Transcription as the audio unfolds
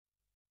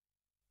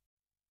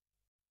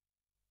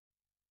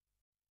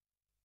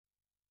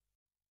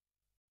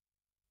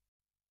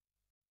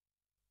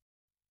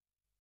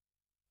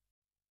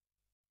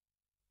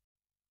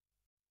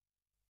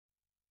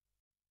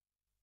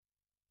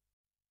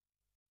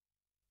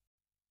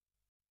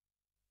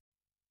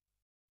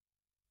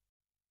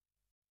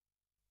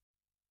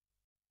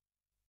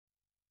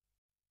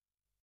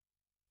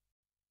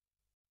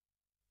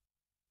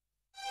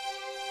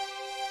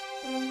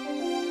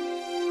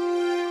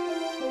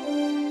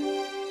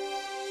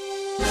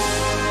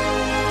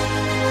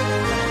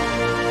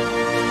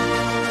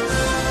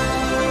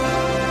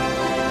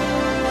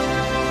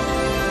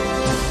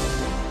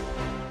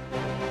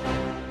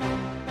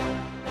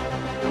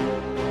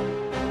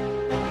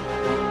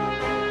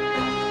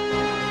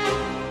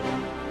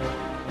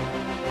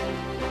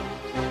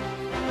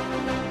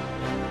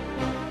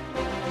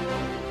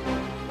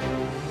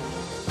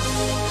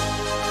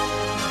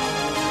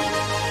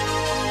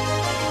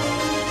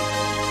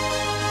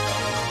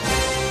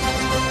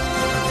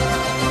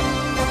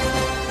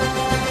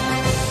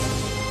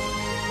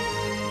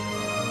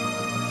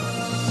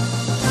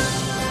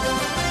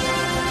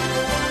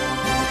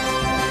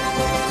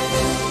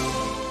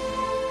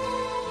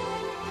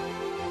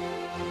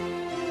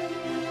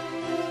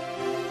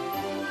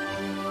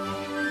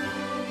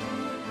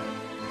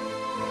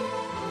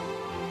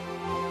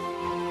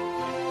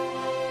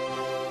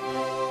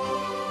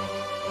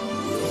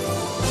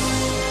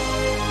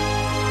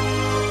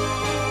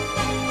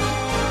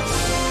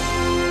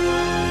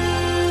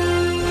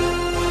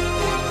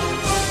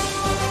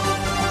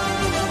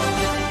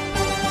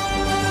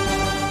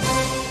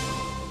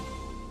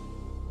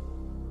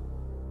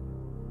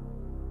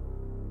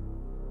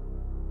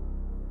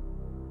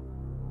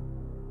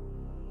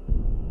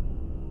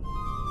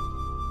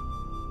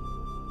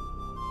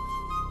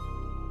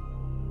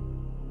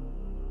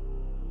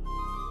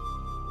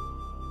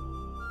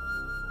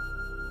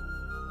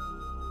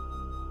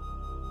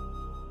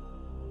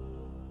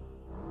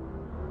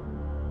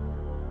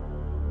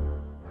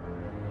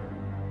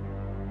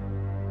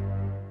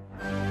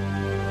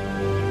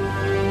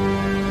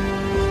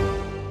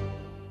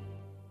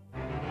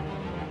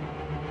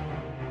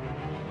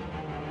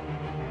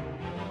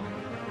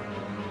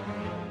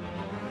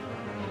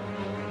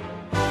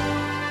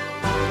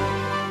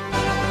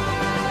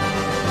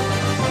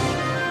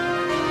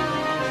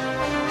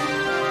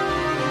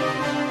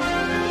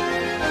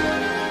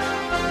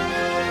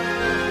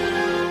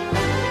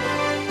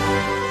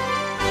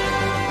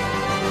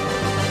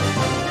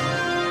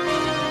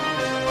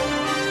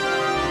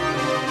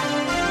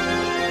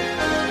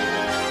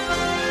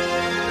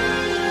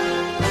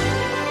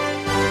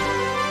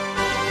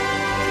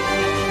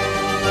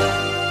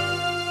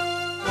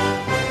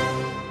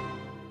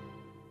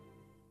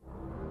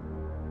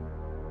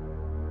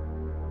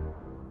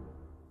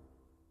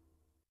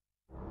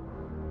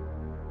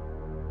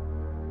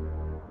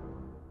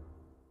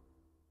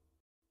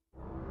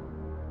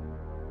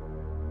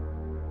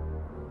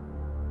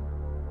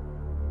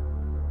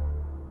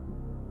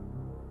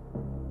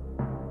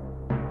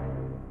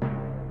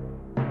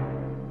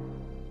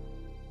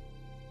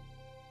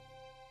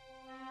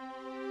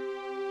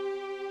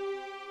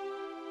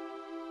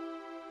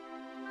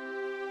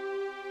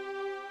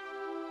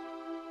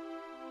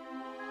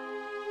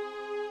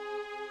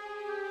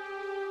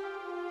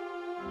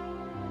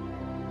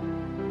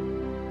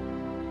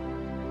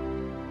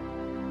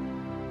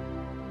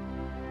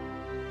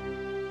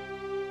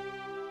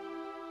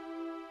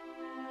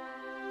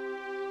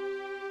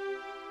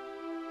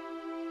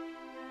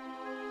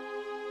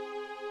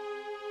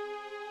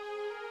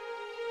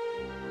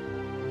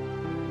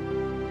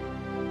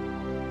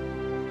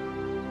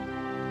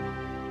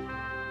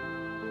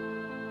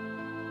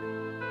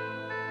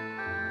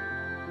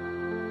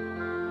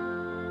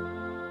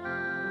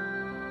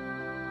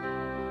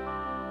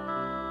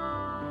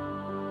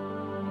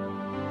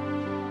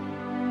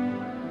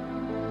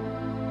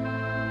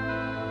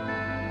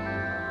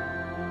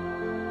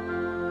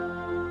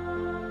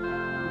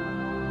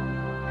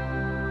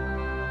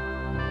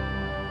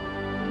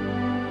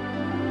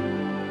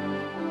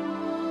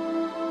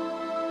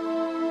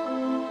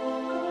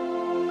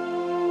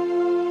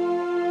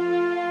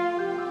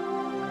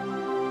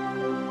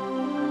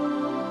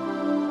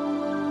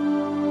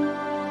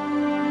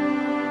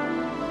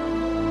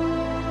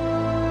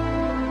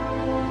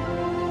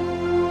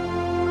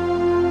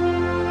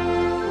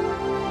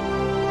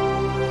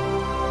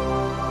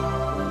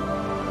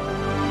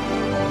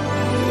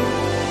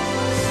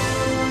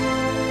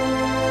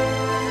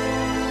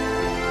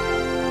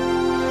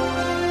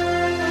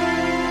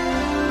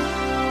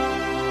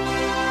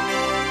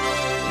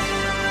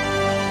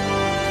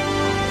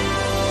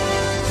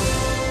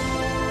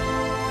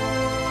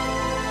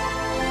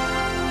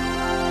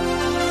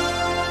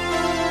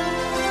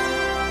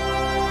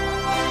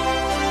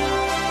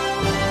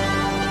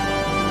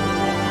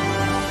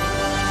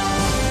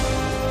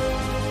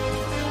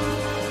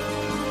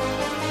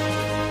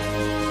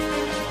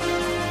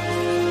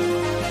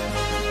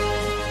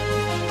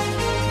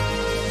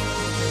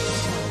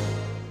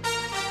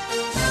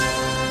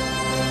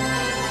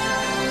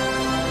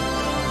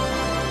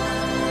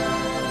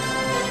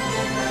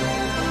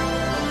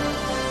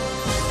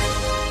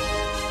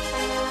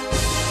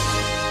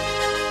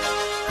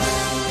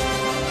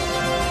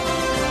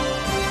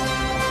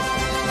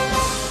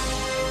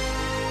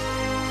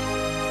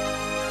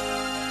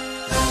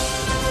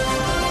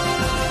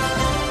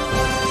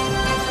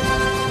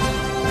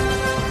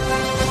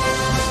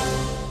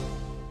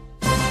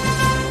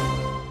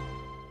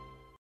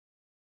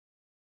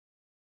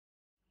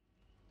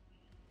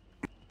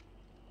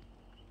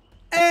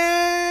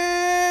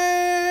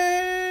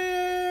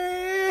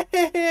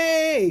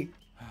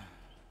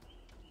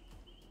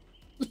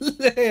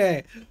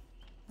Hey,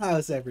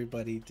 how's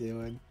everybody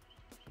doing?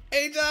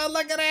 Angel,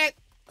 look at it!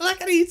 Look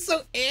at it, he's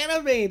so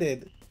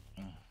animated!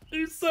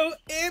 He's so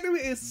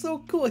animated, it's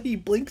so cool. He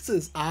blinks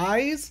his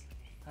eyes.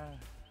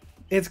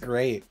 It's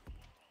great.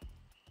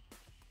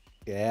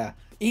 Yeah.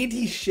 And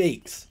he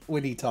shakes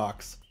when he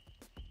talks.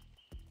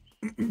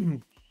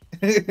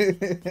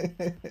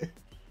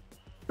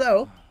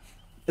 So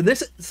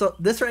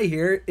this right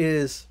here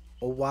is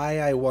why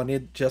I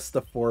wanted just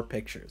the 4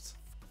 pictures.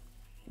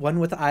 One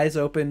with eyes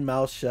open,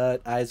 mouth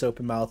shut, eyes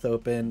open, mouth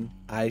open,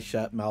 eyes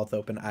shut, mouth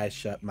open, eyes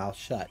shut, mouth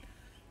shut.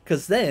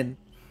 Because then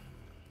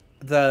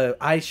the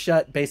eyes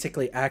shut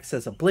basically acts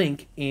as a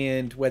blink,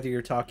 and whether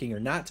you're talking or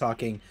not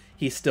talking,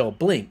 he still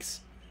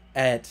blinks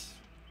at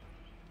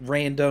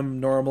random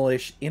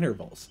normal-ish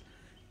intervals.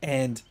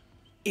 And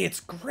it's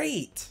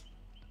great.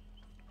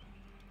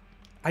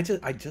 I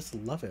just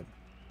love him.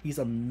 He's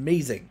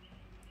amazing.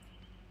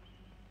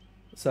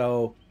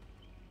 So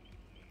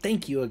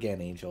thank you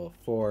again, Angel,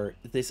 for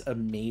this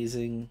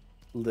amazing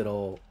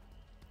little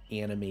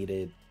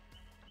animated.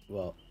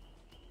 Well,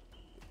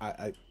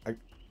 I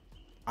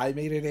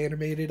made it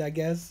animated, I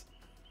guess,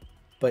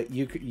 but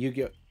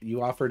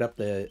you offered up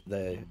the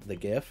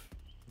GIF.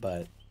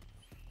 But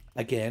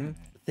again,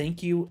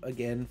 thank you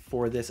again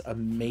for this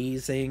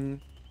amazing,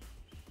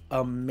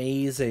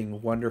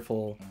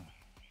 wonderful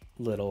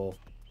little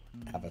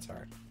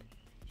avatar.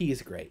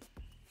 He's great.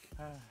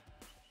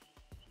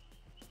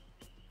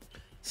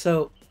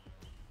 So,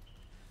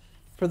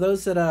 for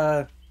those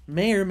that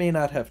may or may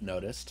not have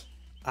noticed,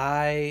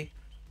 I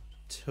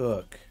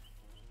took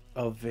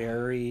a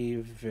very,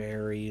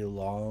 very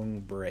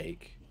long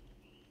break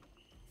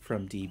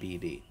from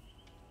DBD.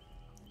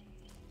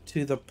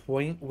 To the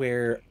point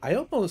where I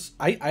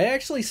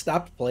actually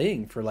stopped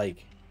playing for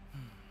like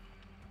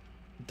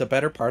the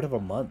better part of a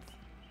month.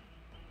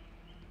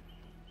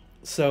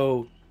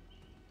 So,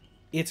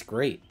 it's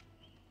great.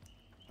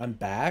 I'm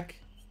back.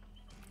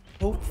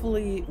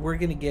 Hopefully we're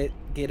gonna get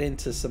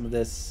into some of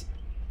this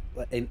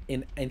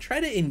and try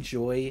to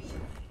enjoy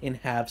and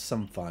have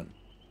some fun.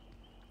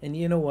 And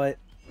you know what?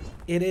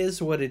 It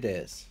is what it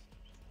is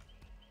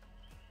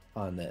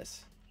on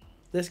this.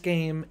 This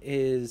game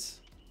is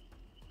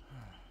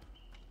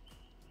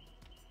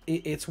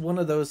it's one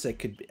of those that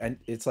could be, and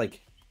it's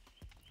like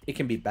it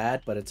can be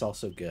bad, but it's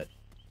also good.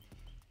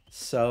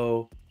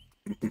 So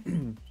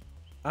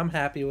I'm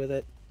happy with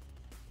it.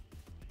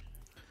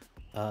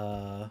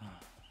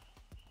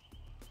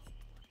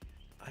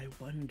 I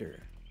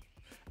wonder.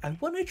 I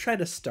want to try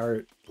to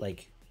start,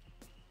 like,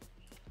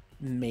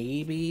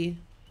 maybe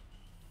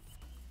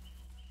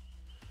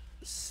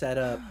set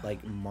up,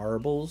 like,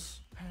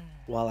 marbles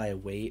while I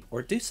wait.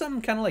 Or do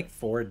something kind of like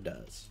Ford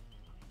does.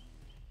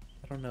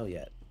 I don't know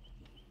yet.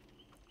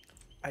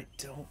 I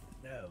don't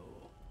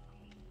know.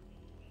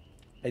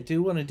 I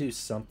do want to do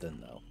something,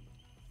 though.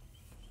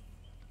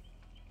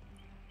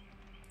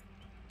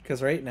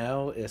 Because right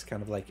now it's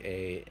kind of like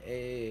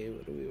a,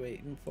 what are we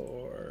waiting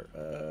for?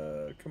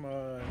 Come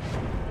on.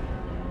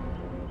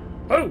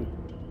 Oh!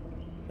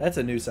 That's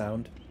a new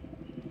sound.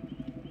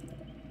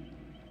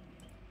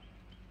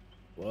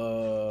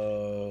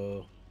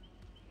 Whoa.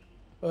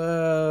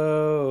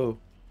 Whoa.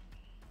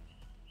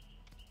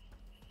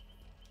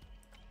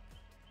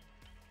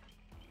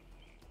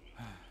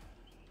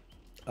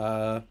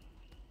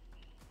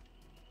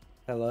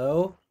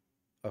 Hello?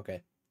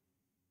 Okay.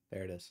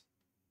 There it is.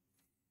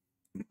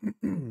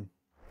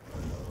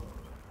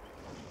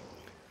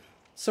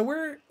 So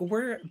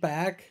we're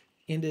back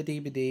into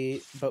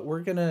DBD, but we're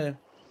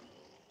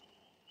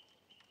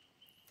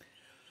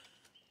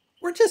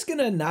just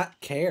gonna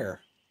not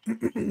care.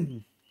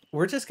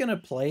 We're just gonna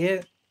play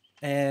it,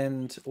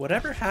 and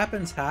whatever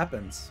happens,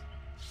 happens.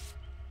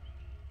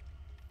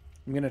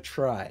 I'm gonna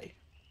try.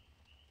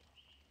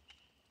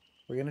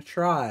 We're gonna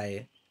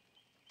try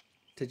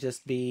to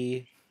just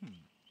be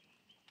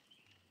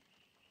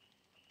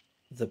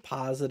the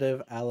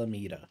positive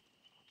Alameda.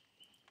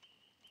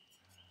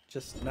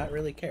 Just not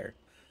really care.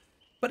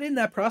 But in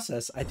that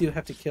process, I do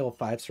have to kill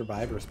 5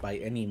 survivors by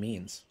any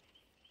means.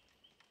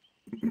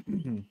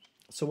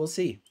 So we'll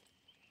see.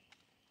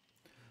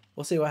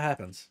 We'll see what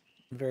happens.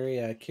 I'm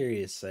very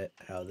curious at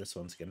how this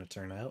one's going to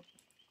turn out.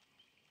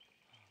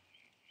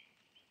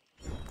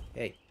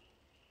 Hey.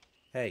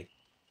 Hey.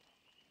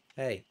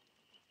 Hey.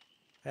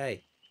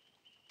 Hey.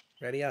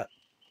 Ready up.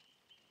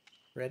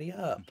 Ready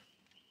up.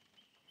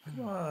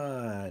 Come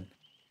on.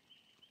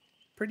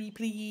 Pretty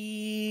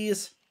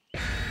please.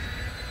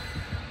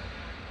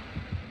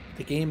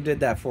 The game did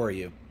that for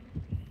you.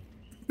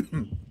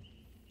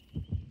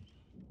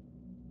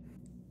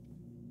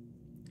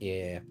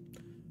 Yeah.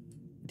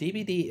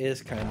 DBD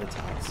is kind of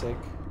toxic.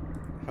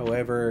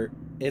 However,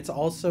 it's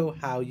also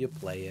how you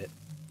play it.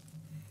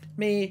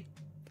 Me,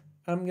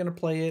 I'm gonna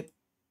play it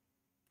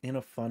in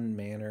a fun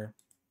manner.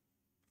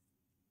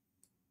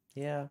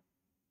 Yeah.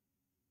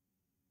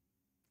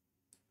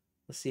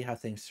 Let's see how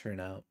things turn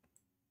out.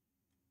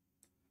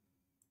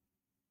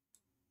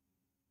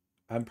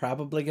 I'm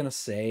probably gonna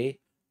say,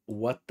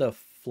 what the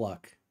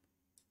fluck?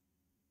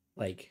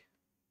 Like,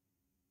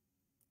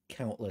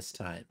 countless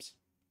times.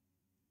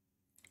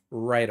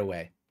 Right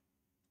away.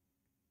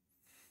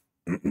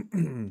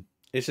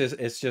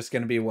 It's just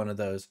gonna be one of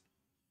those.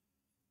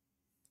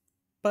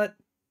 But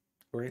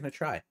we're gonna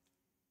try.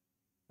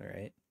 All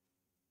right.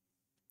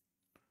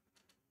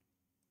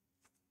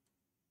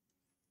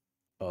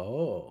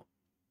 Oh,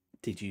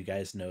 did you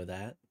guys know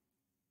that?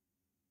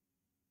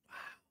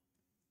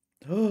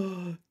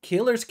 Wow.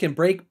 Killers can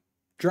break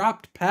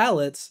dropped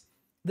pallets.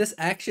 This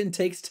action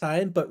takes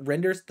time but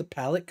renders the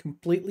pallet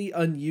completely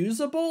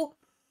unusable?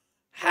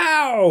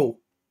 How?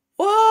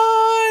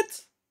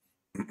 What?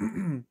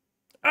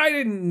 I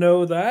didn't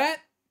know that.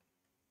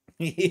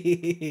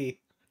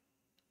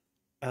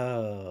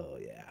 Oh,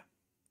 yeah.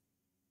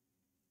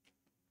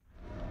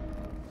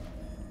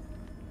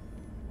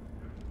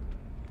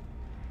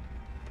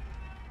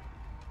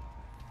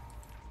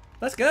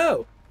 Let's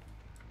go.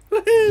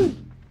 Woohoo!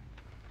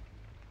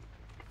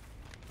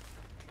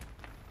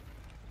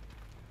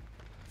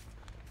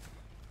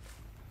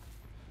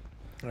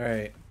 All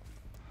right.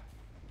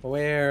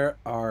 Where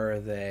are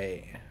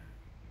they?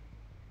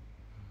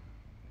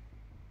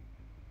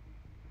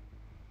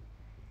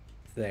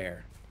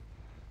 There.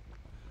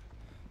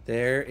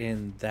 They're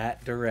in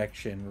that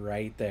direction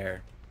right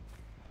there.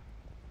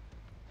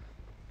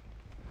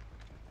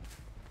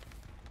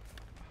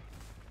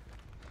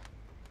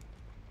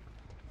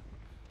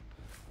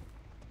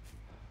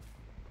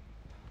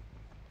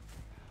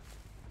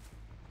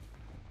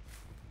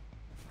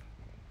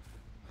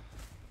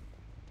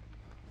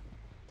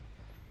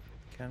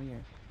 Come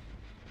here.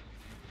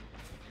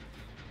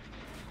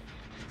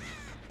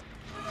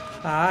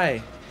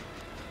 Hi.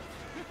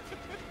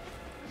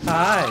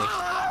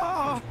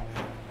 Hi.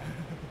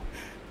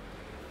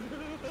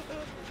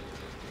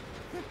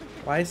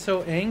 Why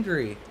so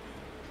angry?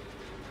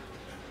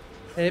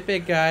 Hey,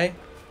 big guy.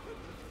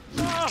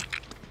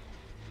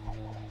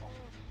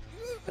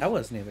 That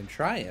wasn't even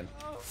trying.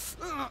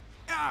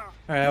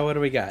 Alright, what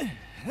do we got?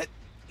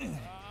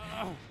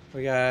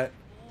 We got...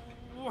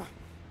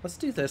 Let's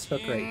do this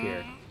hook right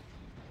here.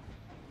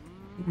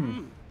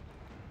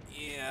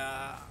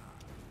 Yeah.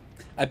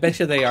 I bet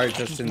you they are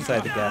just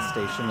inside the gas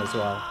station as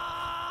well.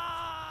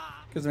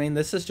 Because, I mean,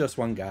 this is just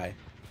one guy.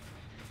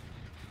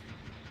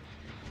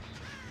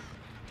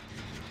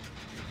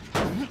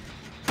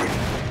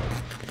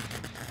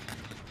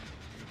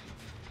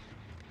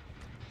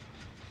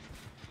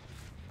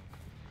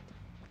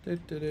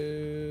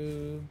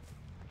 Do-do-do.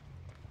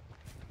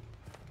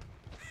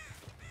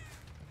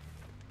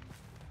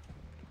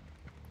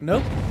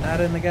 Nope,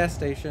 not in the gas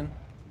station.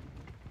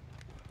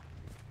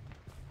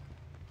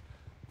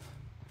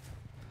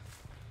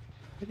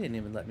 They didn't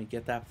even let me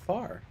get that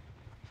far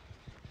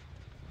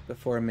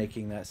before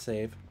making that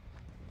save.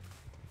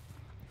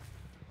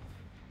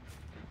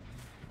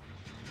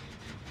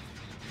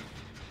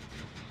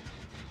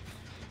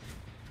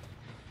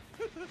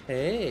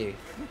 Hey.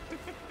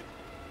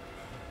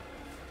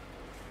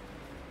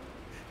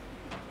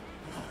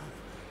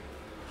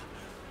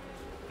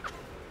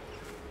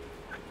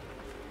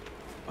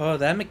 Oh,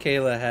 that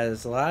Michaela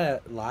has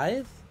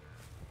live?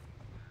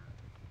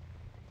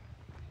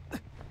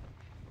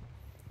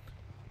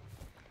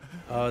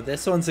 Oh,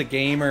 this one's a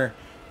gamer.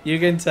 You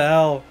can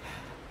tell.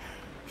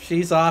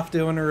 She's off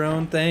doing her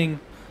own thing.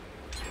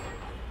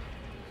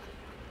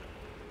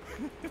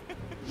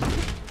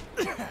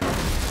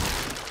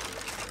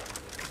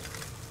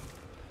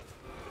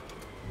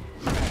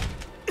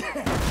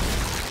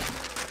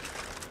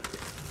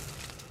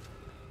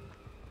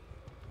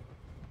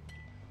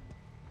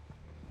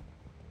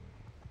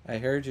 I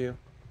heard you.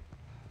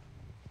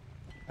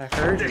 I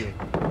heard you.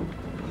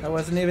 I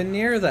wasn't even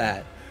near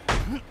that.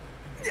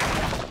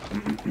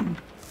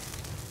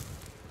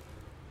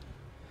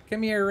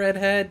 Come here,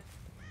 redhead.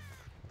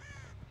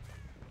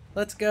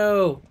 Let's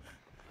go.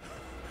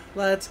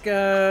 Let's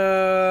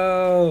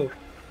go.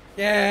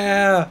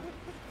 Yeah.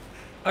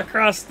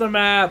 Across the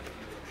map.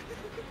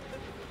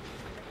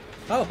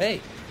 Oh,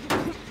 hey.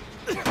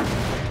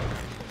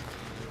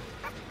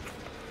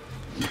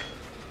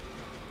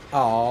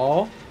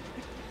 Aww.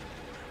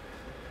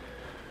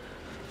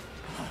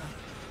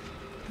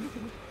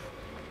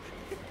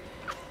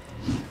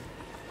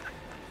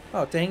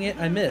 Oh, dang it,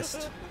 I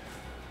missed.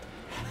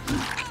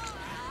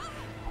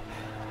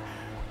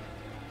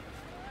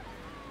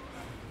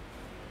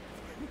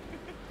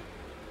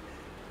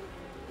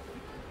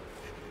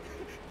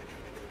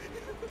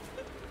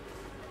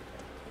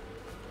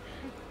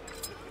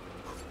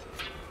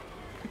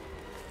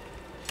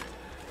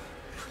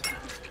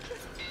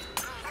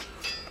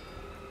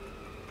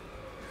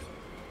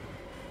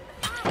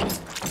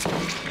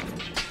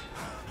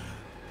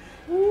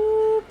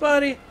 Woo,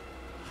 buddy.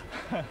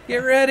 Get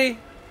ready.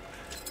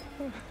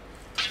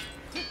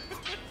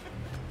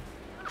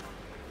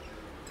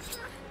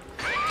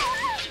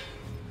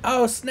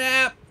 Oh,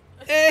 snap!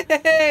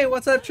 Hey,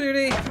 what's up,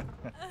 Trudy?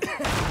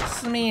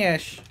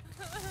 Smash.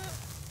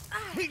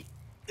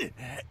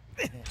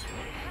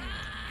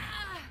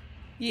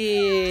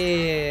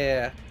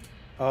 Yeah.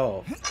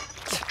 Oh.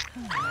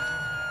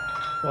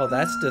 Well,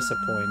 that's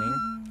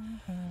disappointing.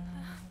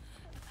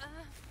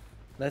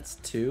 That's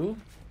 2?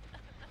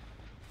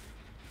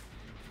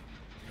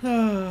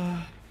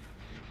 Yeah.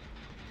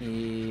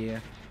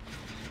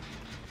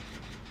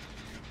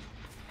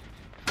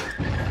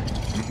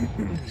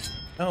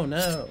 Oh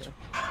no.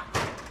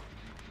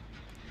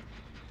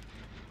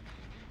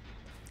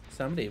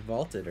 Somebody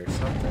vaulted or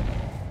something.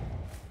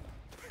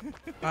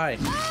 Hi.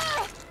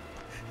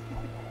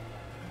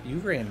 You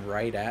ran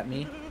right at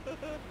me.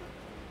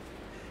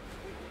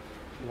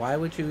 Why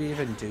would you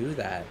even do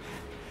that?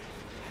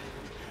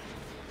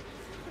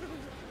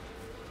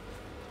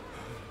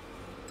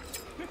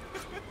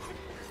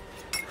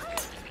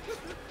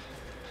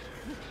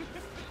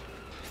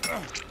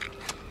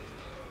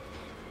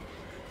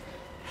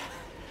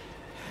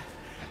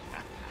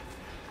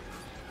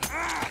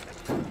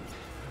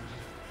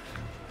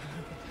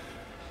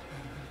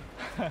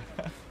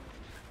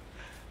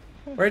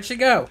 Where'd she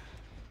go?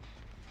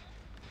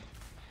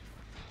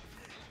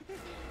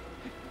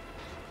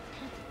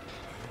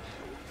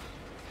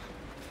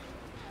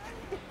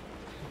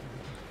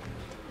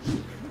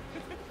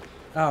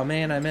 Oh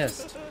man, I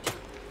missed.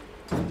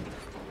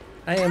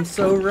 I am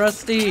so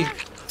rusty.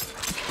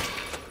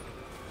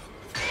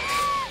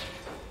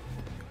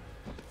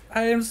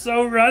 I am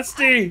so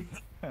rusty.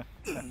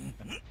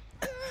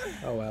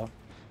 Oh well.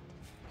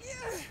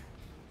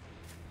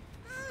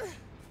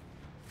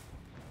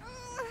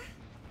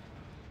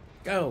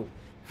 Go.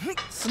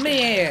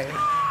 Smear.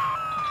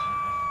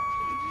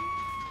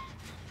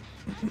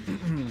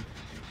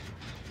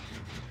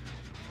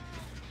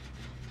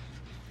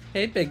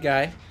 Hey, big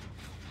guy.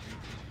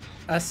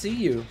 I see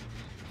you.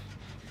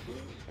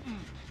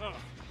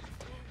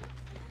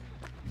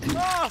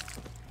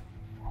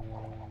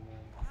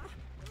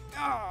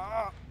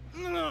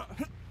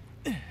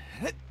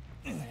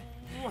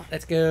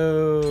 Let's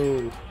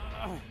go.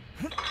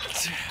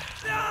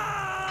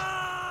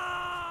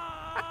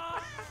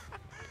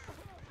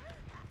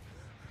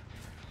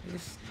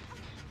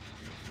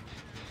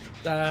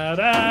 Da,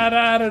 da,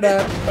 da, da,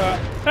 da.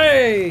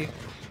 Hey!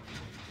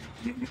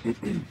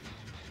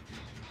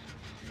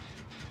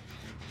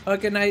 Oh,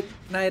 good night,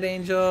 Night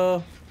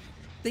Angel.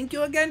 Thank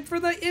you again for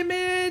the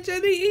image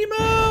and the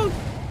emote.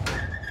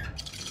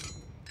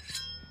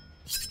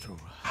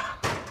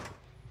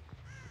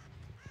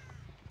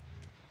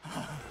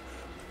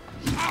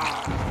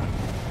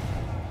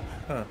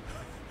 Huh.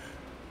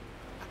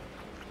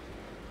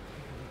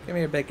 Come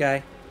here, big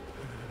guy.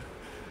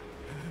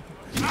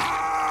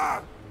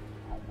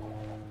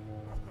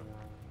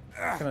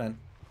 Come on.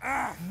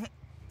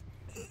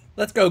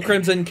 Let's go,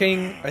 Crimson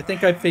King. I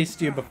think I've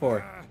faced you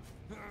before.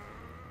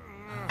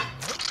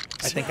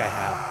 I think I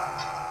have.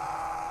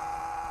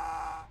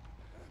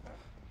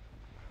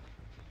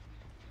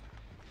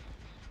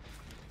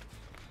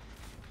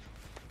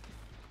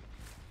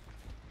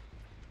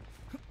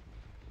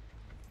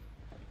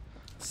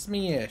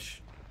 Smeesh.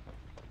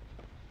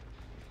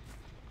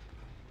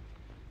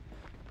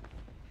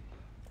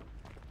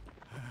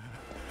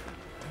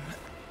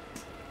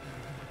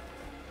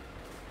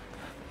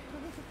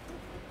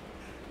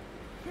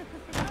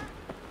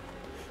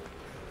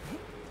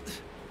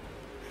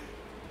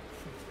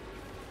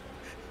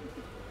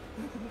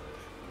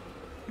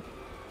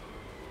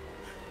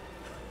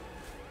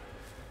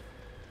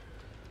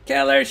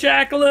 Killer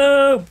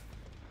Shackaloo!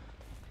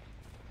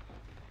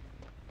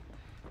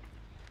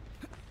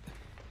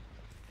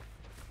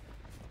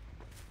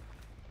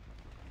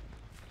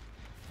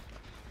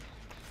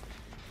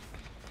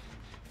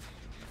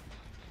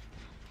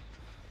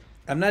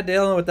 I'm not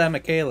dealing with that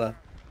Michaela,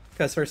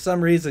 because for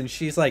some reason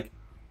she's like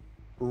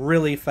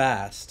really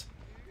fast.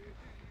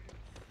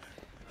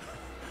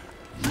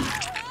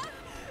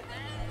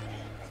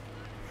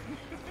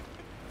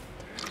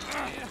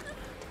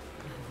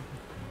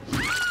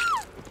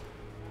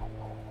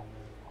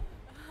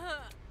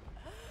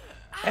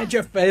 And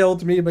you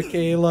failed me,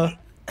 Michaela.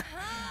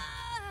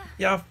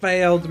 You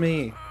failed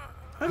me.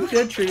 I'm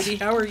good, Trudy.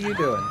 How are you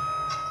doing?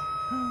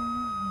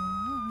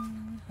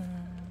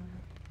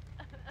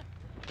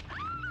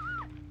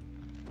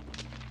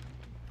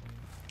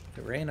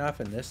 It ran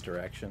off in this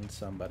direction,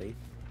 somebody.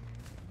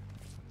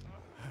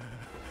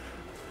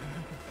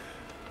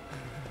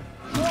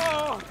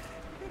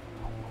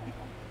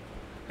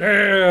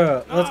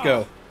 Yeah, let's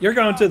go. You're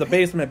going to the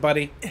basement,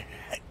 buddy.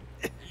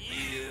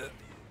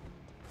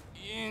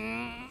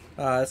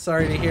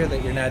 Sorry to hear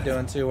that you're not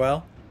doing too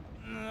well.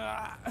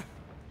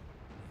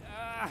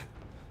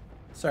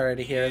 Sorry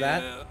to hear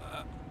that.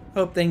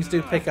 Hope things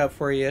do pick up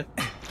for you.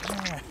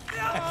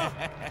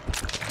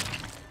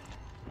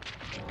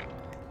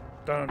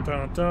 Dun,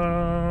 dun,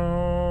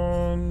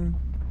 dun.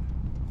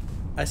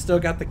 I still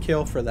got the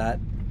kill for that.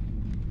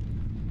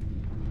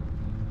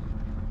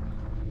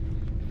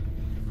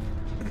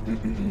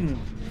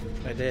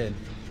 I did.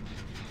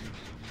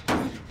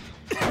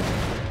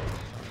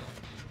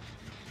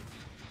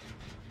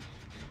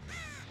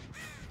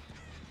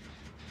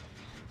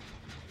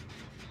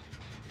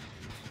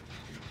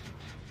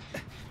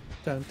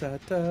 Dun, dun,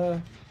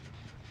 dun.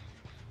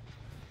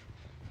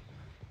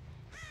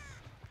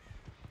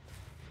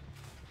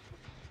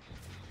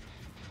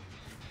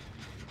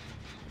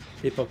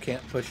 People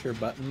can't push your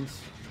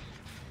buttons.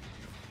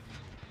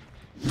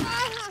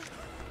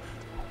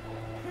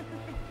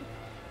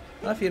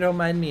 Well, if you don't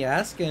mind me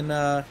asking,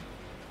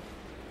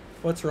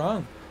 what's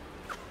wrong?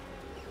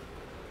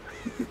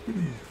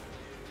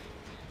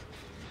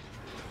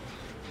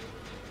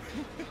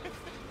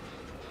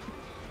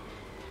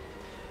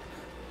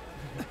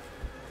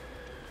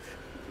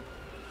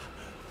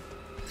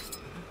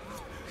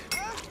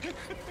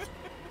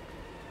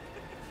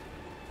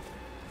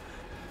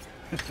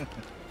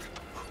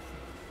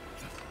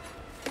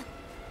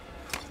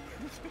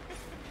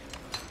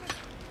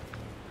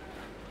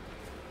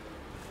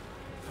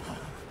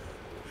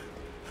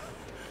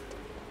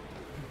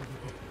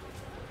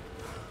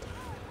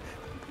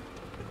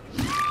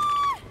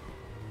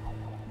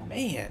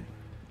 Man.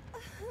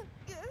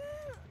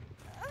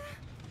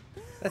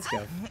 Let's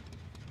go.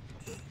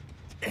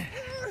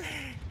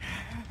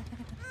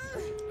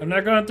 I'm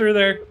not going through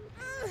there.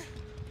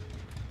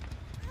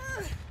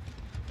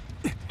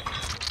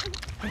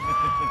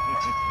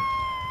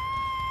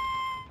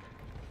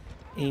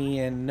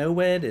 And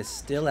NOED is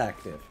still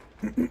active.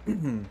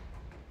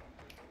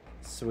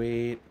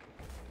 Sweet.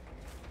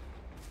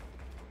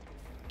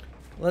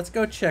 Let's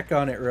go check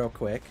on it real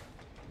quick.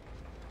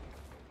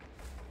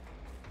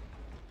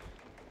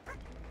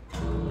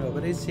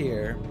 Nobody's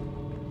here.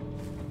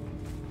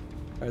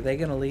 Are they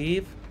gonna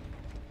leave?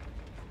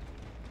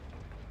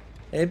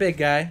 Hey, big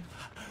guy.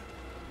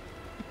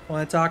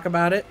 Want to talk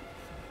about it?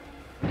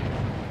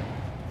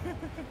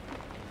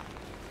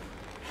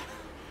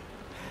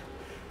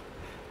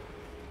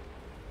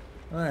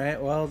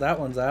 Alright, well, that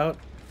one's out.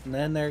 And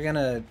then they're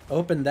gonna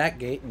open that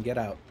gate and get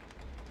out.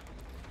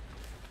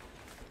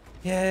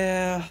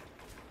 Yeah.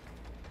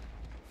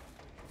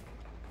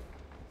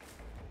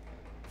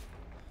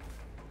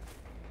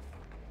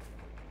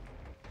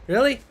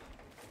 Really?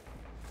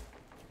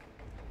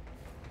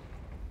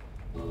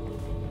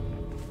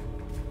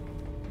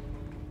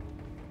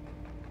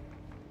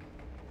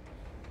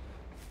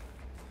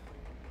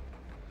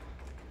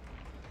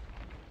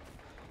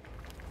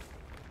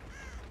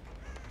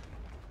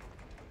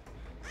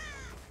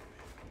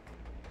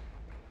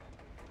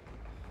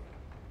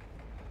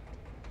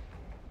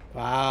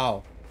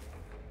 Wow.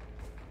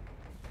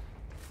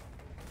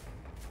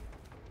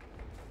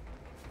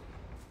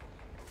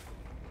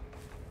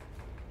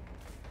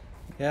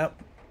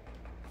 Yep.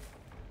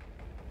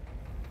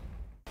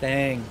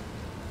 Dang.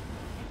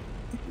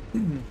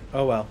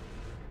 Oh well.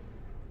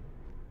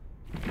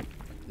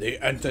 The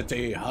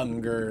entity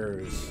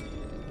hungers.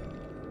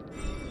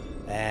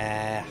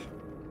 Ah.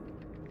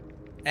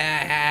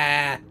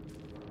 Ah.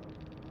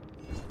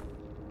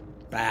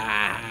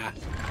 Ah.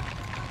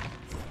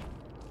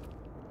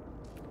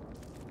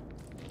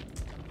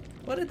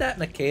 What did that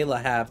Michaela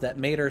have that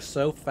made her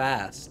so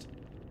fast?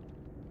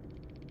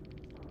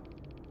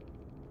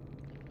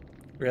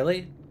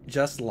 Really?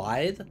 Just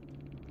lithe?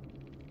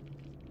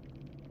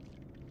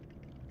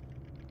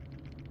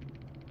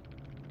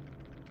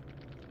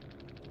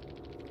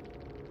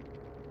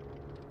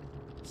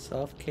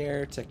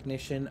 Self-care,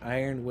 technician,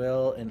 iron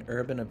will, and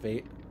urban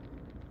evade.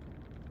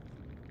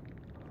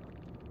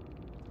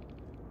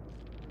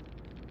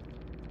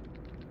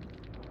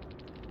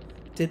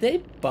 Did they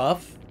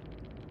buff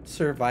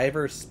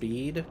Survivor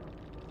speed?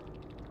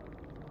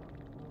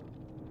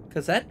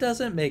 Because that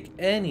doesn't make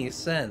any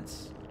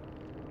sense.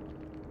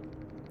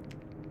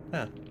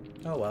 Huh.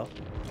 Oh well.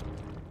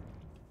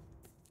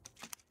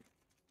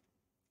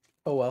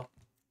 Oh well.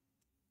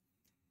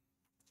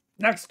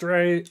 Next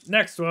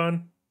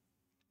one.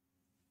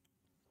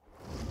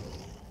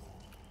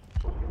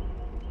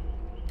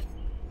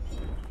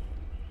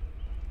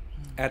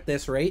 At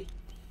this rate,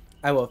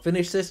 I will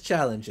finish this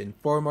challenge in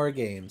 4 more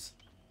games.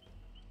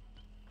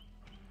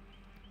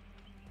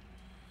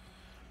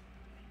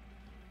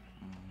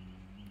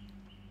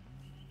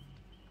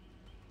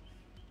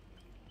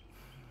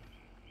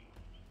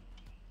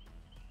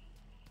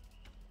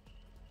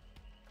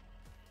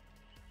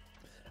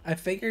 I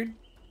figured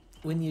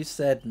when you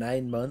said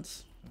 9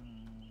 months.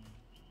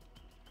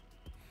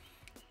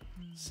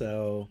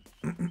 So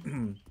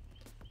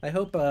I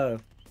hope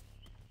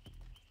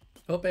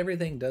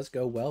everything does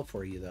go well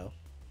for you though.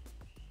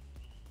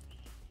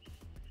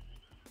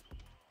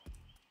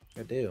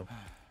 I do.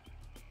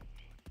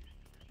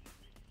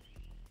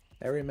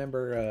 I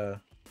remember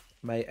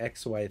my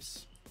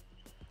ex-wife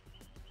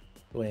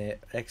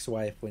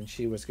when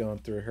she was going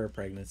through her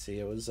pregnancy.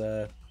 It was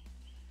a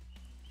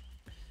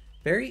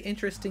very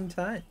interesting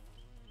time.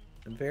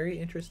 A very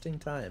interesting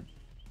time.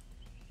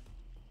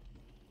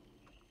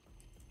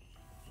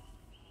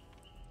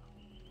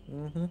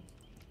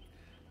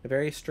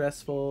 Very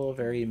stressful,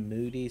 very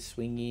moody,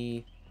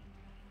 swingy,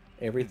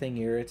 everything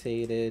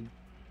irritated.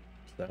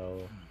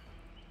 So,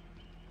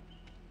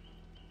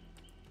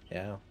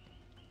 yeah.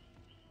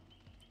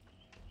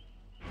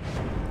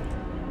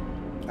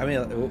 I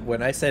mean,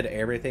 when I said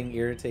everything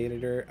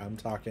irritated her, I'm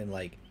talking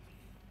like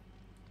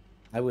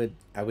I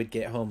would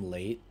get home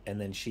late and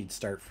then she'd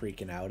start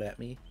freaking out at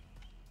me.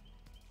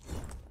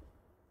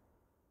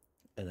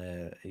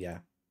 And yeah.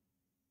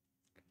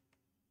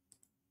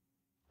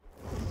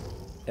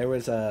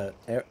 There's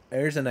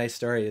a nice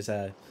story.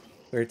 We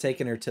were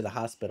taking her to the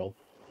hospital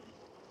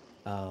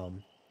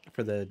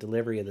for the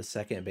delivery of the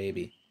second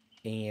baby,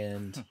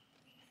 and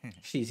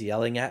she's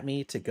yelling at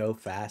me to go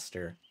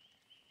faster,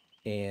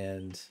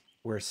 and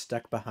we're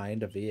stuck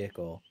behind a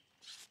vehicle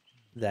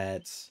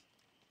that's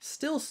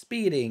still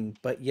speeding,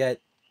 but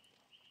yet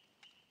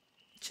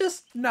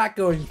just not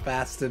going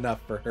fast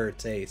enough for her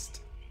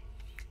taste.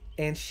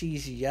 And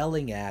she's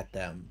yelling at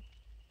them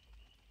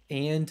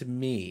and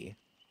me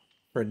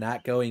for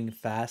not going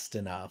fast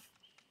enough.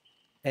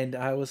 And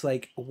I was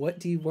like, what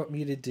do you want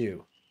me to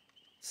do?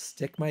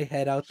 Stick my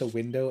head out the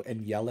window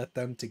and yell at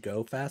them to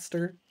go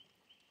faster?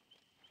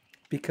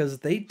 Because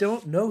they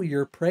don't know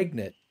you're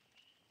pregnant.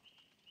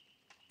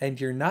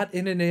 And you're not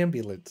in an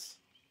ambulance.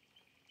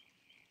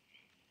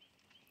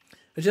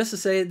 But just to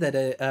say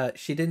that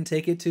she didn't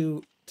take it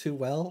too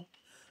well.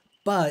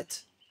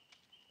 But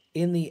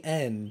in the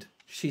end,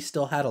 she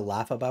still had a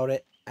laugh about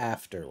it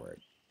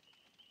afterward.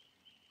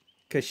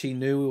 Because she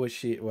knew why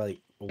she was,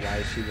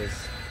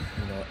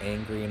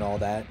 angry and all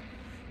that.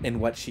 And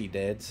what she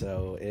did.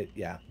 So,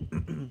 yeah.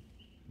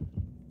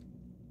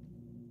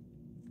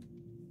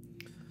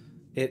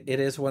 It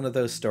is one of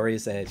those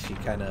stories that she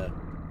kind of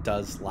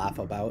does laugh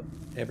about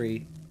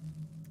every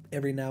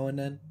now and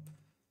then.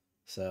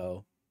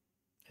 So,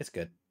 it's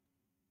good.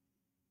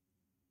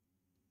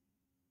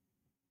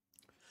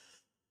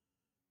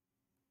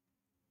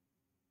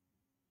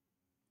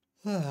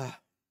 A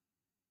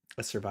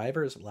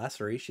survivor's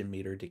laceration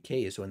meter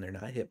decays when they're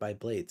not hit by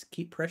blades.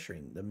 Keep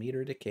pressuring. The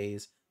meter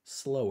decays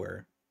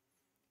slower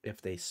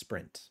if they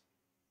sprint.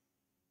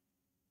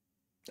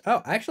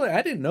 Oh, actually,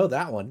 I didn't know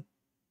that one.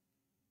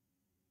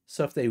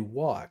 So if they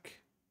walk,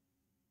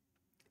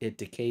 it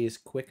decays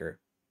quicker.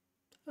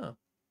 Oh.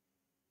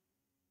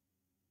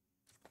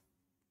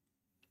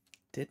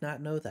 Did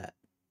not know that.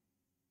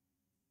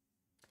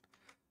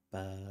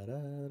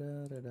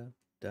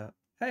 Ba-da-da-da-da-da.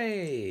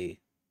 Hey!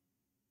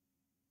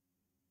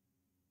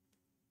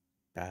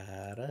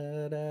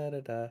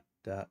 Da-da-da-da-da.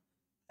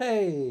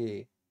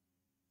 Hey!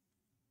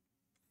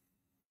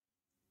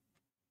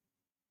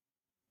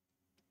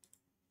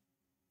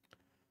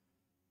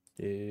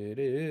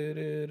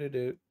 Do-do-do-do-do.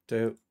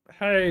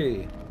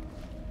 Hey!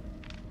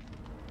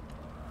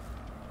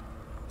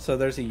 So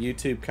there's a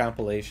YouTube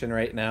compilation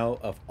right now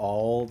of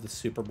all the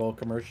Super Bowl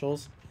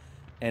commercials,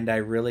 and I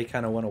really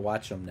kind of want to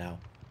watch them now.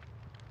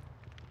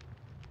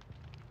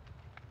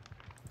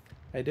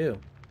 I do.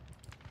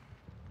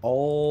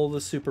 All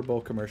the Super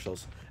Bowl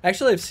commercials.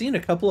 Actually, I've seen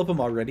a couple of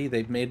them already.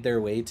 They've made their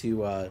way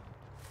to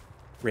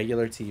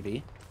regular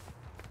TV.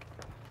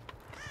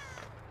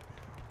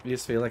 You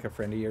just feel like a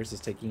friend of yours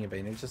is taking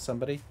advantage of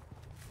somebody?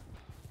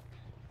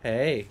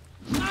 Hey.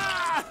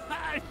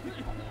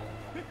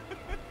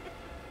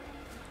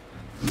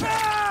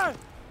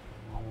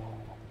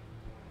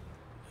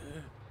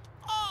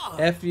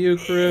 F you,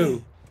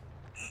 crew.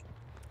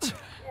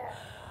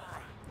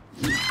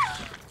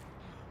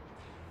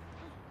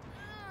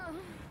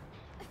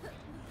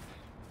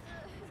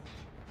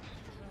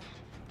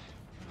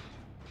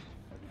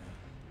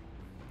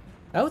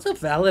 That was a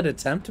valid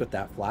attempt with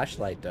that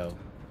flashlight, though.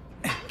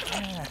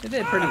 It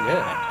did pretty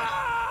good.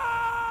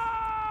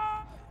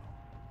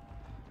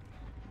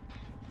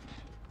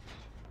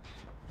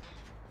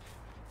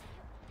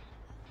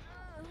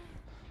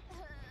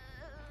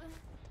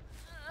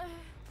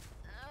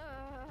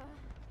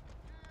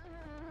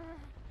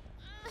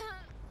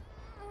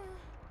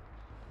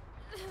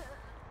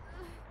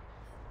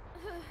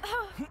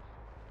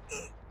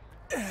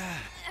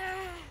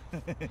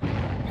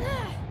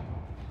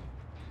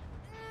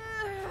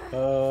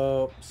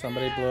 Oh,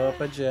 somebody blew up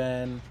a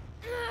gen.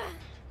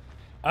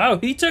 Oh,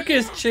 he took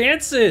his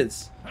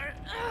chances.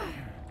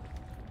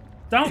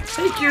 Don't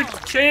take your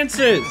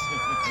chances.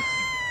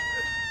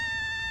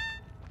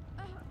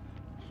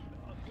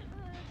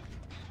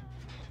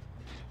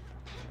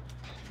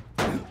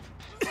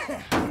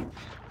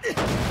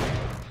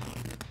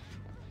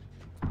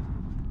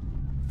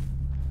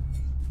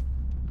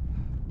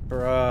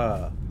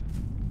 Bruh.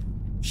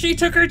 She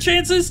took her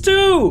chances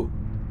too.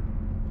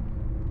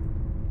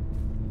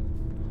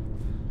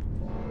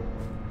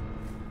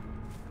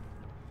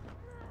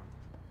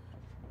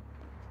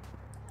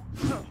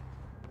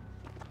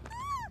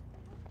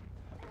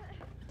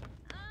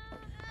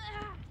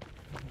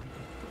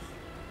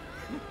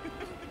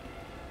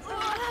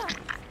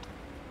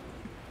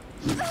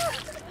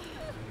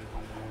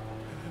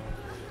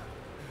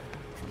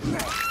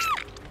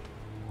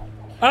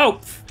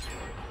 Oh,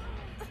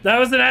 that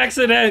was an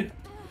accident.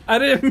 I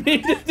didn't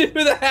mean to do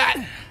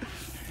that.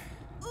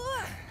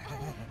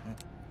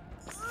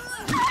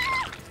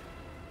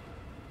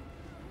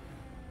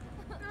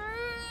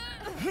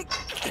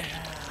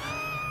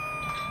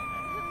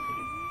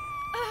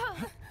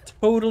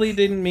 Totally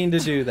didn't mean to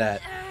do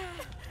that.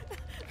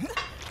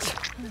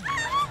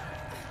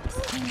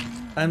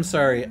 I'm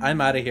sorry. I'm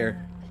out of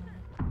here.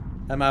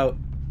 I'm out.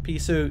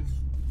 Peace out.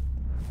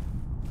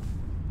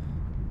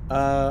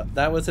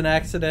 That was an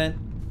accident.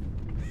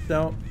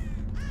 Don't.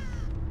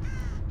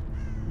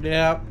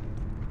 Yeah.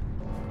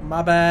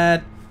 My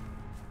bad.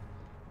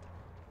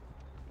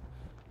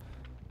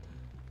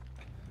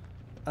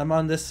 I'm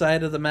on this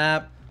side of the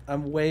map.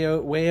 I'm way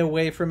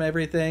away from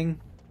everything.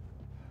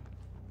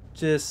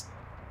 Just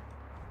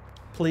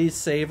please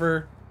save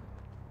her.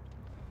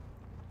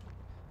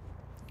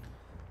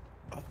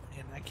 Oh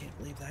man, I can't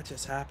believe that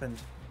just happened.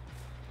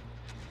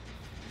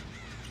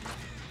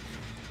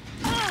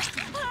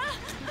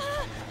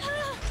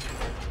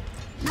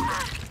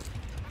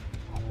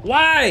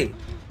 Why?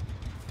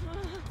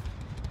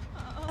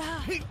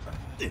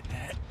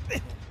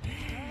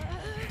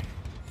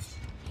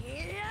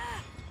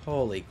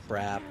 Holy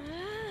crap.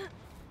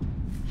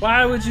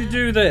 Why would you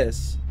do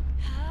this?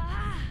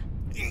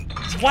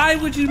 Why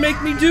would you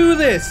make me do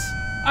this?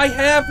 I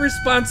have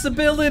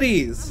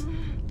responsibilities.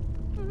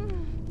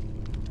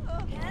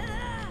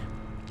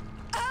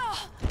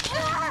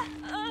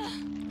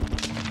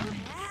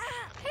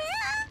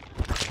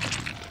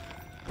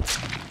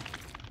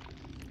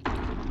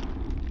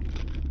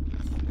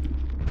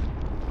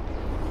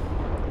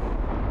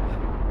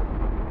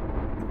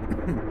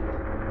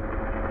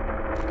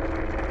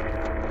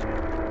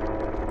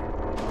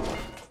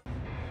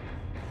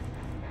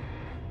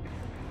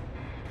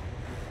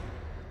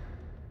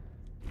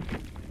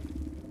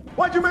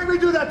 Why'd you make me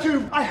do that to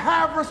you? I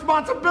have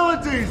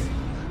responsibilities.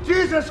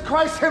 Jesus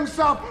Christ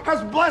himself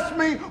has blessed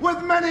me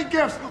with many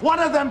gifts. One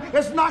of them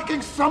is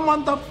knocking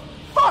someone the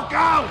fuck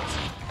out.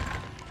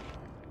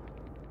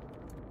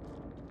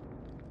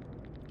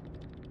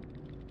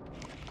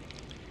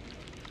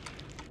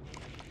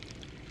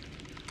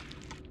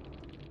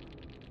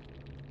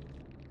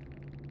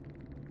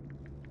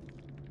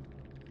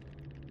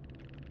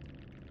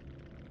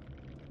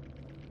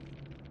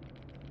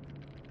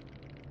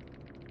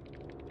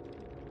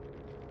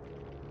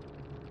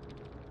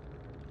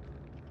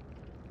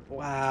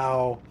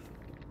 Wow.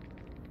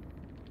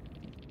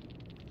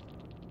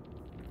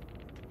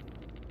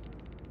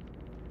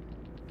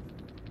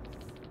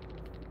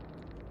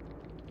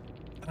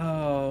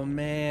 Oh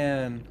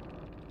man.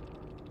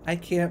 I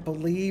can't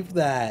believe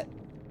that.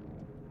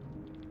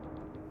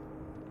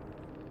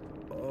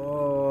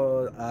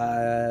 Oh,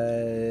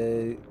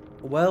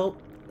 well,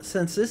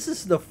 since this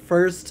is the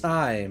first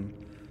time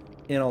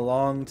in a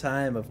long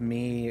time of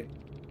me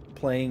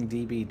playing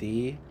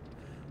DBD,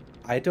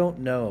 I don't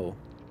know.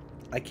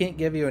 I can't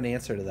give you an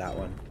answer to that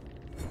one.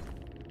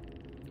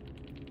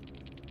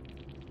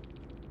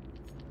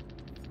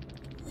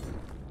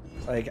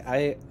 Like,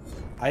 I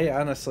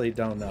honestly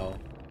don't know.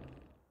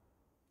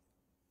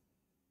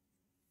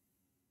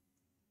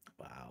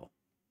 Wow.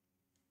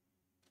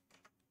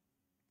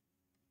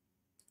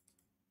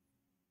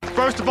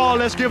 First of all,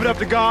 let's give it up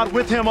to God.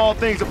 With him, all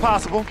things are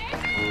possible.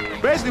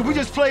 Basically, we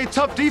just played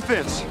tough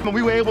defense, and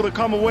we were able to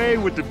come away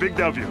with the big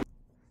W.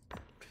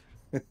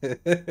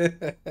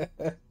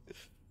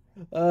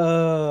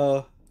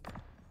 Oh.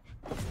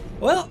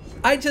 Well,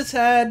 I just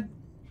had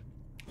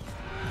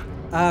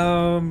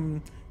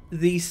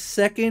the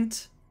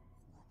second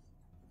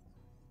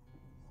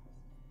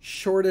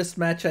shortest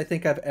match I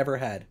think I've ever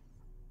had.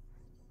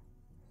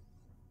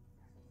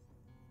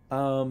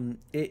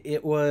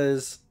 It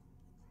was,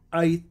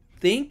 I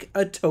think,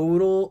 a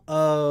total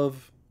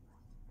of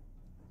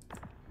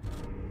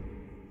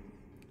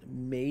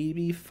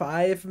maybe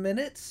 5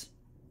 minutes.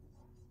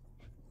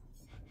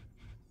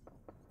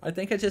 I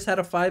think I just had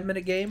a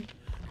 5-minute game.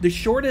 The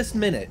shortest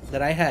minute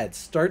that I had,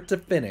 start to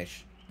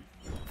finish,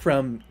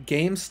 from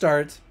game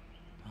start.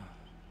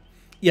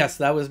 Yes,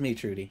 that was me,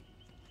 Trudy.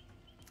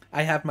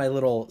 I have my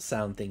little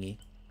sound thingy.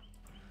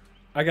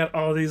 I got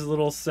all these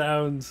little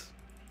sounds.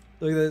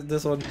 Look at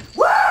this one.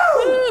 Woo!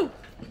 Woo!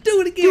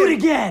 Do it again! Do it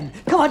again!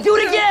 Come on, do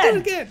it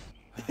again! Do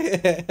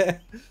it again!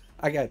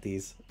 I got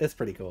these. It's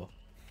pretty cool.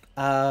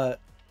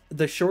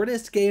 The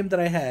shortest game that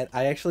I had,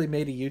 I actually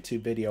made a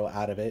YouTube video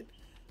out of it.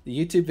 The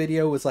YouTube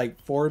video was like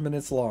 4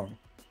 minutes long.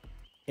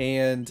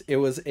 And it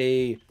was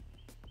a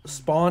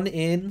spawn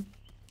in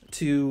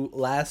to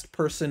last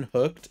person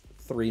hooked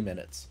 3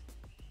 minutes.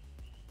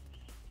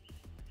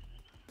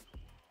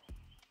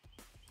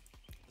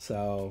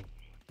 So,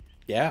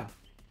 yeah.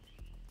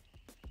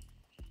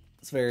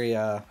 It's very,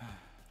 that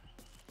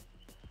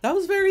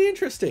was very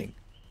interesting.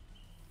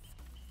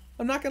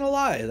 I'm not gonna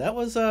lie. That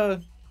was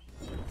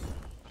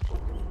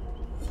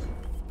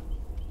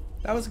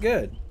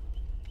good.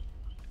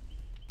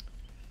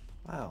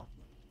 Wow.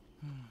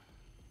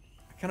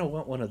 I kind of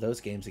want one of those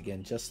games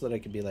again, just so that I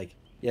could be like,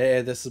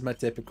 yeah, this is my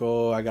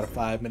typical, I got a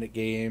 5-minute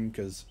game,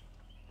 because,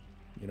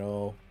 you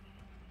know,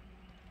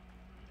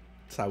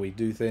 that's how we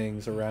do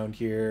things around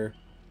here.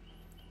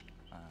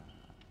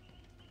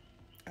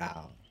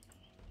 Ow.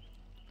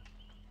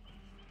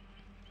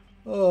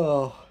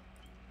 Oh.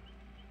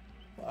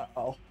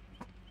 Wow.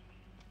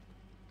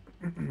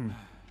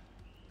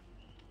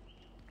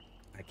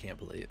 I can't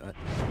believe it.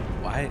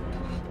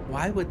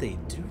 Why would they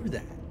do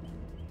that?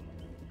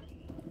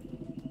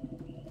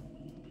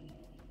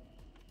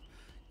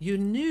 You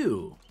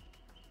knew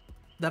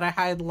that I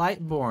had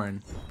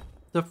Lightborn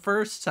the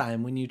first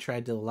time when you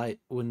tried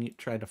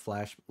to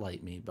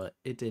flashlight me, but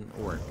it didn't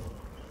work.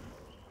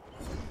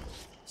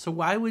 So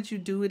why would you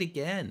do it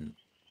again?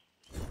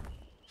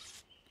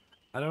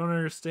 I don't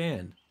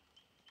understand.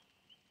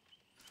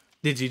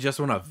 Did you just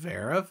want to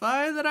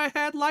verify that I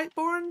had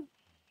Lightborn?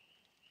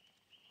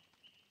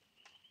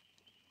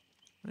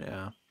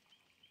 Yeah.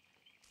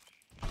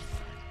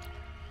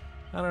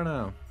 I don't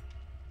know.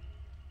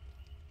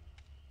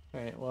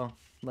 Alright, well,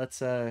 let's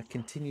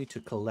continue to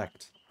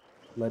collect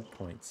lead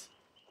points.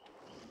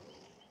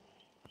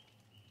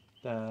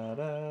 Da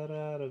da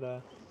da da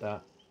da da.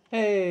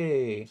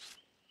 Hey!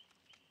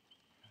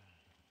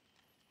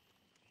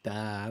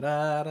 Da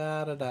da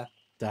da da da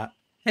da.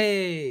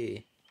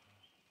 Hey!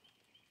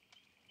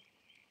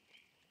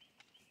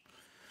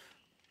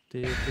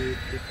 Do do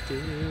do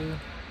do.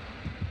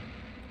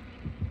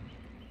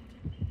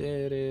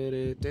 Do do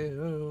do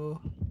do.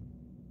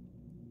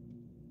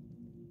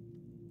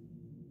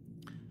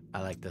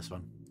 I like this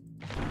one.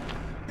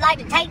 I'd like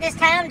to take this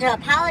time to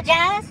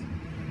apologize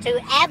to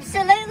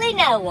absolutely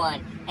no one.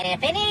 And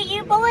if any of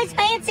you boys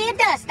fancy a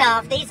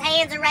dust-off, these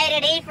hands are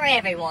rated E for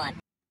everyone.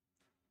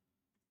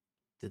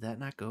 Did that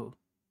not go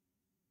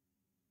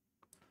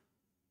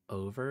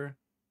over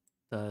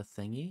the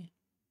thingy?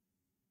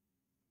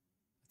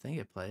 I think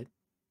it played.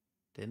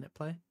 Didn't it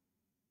play?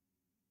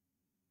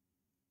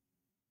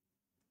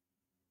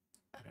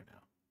 I don't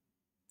know.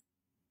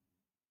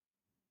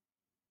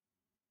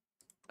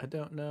 I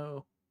don't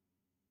know.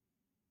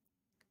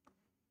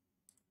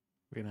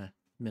 We're gonna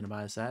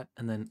minimize that,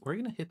 and then we're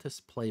gonna hit this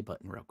play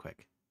button real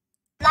quick.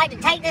 I'd like to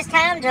take this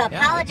time to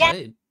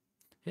apologize.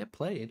 It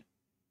played.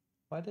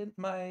 Why didn't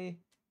my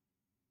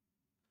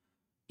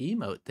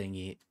emote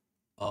thingy?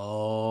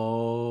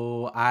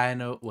 Oh, I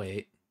know.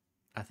 Wait,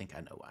 I think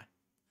I know why.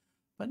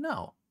 But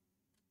no,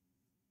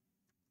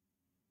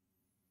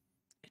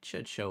 it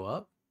should show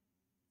up.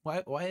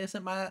 Why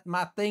isn't my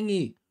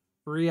thingy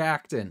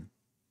reacting?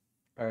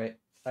 All right,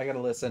 I gotta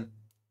listen.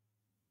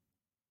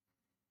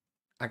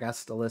 I got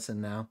to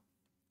listen now.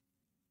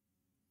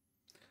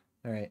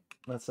 All right,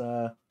 let's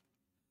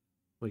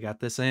we got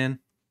this in,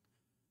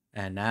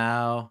 and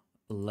now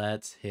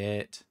let's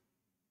hit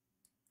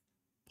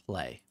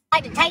play.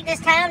 I'd like to take this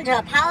time to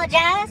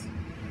apologize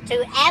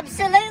to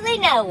absolutely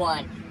no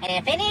one. And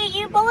if any of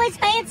you boys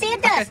fancy a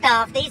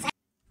dust-off, these...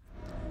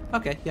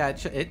 Okay, yeah,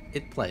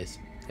 it plays.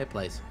 It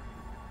plays.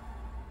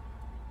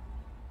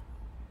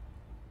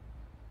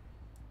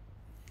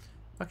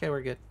 Okay,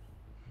 we're good.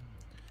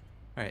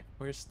 Alright,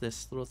 where's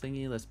this little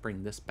thingy? Let's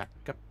bring this back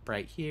up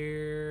right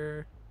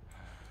here.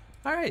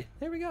 Alright,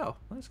 there we go.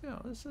 Let's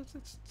go. Let's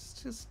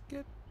just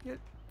get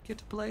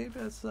to play.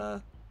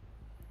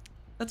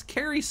 Let's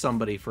carry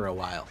somebody for a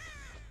while.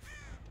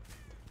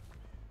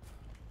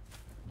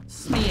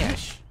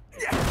 Smash!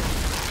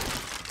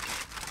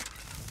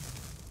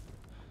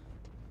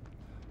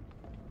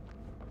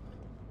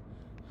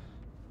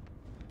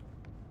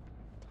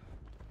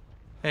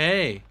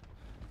 Hey!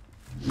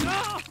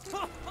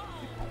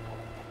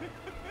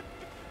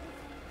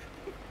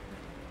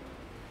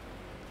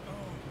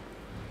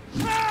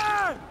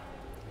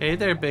 Hey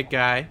there, big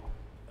guy.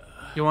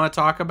 You want to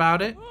talk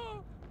about it?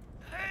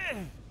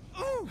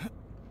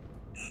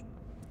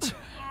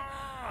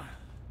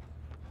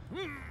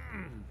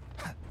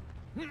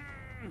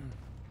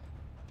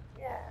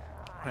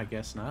 I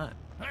guess not.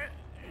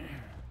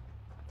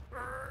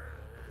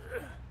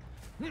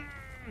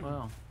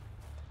 Well,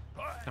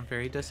 I'm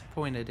very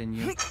disappointed in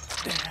you.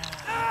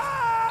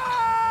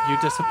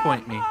 You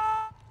disappoint me.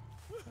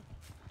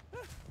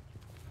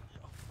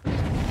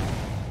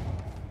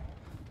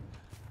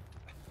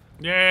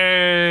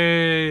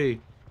 Yay!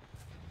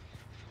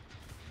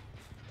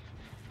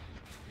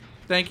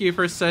 Thank you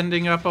for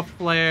sending up a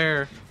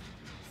flare.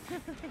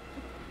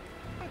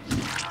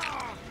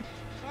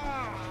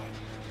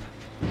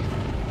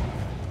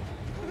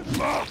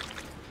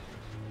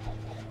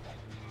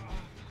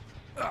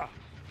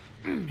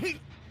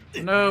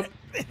 Nope.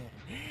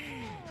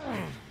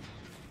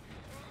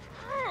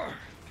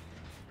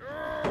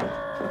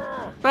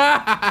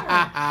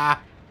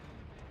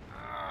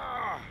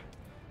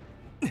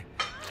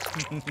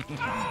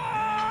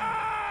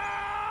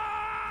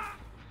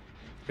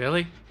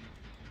 Really?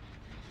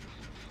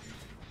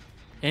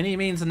 Any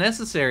means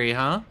necessary,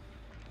 huh?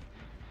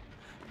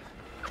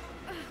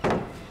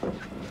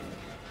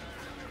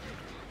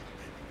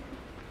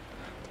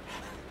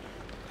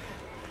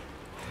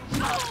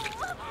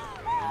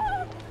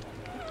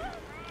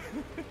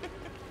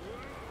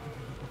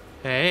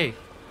 Hey.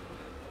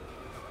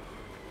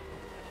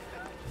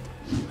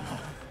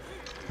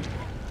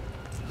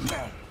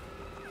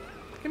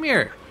 Come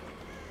here.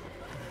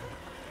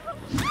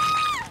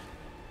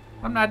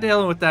 I'm not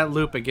dealing with that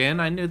loop again.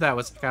 I knew that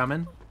was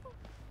coming.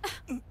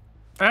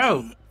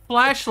 Oh,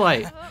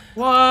 flashlight.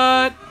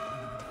 What?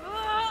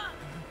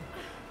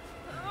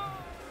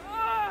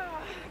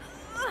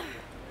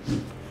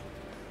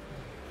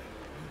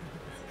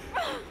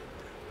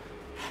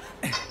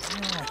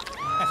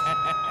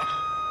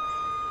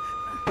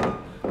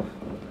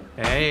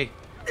 Hey.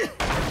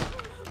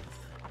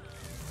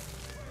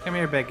 Come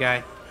here, big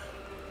guy.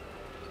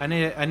 I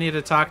need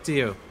to talk to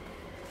you.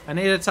 I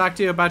need to talk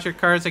to you about your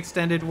car's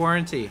extended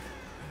warranty.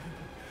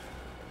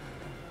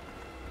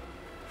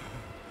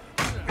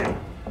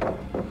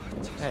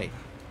 Hey,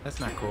 that's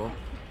not cool.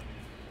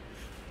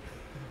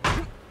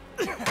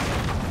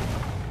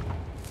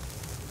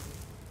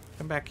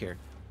 Come back here.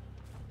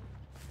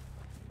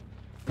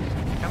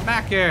 Come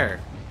back here.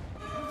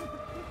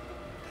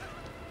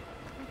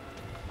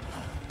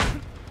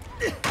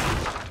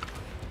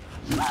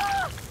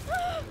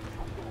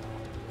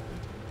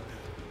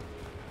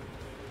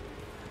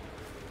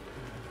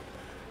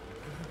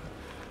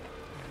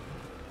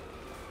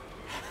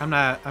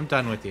 I'm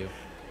done with you.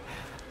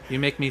 You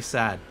make me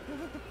sad.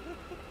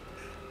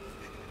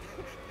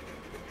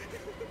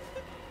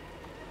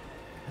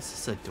 Is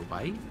this a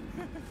Dwight?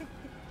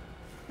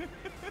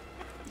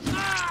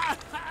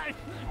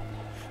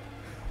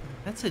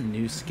 That's a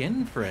new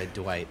skin for a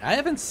Dwight. I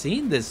haven't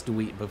seen this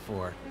Dwight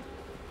before.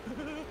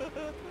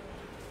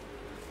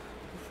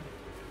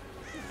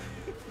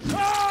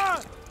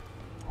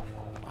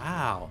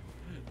 Wow.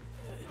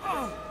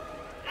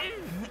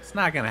 It's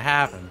not gonna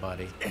happen,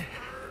 buddy.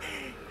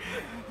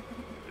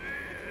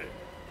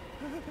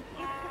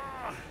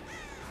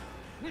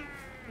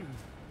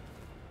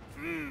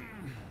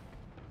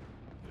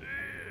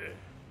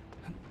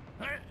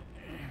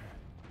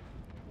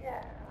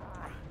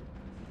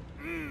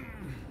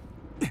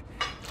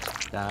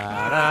 Da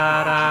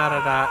da da da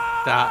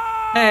da da.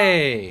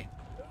 Hey!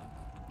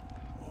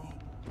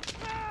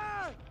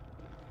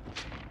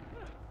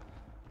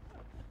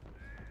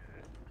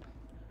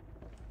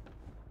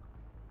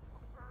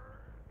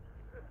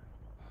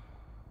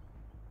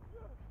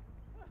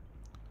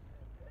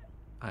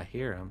 I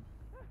hear him.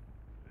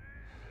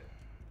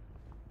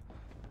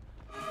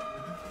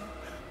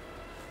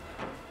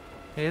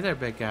 Hey there,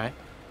 big guy.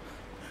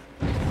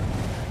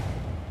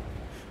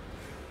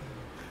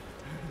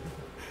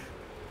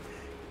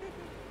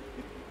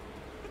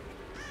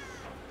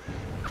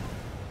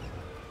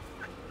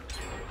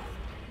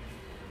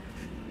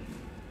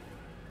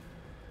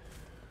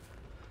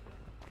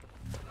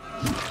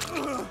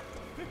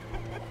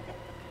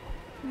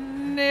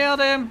 Nailed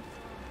him.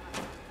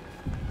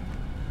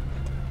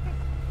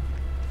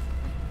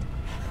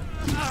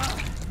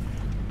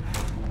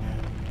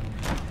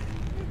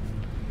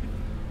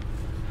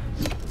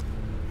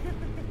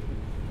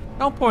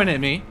 Don't point at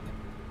me.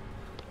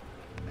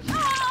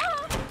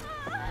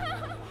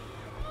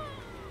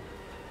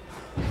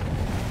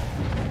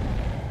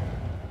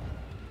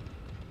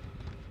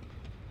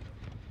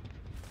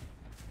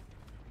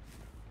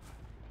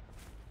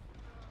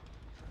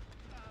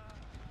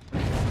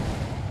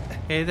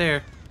 Hey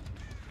there.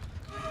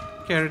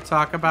 Care to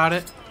talk about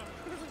it?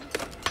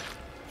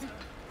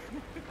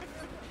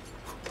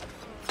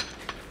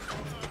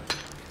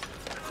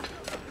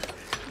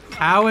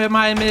 How am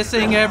I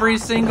missing every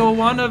single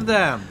one of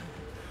them?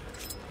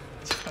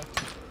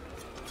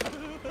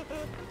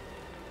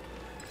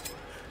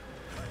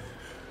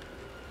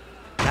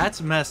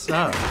 That's messed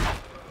up.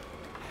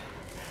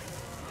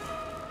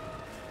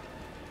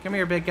 Come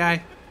here, big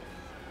guy.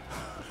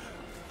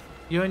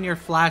 You and your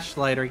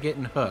flashlight are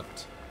getting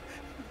hooked.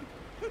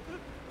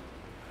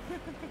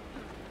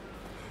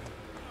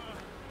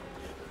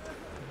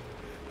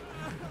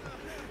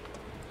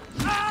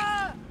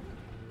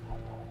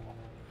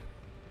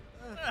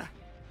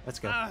 Let's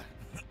go.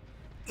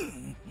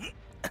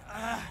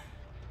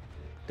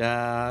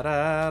 Da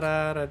da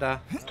da da da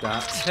da.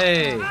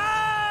 Hey.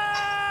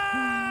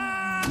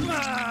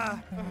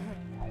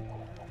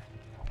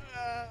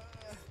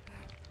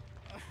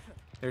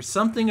 There's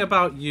something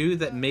about you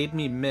that made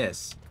me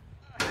miss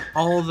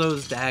all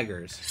those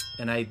daggers,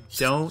 and I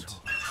don't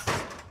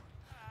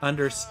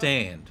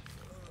understand.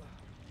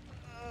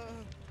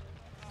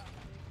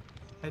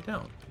 I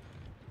don't.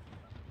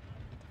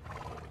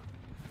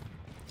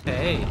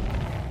 Hey.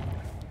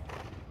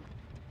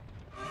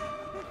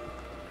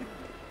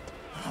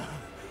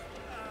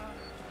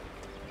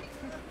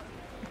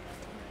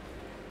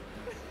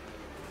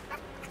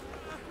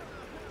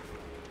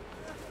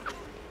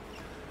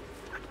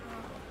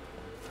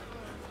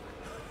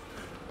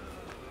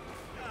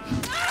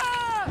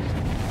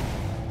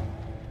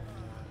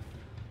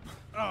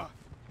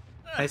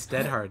 Nice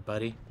dead hard,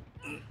 buddy.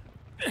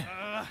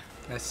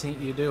 I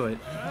seen you do it.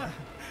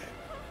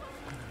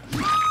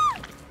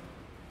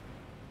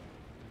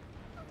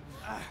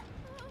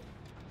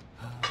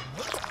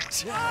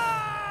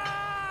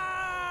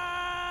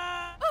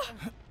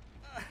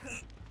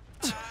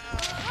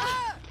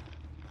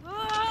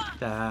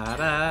 Da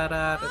da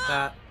da da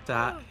da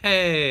da.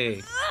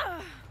 Hey.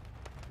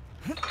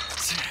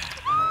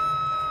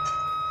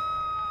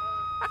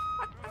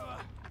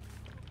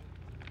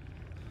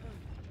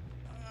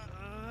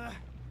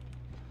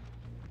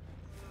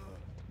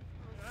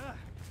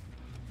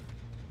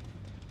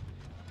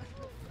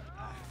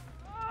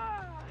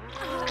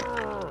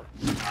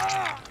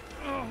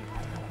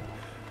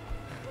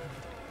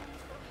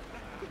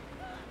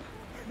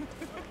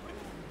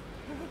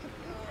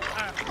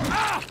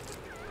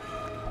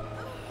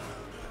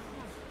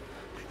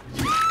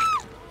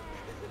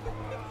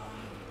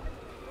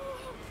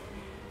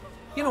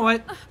 You know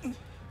what?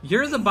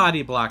 You're the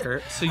body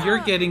blocker, so you're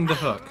getting the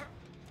hook.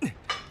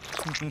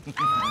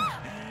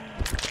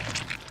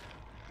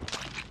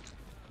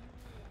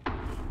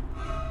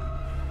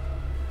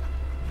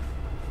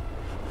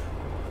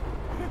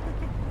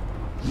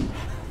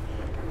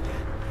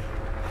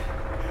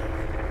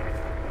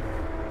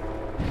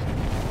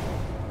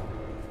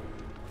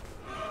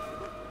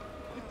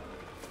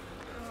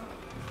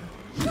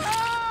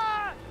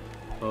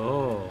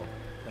 Oh,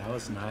 that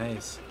was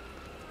nice.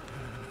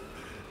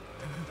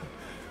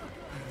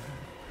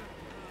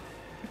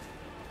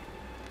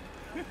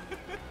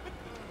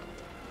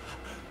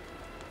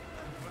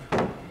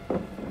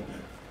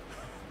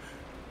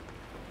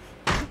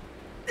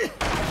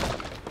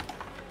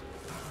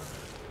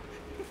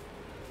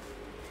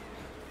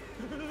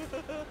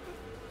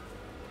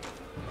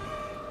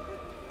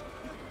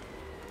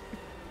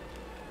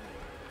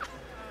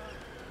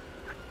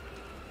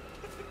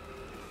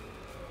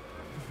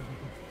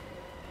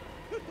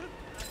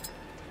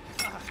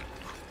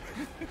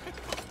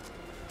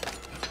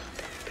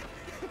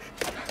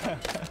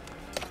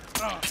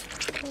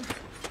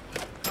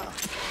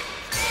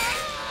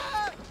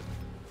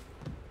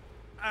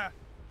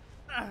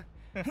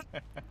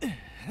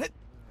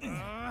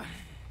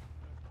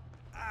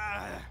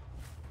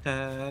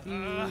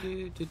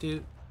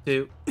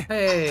 Do.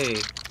 Hey!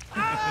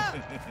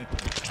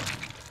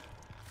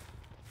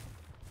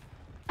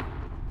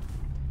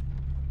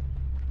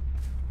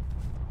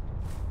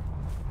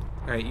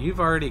 Alright, you've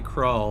already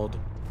crawled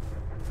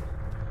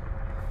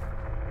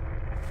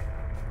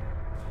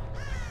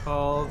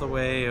all the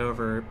way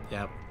over.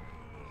 Yep.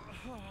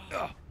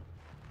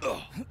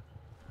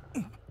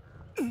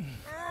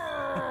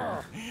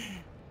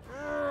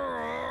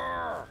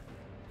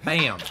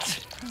 Bam!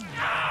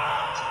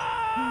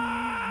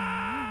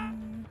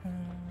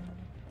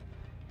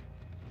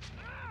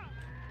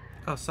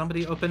 Oh,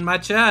 somebody opened my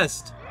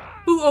chest!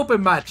 Who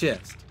opened my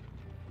chest?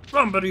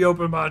 Somebody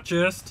open my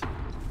chest.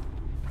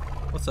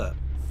 What's up?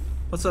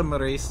 What's up,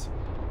 Maurice?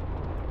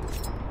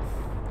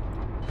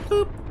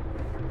 Boop.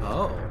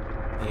 Oh,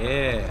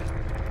 yeah.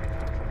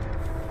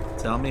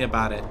 Tell me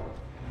about it.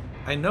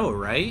 I know,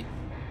 right?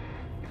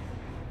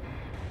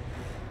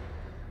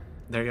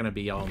 They're gonna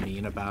be all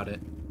mean about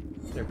it.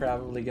 They're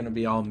probably gonna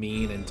be all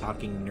mean and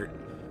talking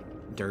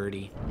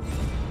dirty.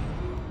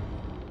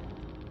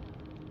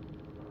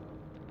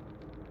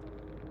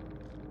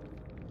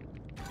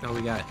 Oh,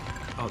 we got...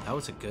 Oh, that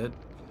was a good...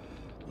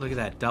 Look at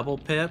that double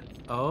pip.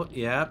 Oh,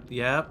 yep,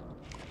 yep.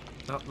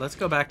 Oh, let's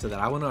go back to that.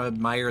 I want to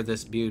admire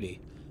this beauty.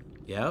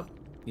 Yep,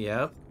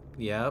 yep,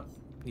 yep,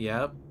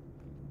 yep.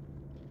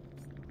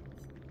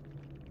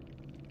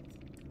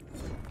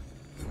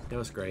 That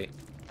was great.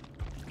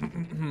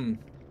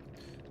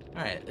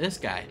 Alright, this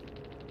guy.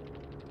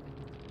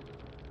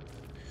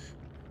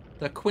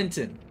 The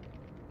Quentin.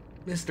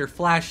 Mr.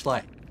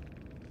 Flashlight.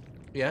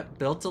 Yep,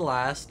 built to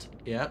last.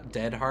 Yep,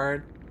 dead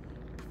hard.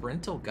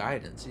 Parental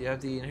guidance. You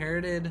have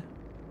inherited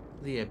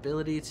the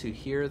ability to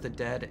hear the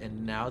dead,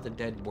 and now the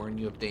dead warn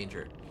you of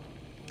danger.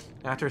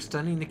 After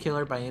stunning the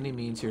killer by any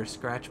means, your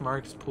scratch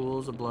marks,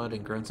 pools of blood,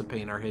 and grunts of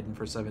pain are hidden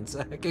for 7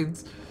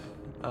 seconds.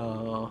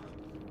 Oh.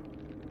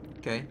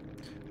 Okay.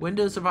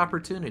 Windows of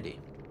opportunity.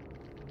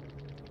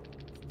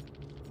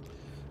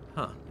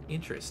 Huh.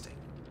 Interesting.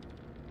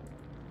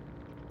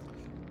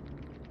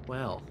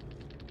 Well.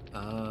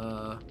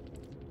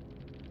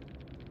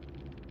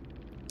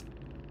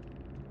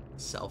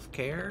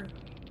 Self-care?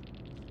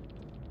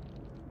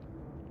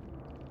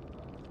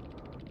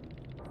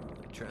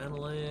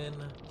 Adrenaline.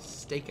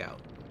 Stakeout.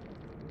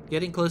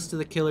 Getting close to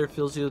the killer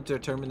fills you with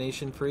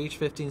determination. For each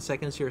 15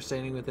 seconds you are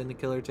standing within the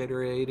killer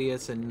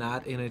radius and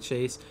not in a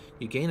chase,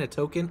 you gain a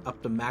token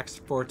up to max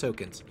 4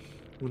 tokens.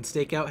 When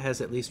Stakeout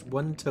has at least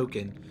 1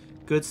 token,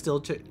 good skill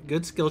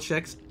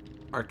checks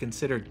are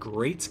considered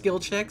great skill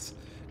checks.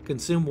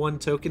 Consume 1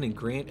 token and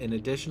grant an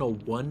additional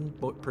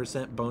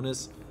 1%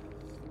 bonus.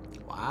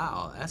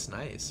 Wow, that's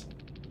nice.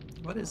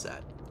 What is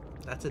that?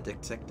 That's a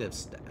detective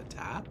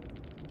tab?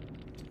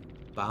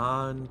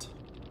 Bond.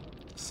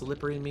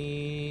 Slippery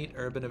meat.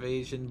 Urban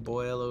evasion.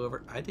 Boil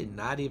over. I did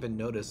not even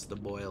notice the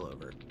boil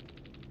over.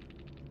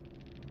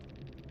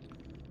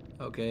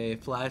 Okay,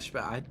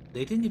 flashback.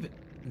 They didn't even...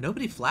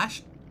 Nobody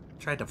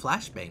tried to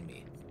flashbang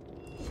me.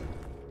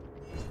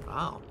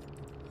 Wow.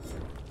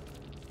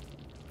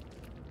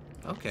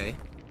 Okay.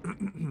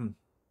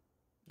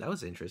 That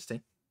was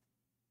interesting.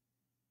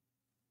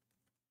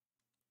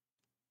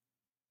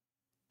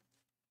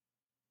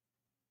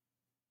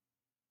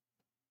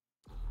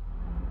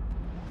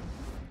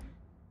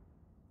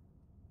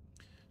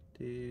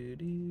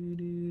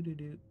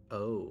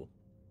 Oh.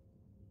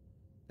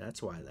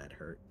 That's why that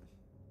hurt.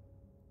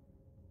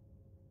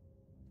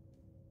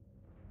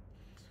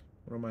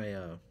 One of my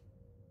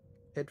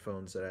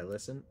headphones that I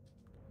listen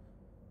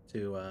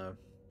to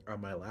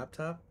on my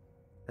laptop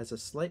has a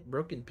slight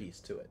broken piece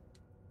to it.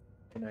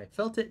 And I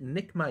felt it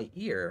nick my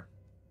ear.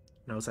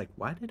 And I was like,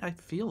 why did I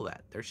feel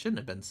that? There shouldn't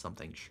have been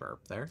something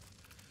sharp there.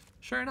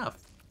 Sure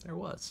enough, there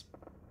was.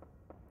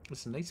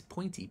 It's a nice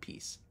pointy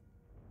piece.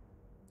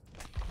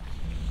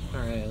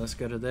 Alright, let's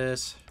go to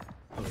this.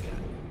 Oh yeah,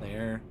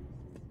 there.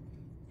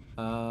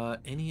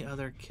 Any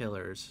other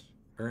killers?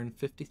 Earn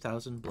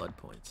 50,000 blood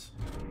points.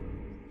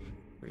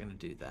 We're gonna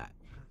do that.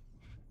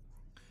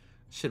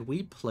 Should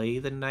we play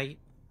the knight?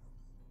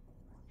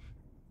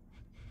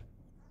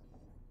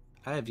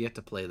 I have yet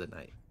to play the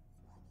knight.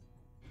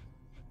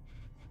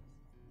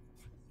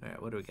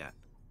 Alright, what do we got?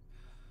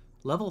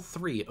 Level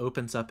 3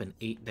 opens up in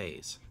 8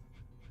 days.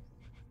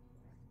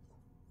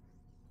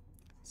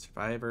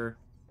 Survivor.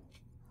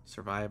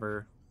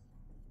 Survivor.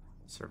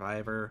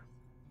 Survivor.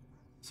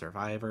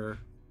 Survivor.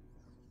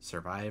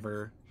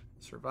 Survivor.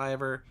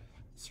 Survivor.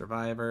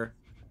 Survivor.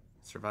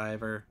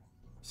 Survivor.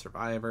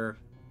 Survivor.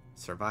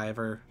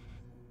 Survivor.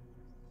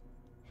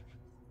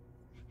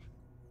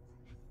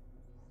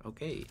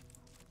 Okay.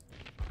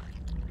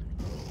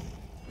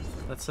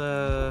 Let's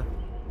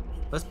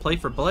play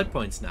for blood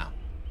points now.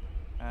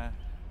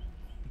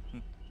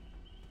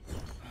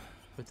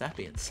 With that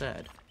being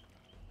said,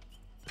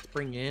 let's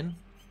bring in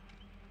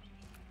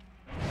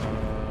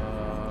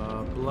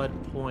blood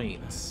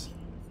points.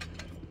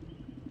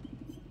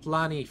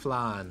 Flani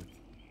Flan.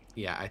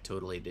 Yeah, I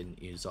totally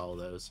didn't use all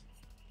those.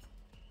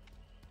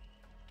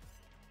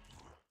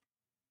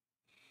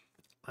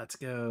 Let's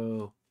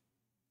go.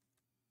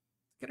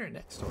 Get our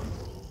next one.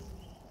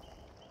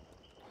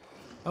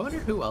 I wonder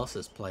who else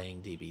is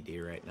playing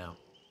DBD right now.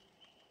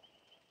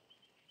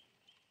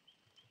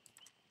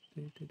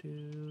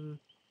 Do-do-do.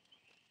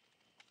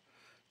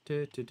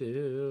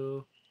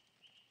 Do-do-do.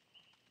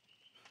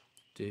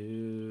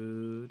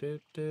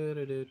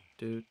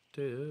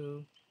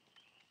 Do-do-do-do-do-do.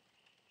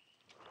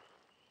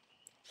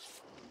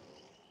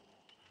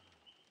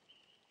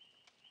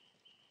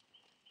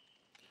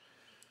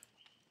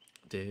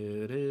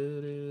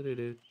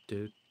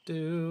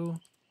 Do-do-do-do-do-do.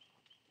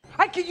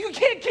 You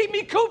can't keep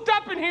me cooped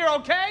up in here,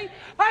 okay?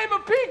 I am a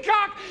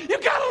peacock. You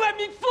gotta let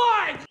me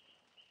fly.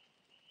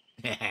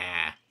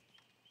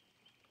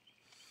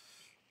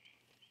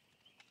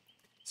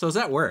 So I was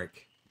at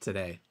work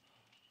today,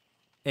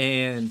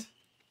 and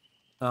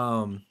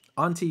on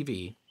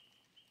TV,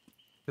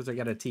 because I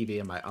got a TV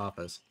in my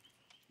office,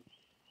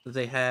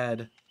 they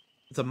had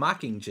The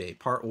Mockingjay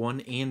Part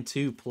 1 and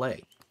 2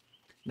 play.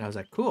 And I was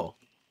like, cool.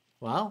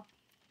 Well,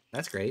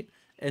 that's great.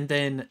 And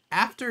then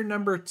after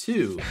number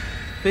 2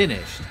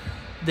 finished,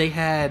 they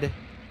had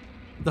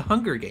The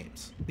Hunger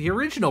Games, the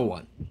original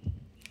one.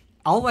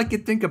 All I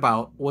could think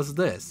about was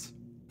this.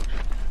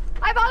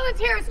 I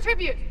volunteer as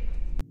tribute.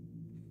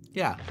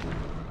 Yeah.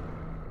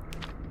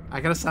 I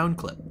got a sound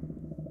clip.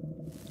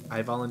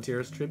 I volunteer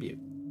as tribute.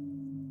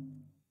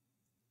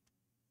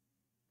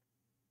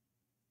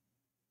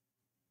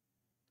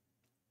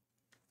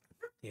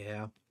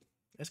 Yeah,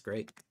 that's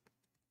great.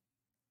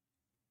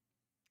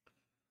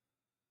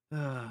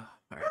 All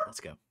right,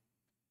 let's go.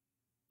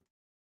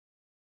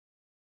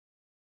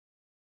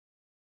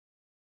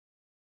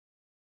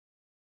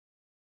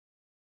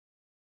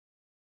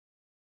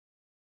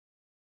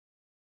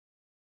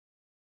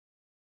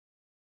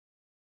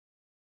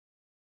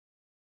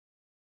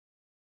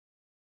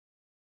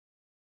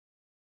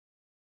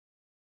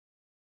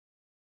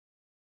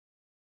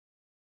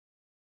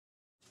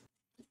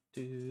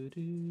 Do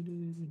do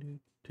do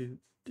do do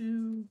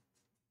do.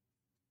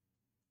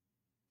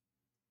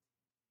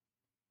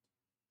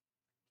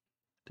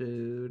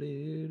 Do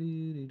do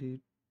do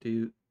do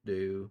do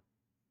do.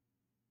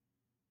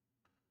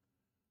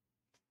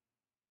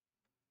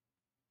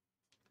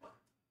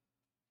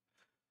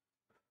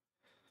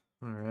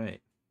 All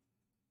right.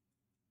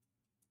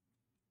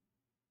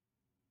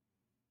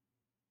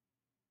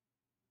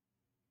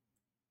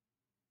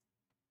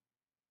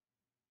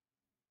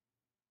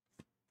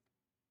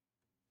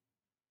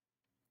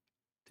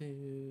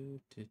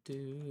 Do do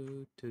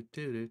do do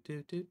do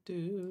do do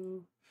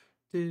do.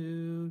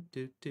 Do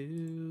do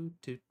do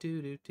do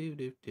do do do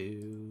do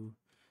do.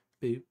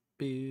 Boop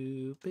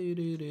boop boo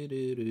do do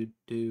do do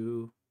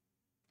do.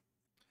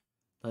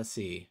 Let's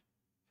see.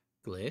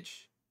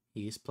 Glitch.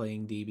 He's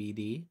playing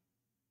DBD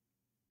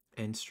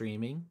and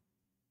streaming.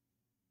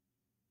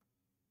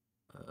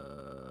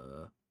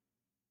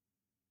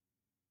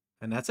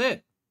 And that's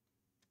it.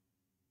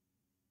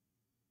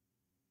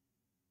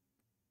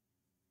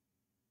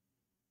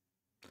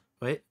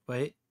 Wait.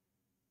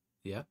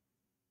 Yep.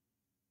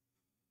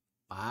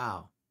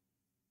 Wow.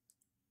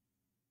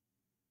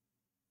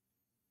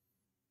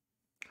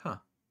 Huh.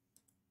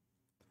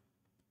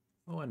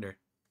 I wonder.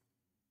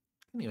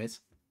 Anyways,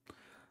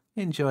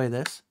 enjoy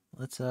this.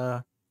 Let's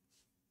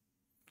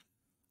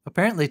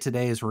apparently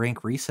today is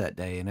rank reset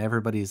day and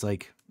everybody's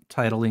like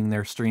titling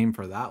their stream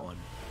for that one.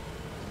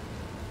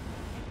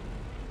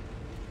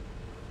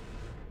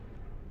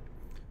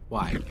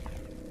 Why?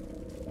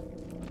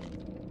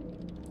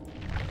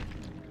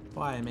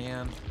 Why,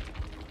 man?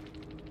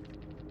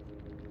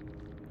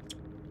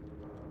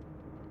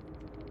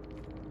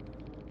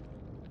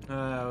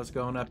 I was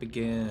going up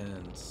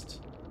against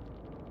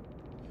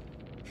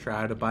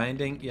Shroud of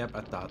Binding. Yep,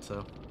 I thought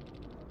so.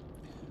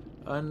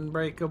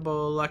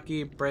 Unbreakable,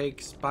 Lucky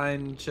Break,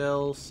 Spine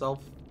Chill,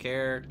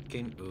 Self-Care,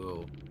 King.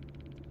 Ooh.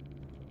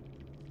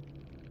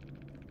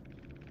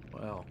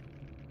 Well.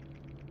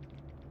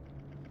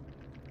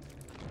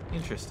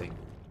 Interesting.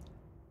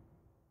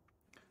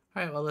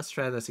 Alright, well, let's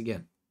try this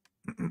again.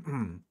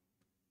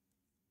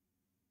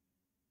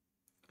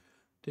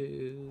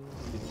 Too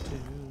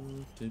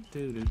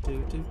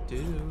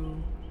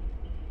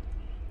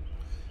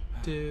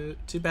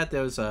bad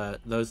those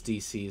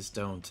DCs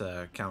don't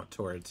count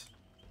towards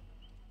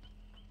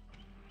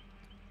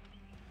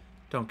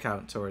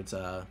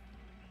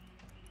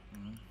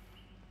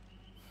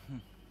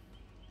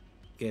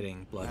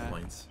getting blood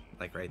points,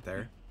 like right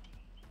there.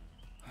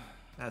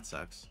 That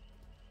sucks.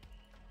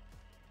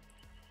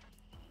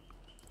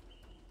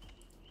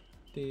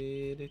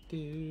 Do.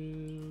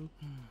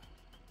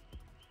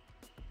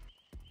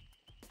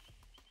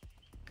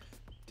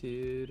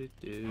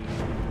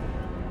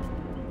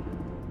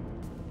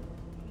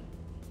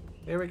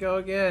 Here we go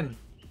again.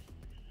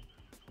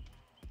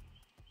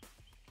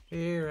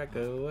 Here I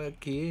go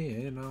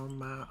again on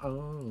my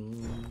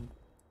own.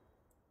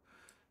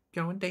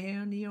 Going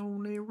down the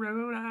only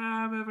road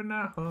I've ever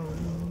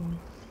known.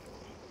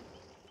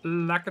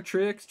 Like a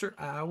trickster,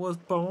 I was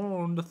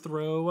born to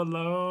throw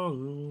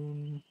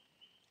alone.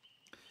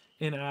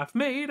 And I've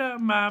made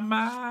up my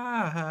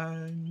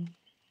mind.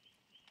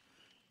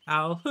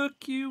 I'll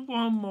hook you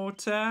one more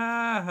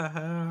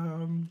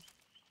time.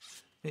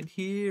 And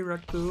here I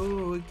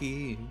go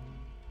again.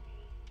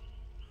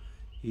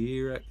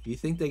 You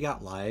think they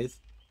got live?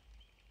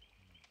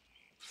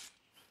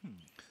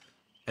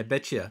 I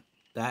bet you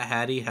that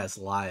Hattie has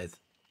live.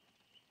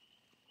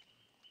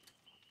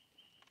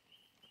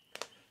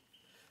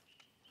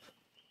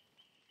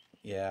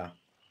 Yeah.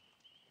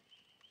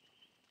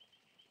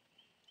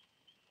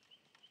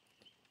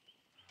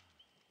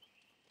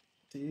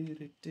 Do.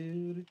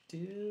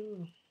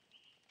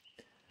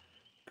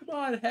 Come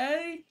on,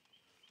 hey!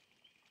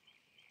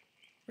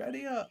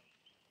 Ready up.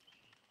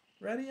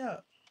 Ready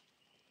up.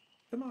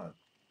 Come on.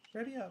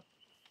 Ready up.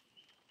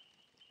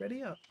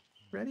 Ready up.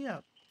 Ready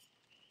up.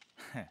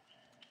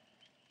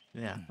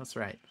 Yeah, that's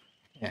right.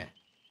 Yeah.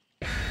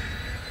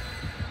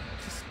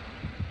 Just,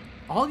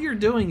 all you're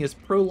doing is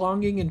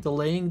prolonging and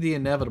delaying the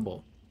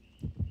inevitable.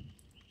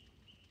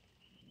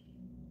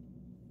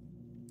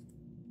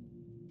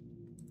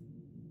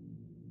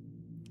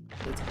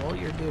 That's all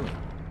you're doing.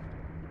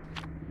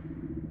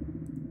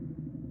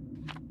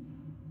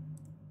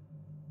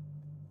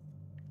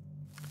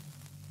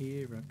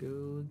 Here I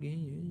go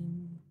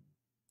again.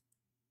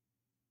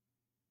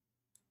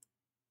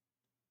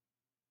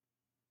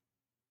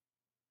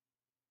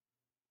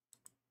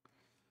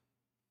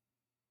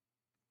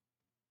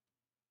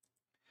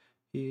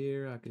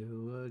 Here I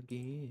go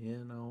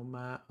again on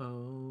my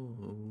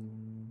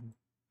own.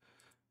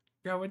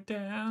 Going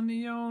down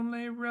the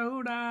only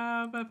road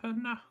I've ever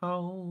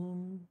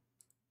known.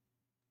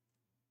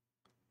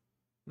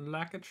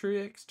 Like a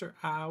trickster,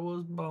 I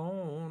was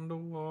born to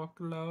walk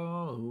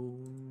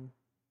alone.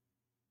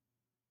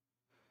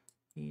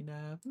 And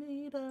I've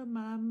made up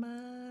my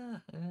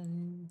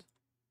mind.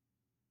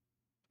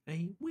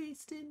 Ain't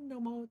wasting no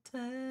more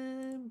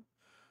time.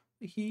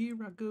 Here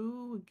I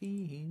go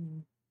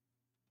again.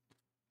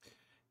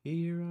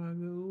 Here I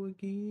go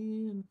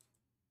again.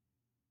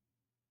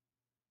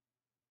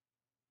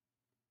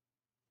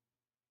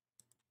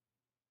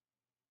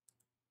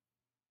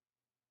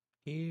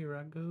 Here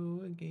I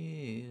go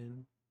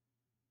again.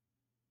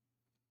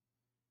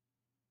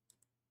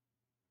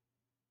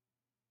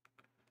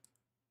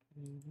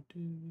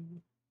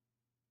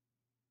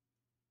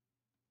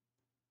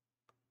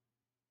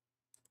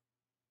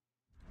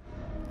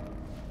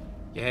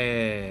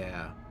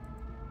 Yeah.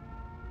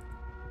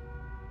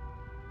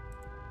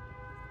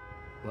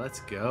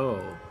 Let's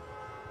go.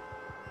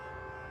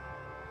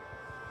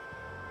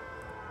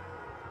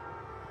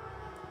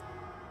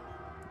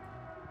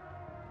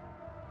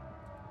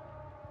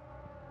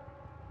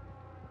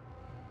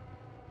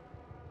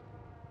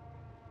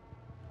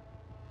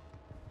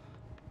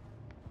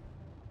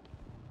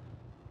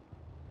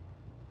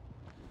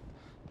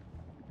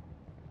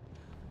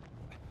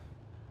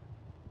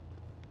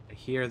 I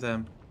hear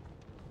them.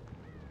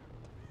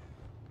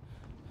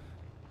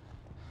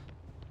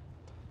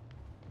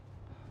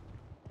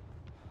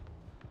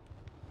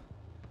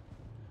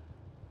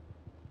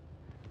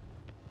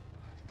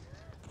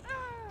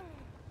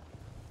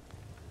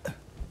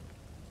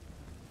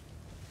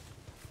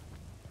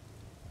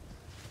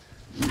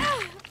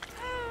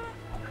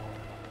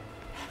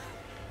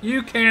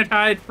 You can't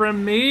hide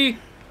from me.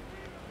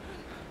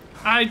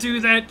 I do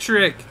that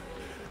trick.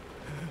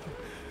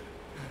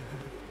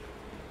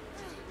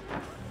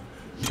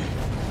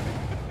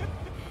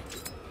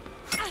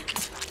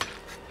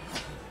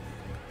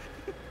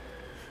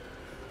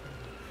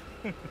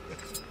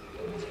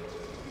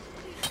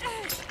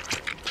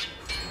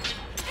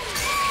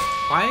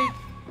 Why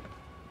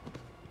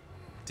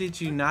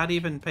did you not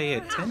even pay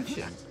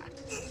attention?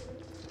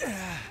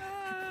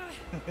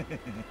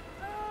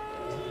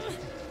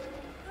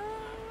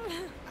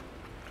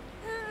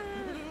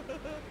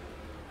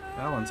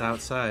 That one's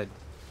outside.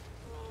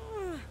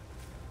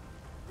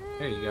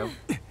 There you go.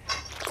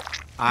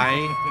 I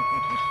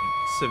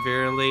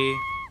severely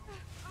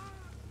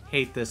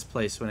hate this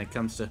place when it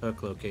comes to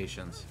hook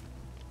locations.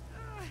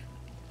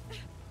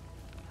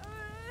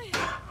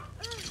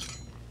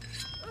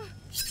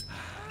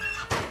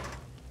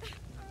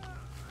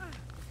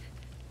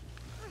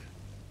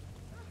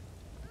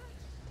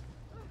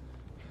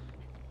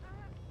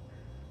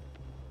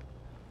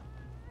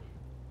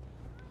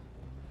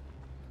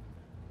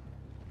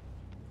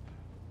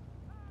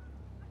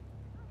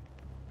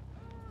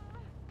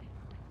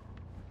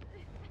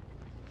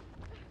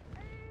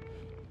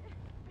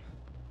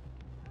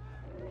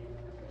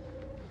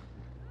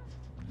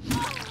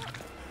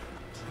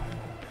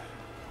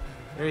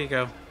 There you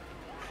go.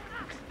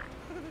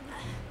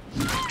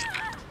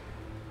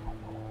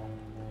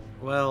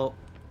 Well,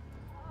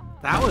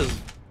 that was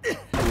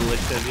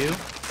foolish of you.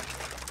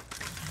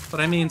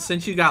 But I mean,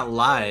 since you got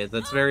live,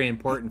 that's very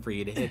important for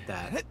you to hit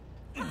that.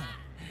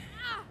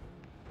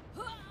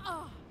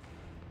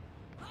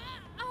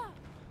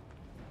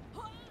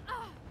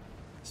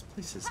 This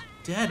place is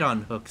dead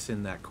on hooks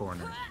in that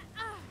corner.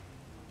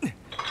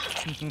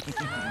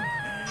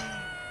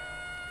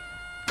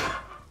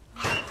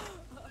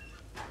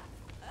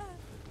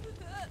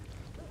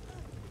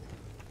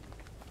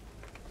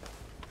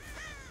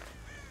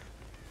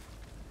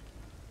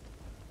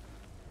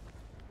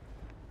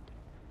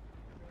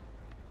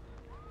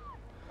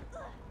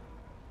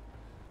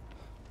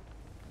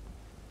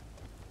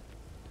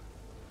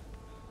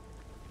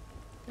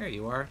 There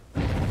you are.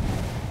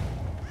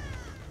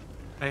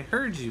 I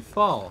heard you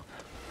fall.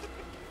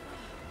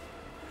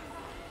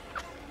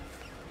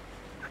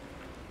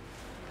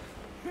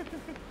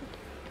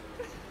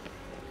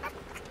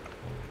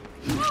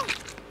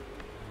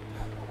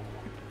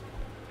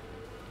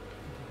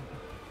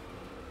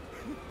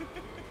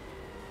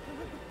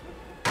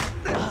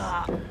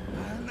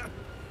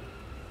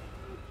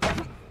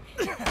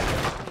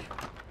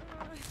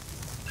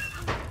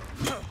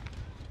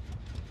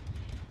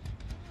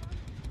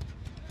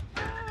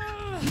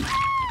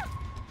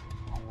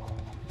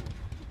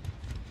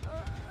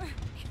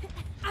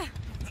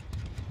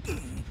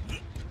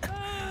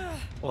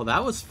 Well,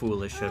 that was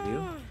foolish of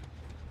you.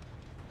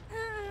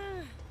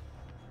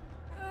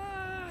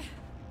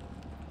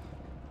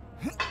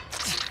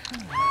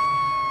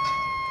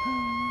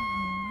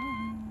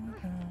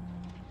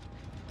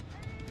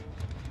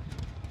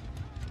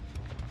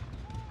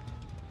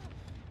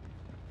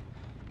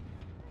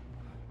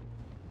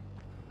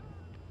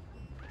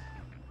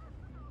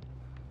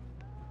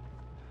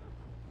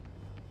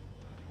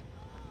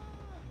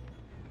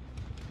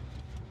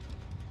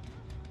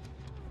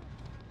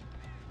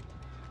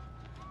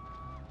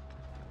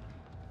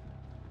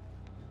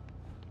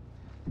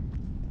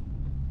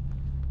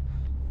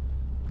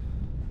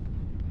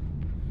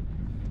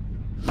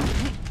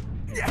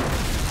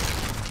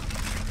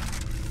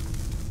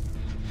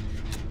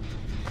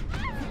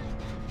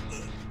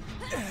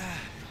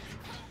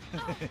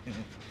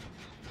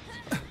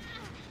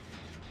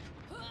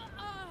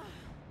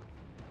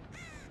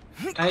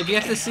 I've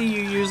yet to see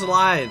you use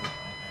live.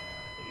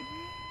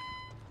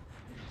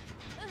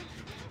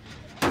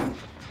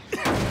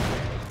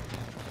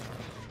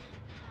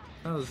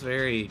 That was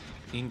very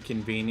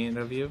inconvenient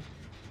of you.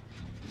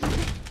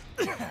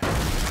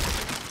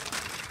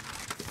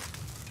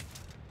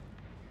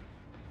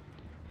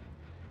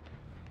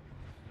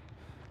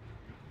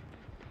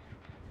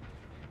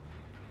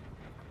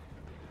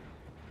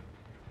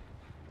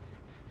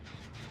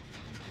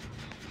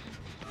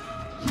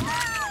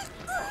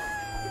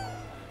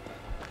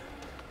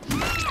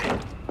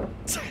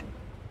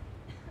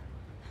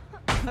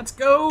 Let's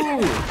go!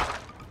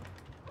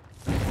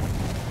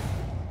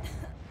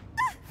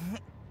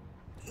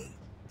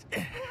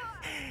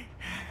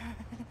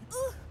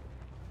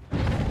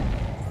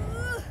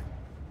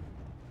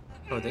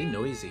 Oh, they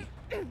noisy.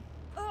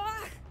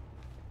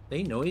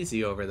 They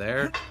noisy over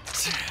there.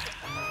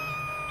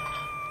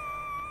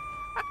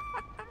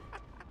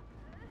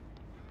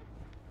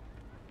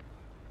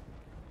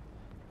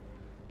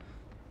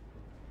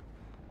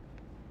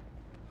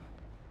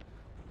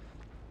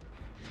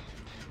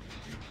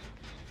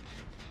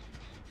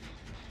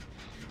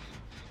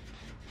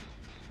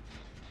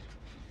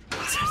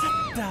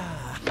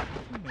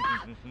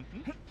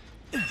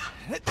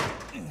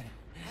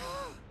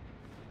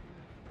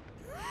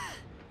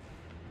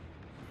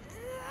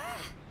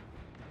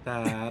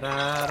 Da, da,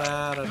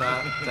 da, da,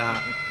 da, da.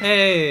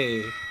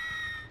 Hey!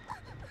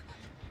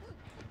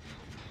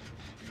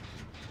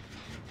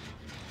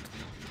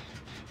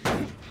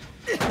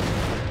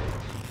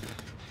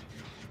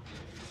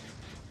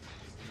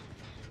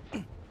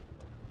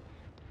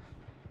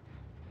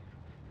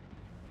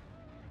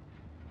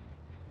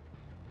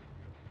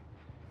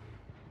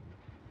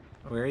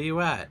 Where are you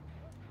at?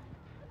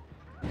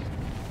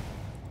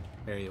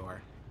 There you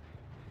are.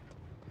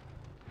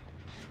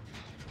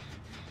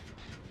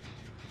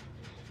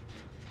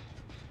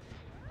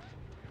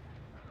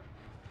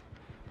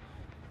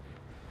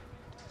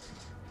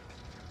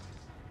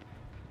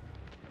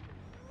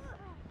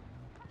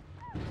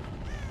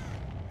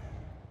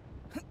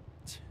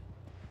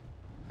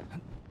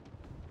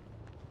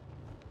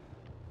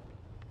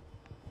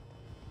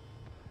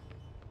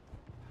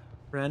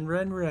 Run,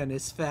 run, run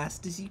as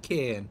fast as you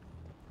can.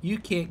 You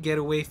can't get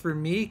away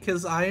from me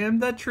because I am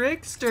the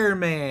trickster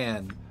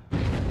man.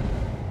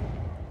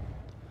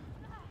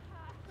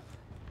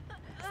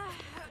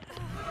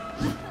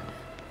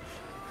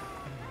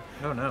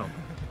 Oh no.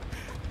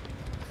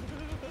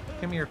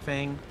 Come here,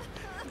 Fang.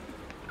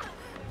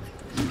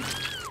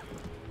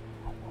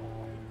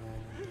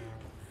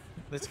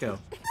 Let's go.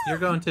 You're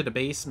going to the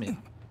basement.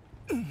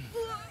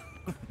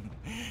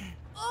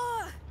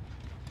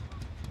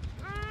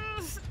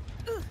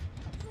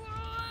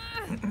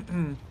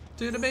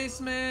 To the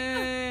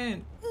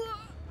basement!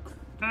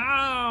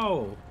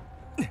 Ow!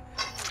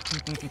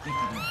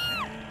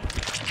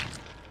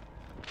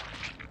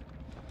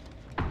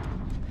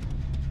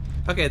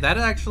 Okay, that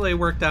actually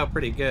worked out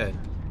pretty good.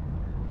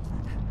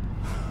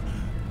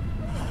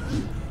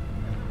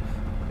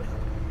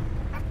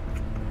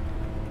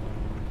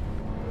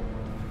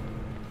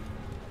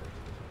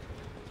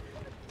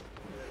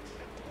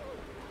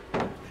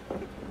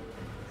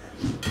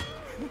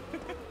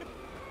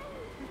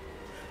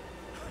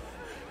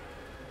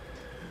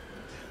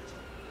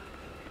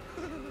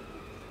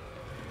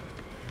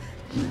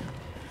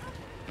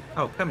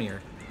 Oh, come here.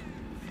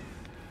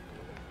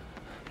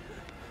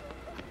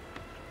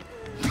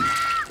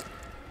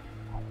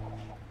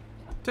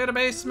 To the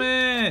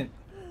basement!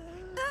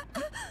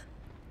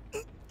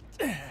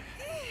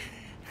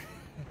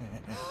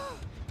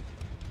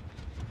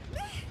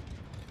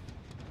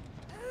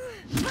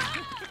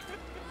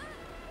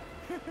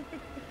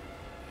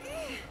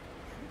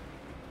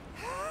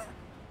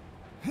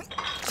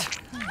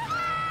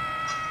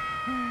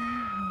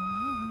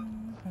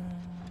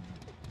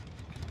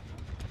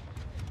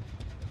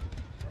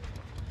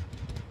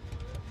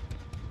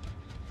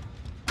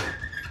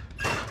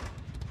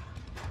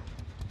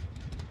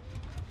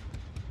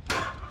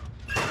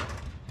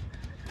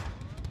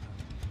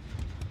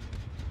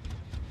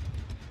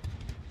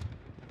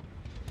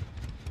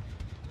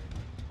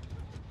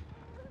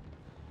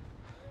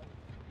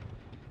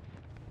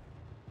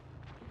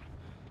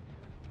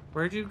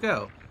 Where'd you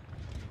go?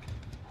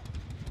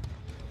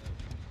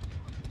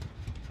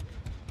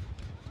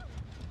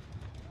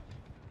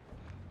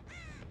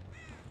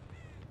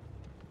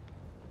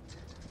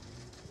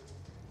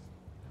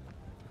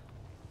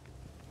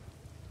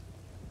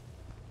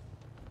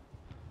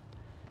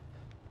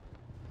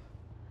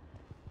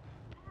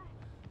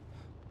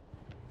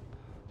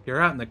 You're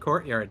out in the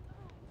courtyard.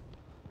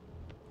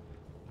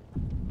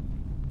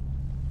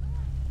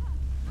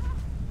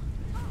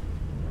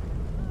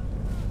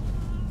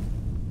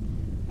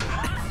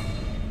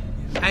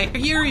 I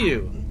hear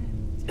you.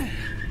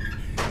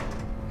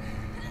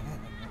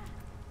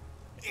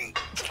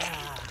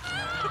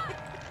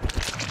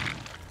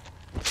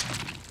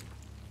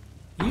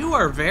 You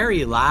are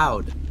very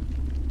loud.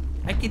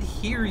 I could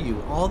hear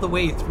you all the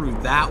way through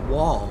that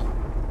wall.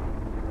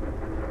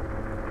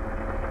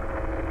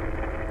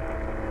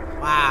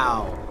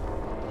 Wow.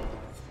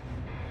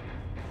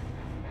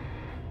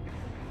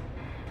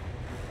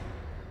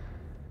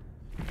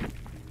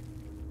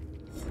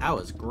 That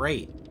was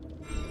great.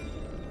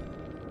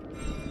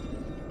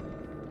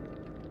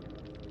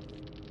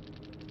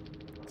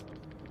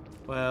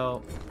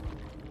 Well,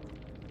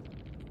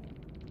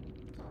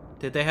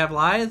 did they have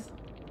Lithe?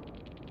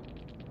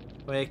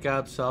 Wake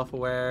up,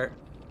 self-aware.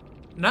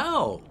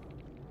 No!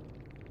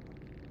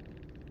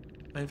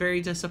 I'm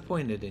very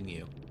disappointed in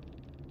you.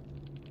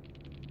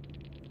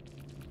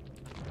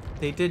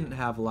 They didn't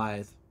have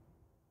Lithe.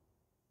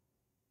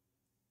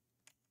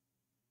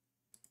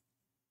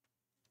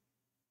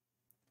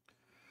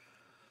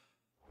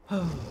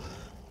 Oh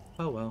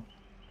well.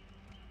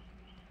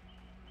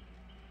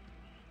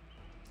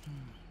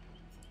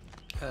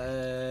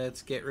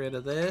 Let's get rid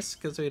of this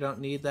because we don't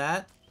need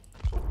that.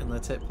 And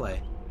let's hit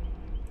play.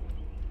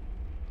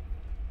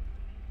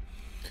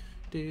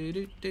 Do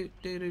do do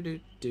do do do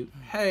do.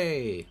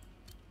 Hey.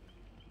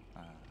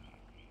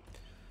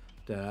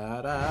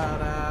 Da da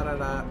da da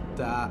da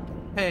da.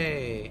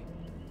 Hey.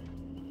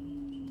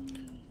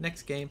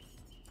 Next game.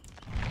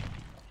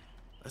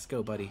 Let's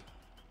go, buddy.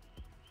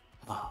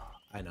 Oh,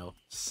 I know.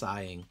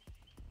 Sighing.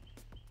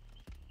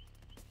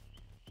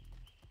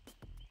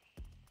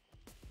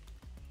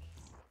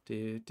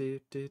 Do do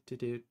do do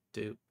do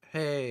do.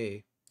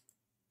 Hey.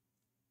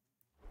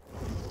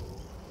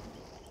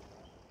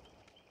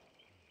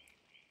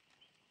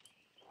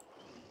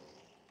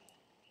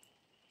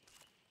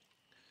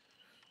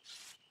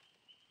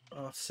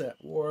 Offset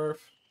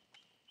Wharf.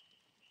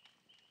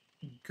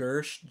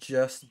 Gersh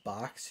just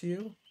box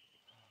you.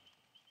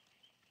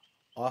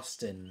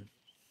 Austin.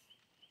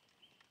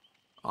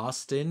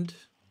 Austin.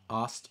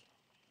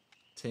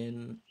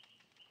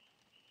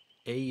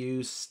 AU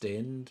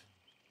Stind.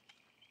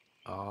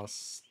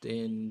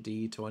 Austin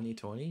D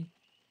 2020.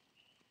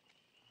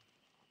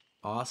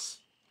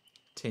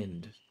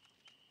 Ostind.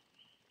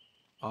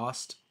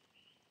 Ostind.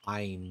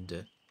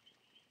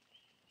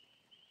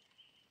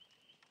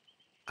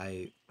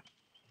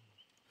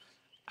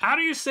 How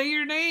do you say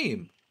your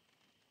name?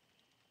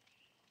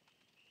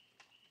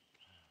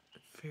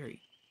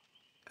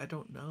 I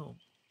don't know.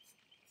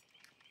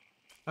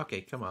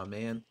 Okay, come on,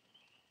 man.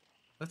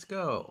 Let's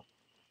go.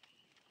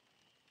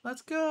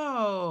 Let's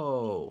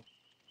go.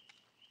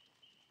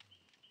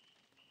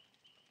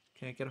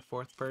 Can I get a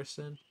fourth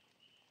person?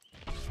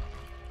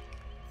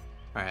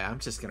 Alright, I'm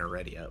just gonna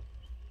ready up.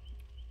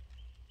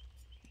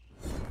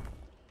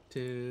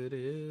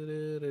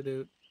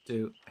 Do.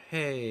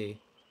 Hey.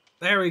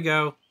 There we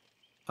go.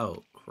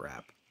 Oh,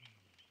 crap.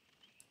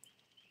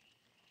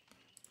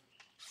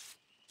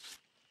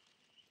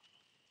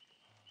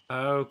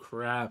 Oh,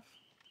 crap.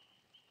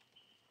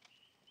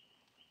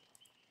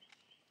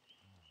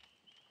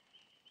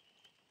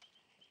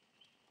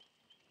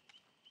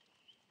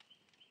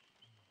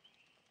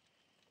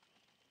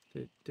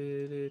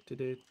 Hey.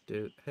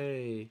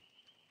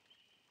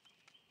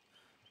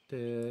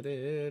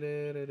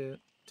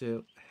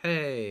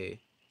 Hey.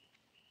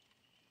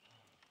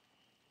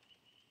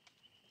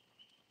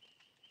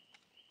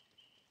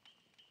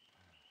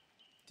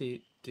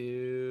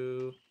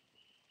 Do.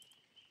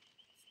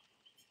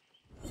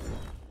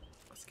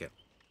 Let's go.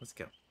 Let's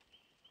go.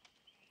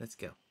 Let's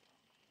go.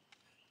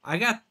 I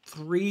got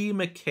 3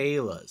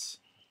 Michaelas.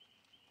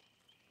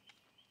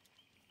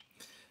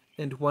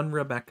 And 1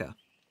 Rebecca.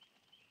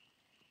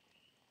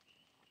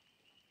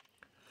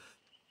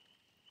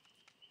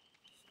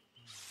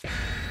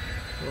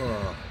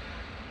 Oh.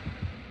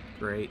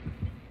 Great.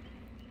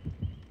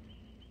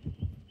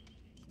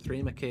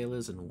 3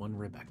 Michaelas and 1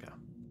 Rebecca.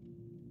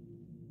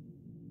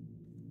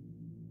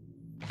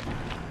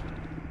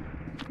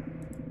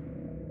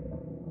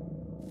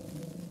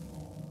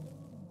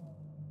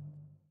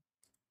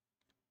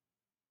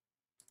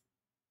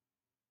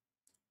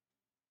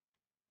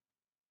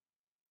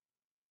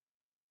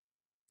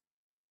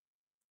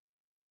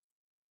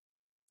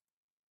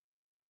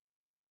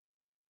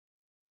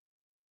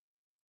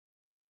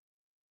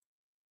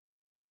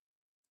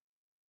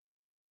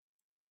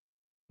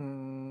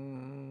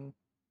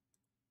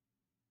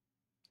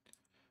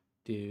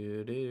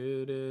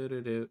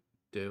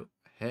 Do.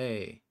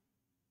 Hey.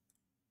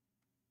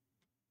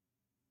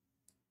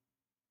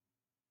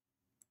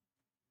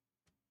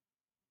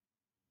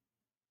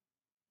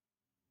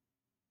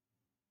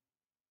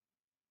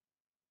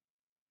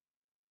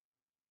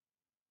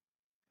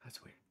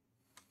 That's weird.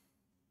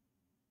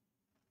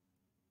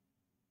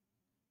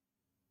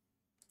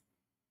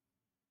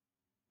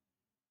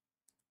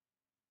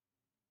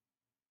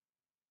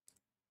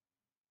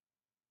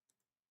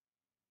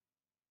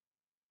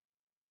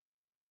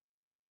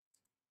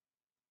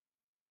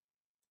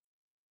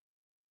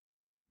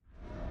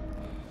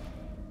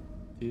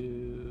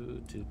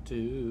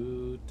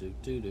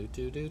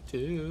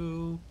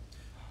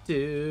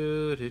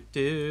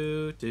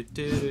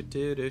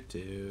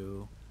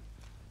 Do.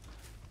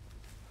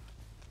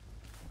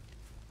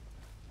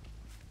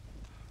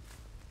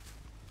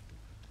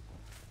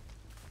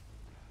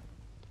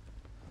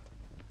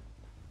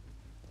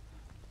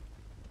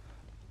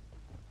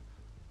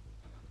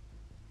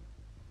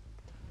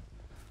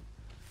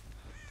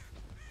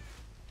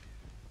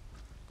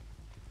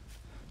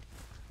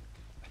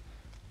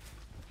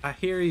 I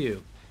hear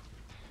you.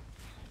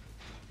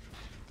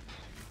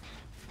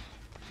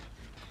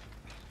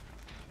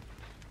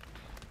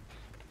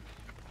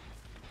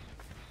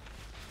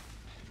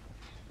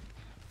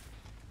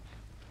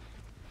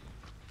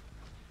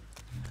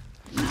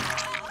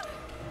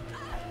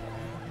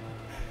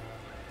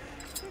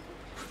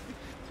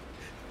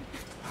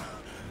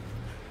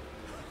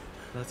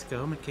 Let's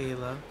go,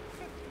 Michaela.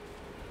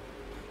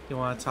 You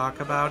want to talk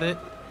about it?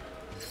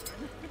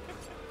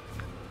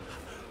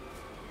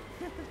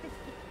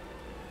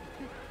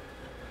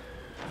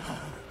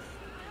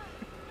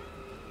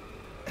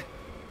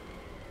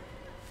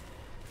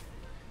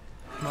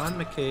 Come on,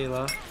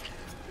 Michaela.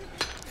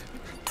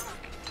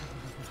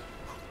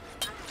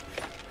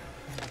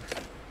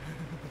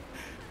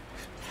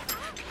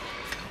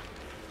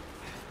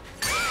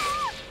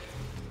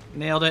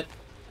 Nailed it.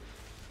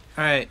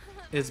 Alright.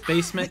 Is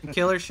basement and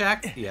killer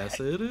shack?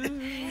 Yes, it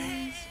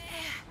is.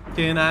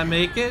 Can I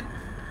make it?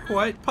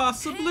 Quite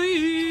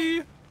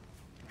possibly.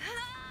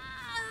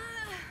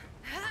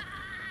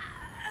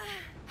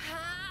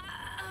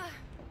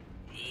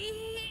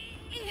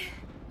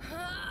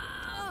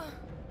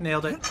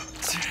 Nailed it.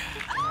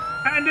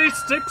 And he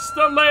sticks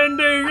the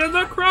landing and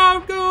the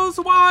crowd goes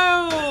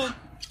wild.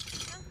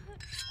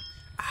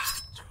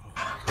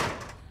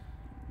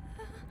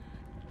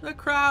 The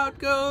crowd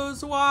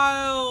goes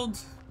wild.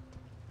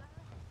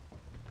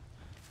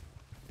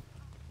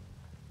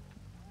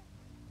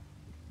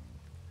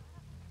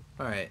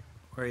 Alright,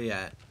 where are you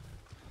at?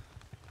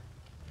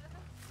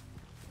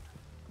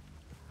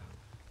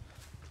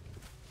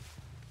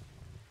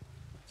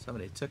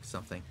 Somebody took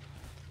something.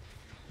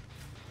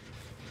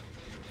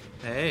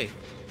 Hey.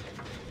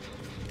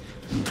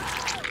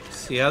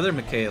 It's the other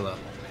Michaela.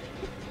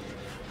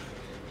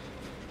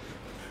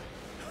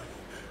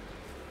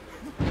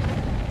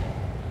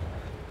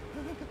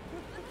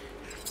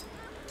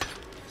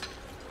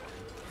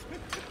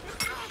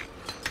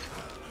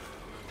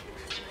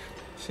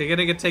 She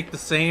gonna take the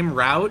same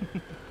route?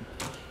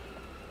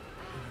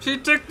 She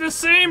took the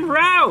same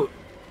route!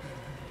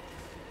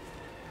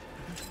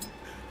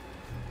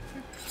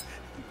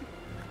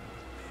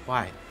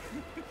 Why?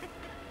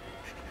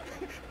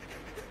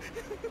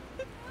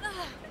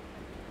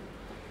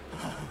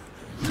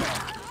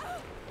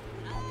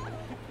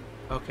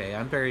 Okay,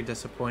 I'm very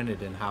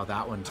disappointed in how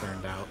that one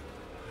turned out.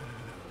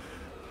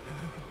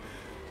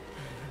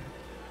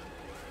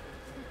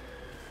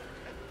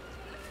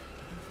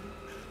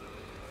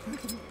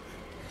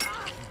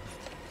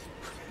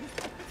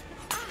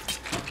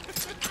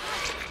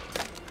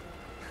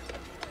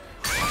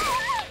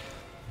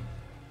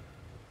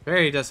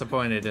 Very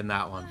disappointed in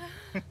that one.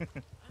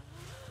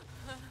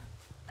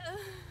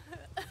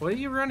 What are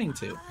you running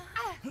to?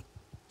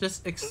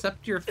 Just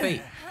accept your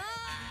fate.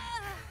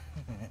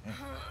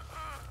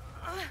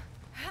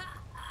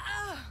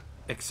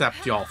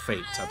 Accept your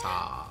fate,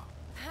 ta-ta.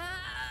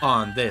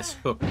 On this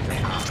hook,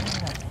 ta-ta.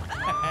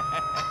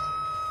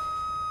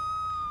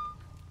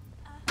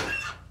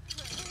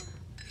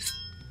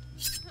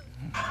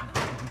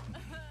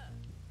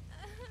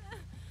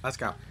 Let's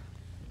go.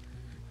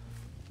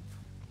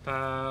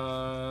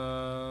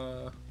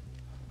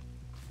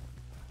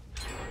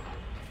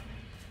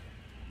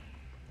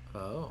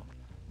 Oh.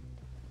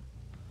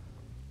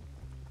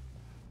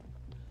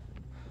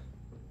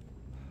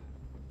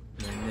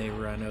 Then they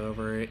run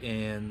over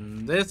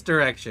in this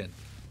direction.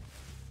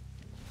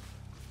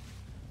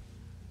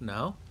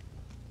 No?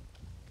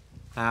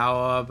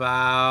 How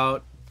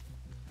about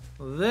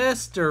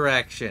this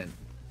direction?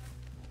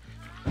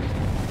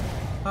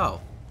 Oh.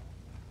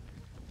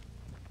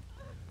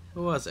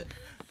 Who was it?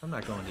 I'm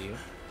not going to you.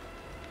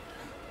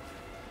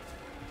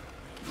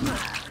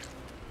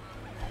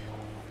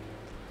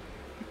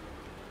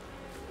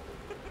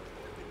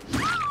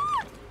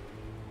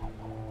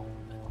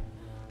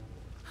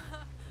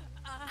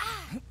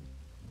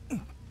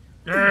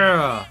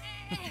 Yeah.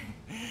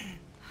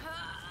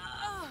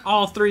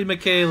 All three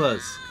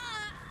Michaelas.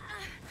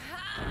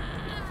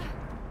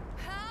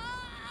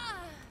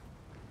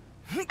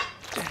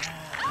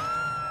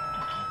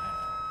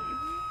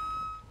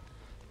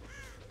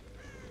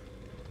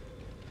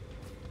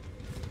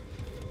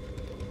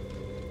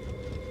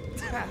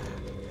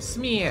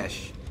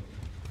 Smash.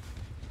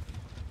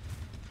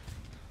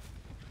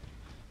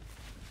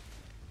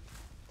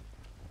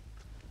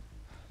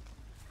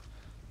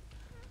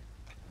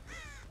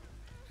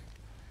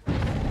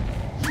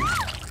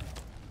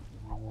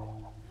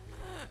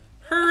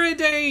 Hurry,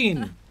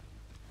 Dane!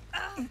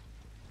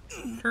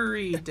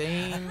 Hurry,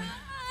 Dane.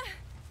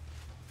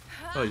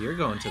 Oh, you're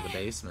going to the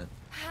basement.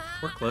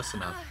 We're close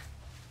enough.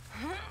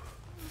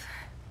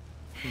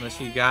 Unless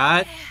you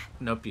got...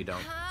 Nope, you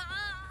don't.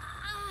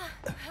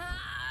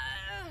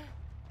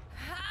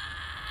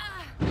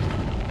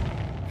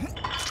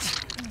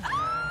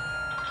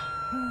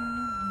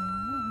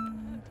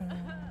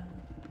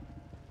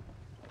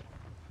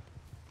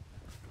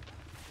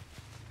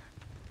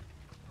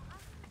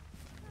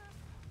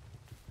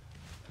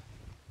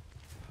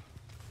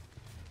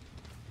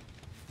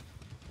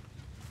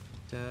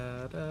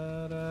 Da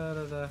da da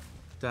da da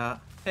da.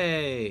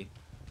 Hey.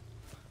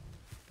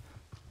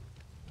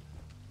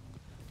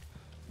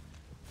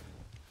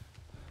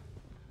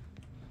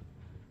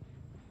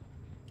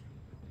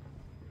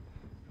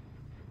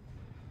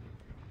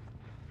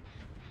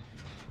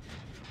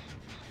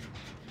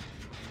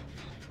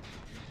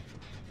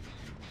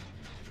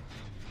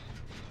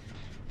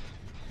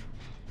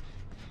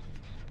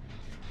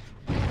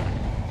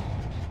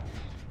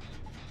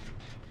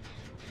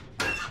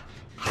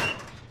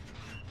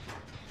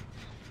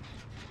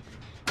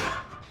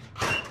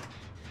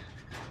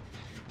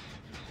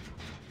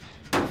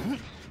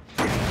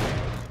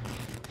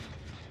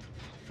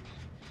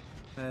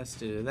 Let's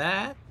do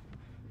that.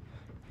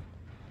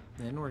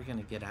 Then we're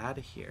gonna get out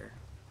of here.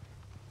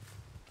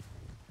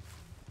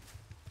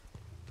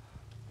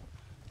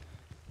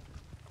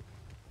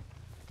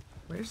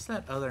 Where's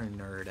that other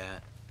nerd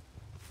at?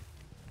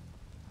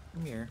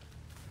 Come here.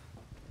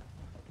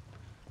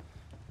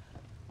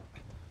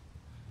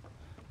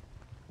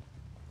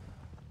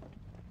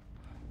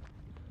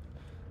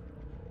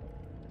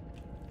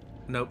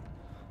 Nope.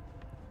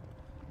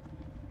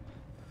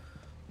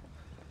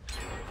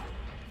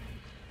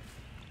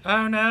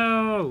 Oh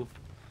no!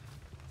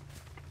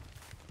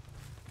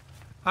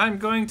 I'm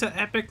going to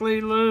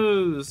epically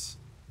lose!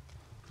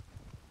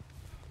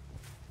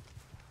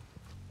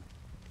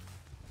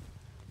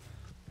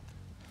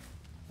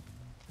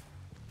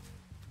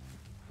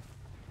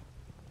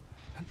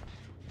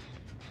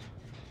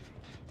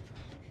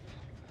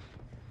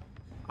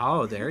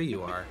 Oh, there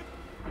you are.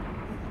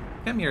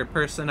 Come here,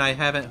 person I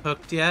haven't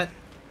hooked yet.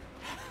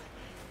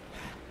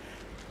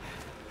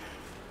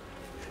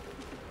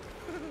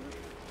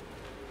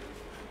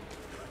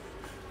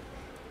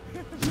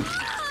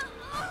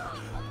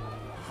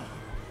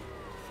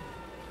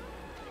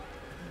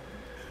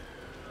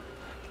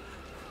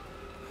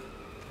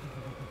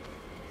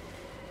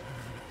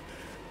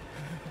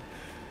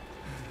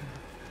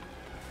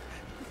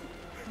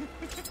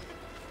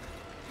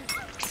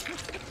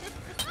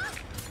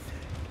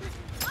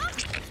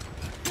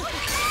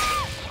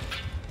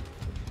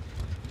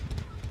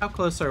 How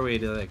close are we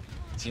to like...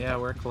 Yeah,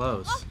 we're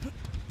close.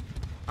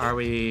 Are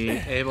we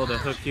able to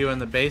hook you in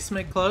the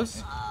basement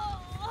close?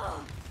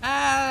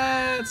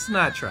 Let's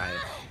not try it.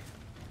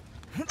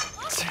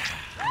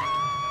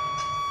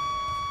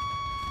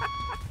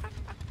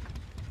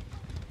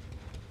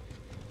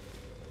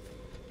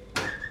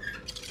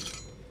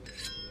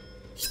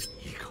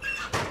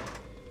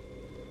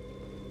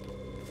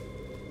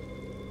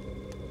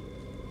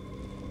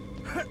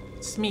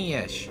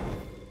 Smeesh.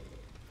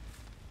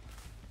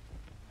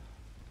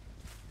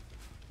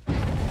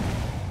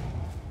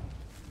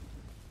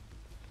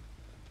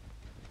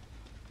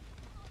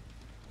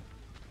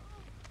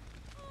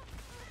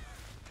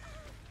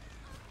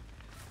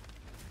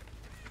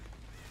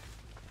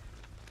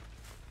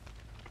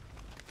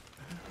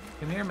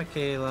 Come here,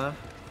 Michaela.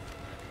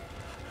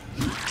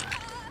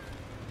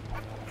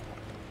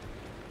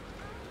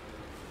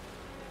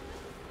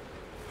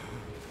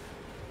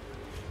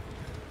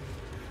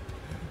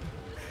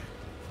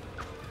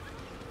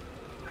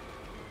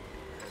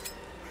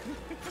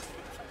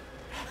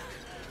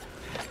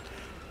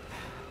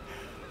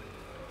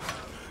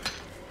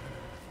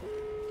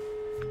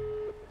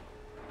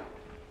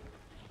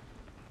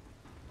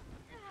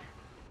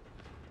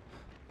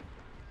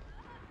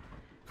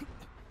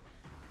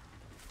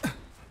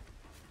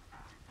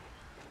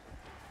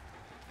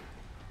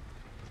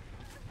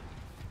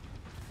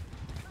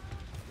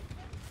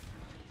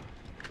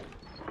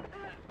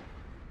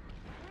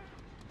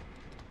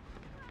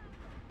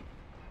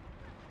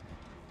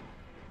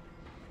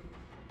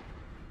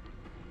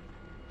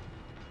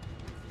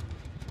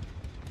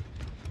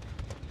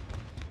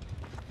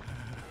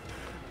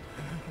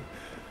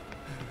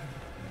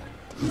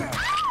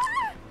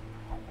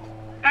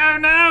 Oh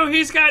no,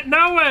 he's got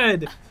no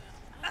one!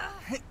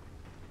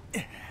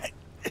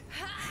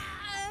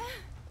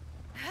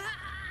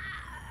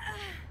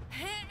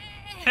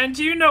 And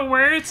you know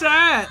where it's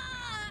at!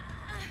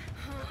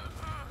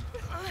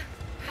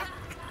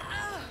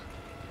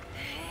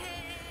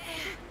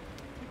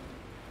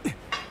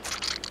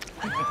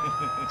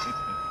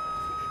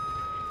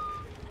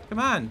 Come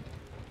on.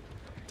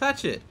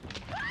 Touch it.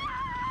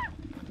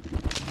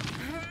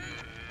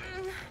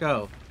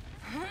 Go.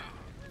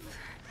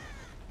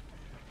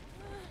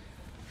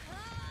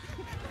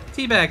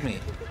 Teabag me.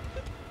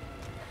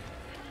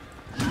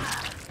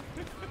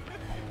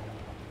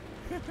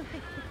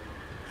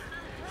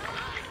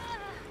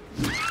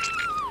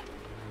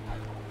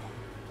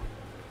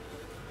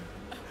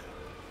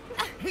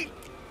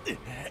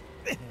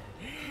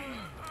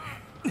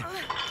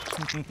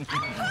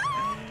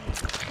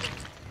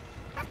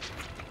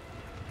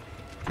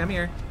 Come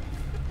here.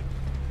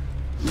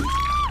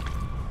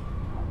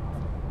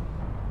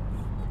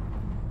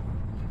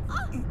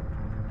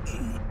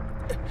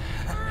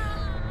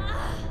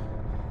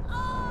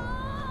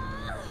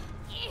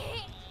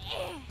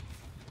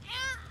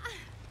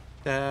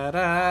 Da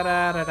da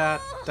da da da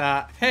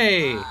da.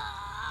 Hey!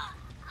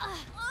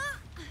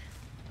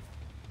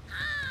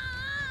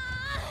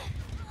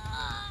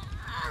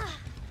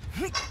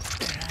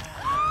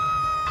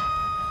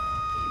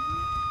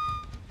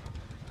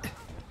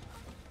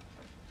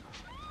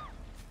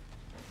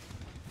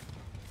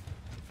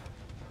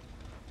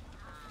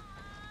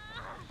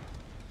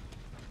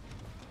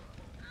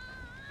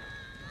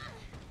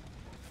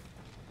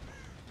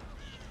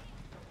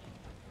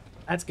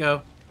 Let's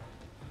go.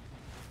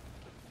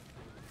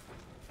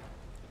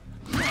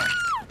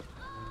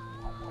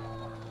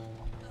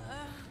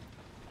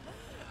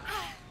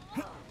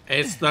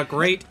 It's the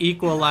great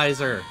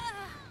equalizer.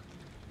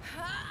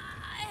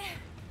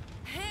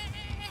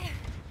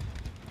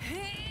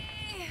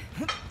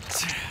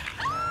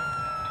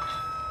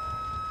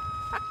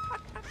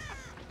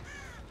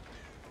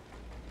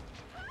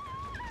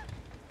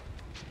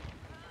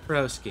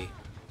 Broski,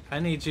 I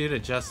need you to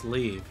just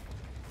leave.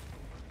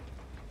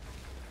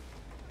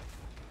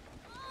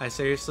 I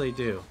seriously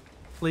do.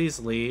 Please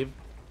leave.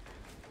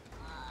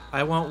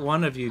 I want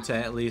one of you to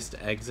at least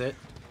exit.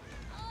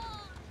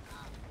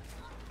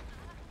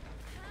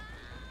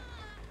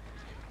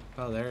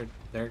 Oh,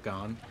 they're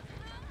gone.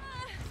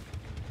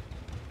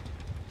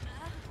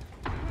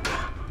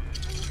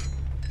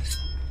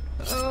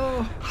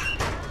 Oh.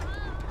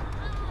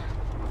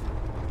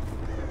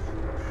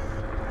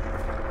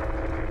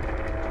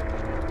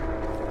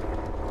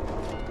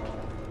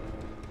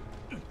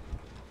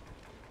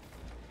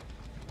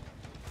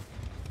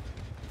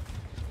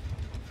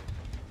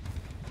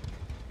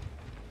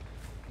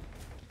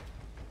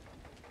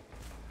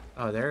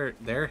 Oh,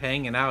 they're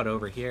hanging out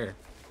over here.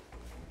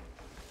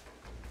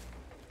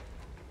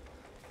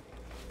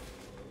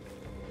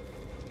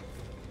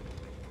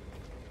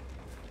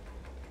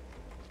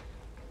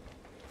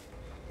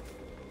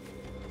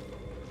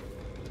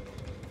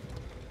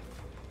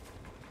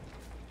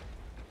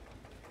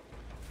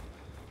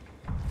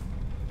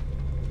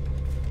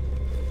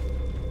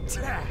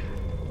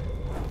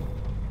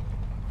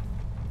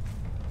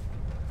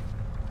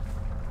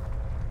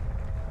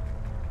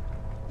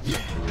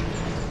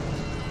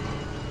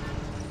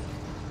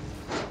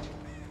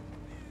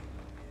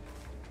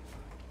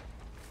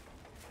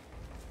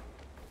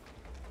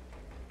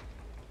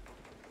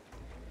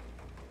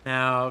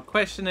 Now,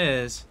 question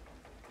is,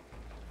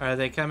 are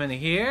they coming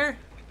here?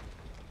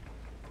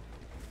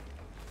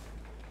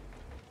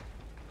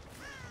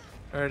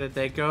 Or did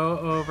they go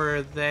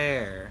over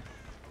there?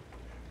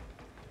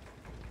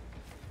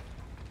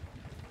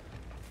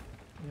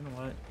 You know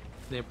what?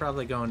 They're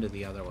probably going to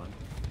the other one.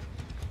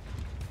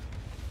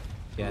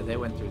 Yeah, they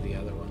went through the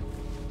other one.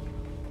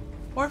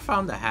 Or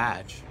found the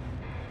hatch.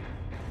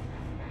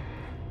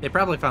 They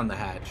probably found the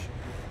hatch.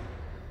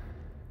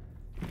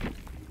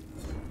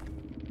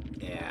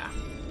 Yeah.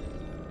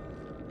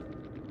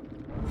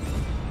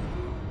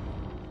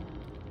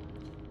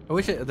 I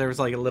wish there was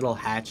like a little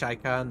hatch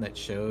icon that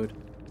showed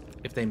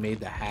if they made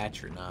the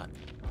hatch or not.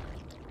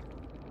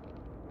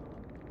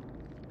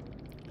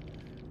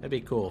 That'd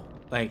be cool.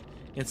 Like,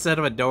 instead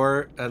of a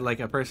door, like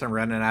a person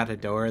running out a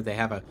door, they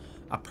have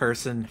a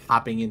person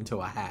hopping into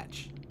a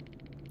hatch.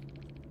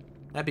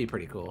 That'd be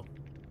pretty cool.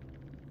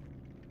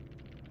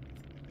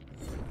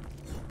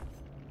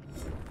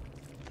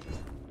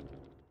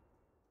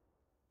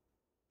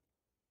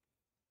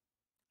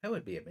 That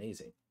would be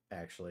amazing,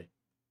 actually.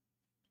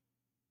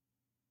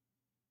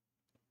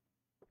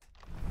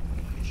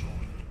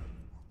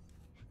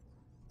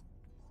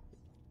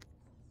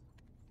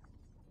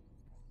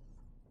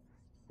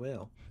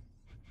 Well,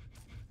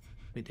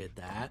 we did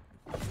that.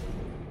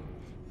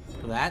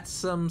 That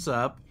sums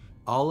up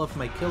all of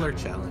my killer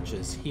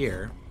challenges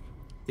here,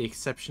 with the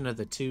exception of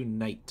the 2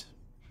 night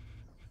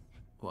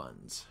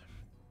ones.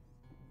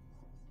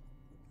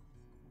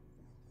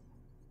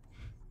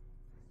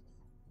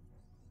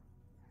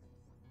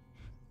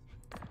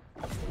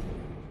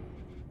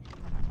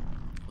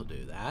 We'll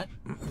do that.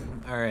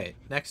 Alright,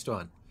 next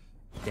one.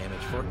 Damage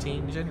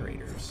 14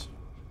 generators.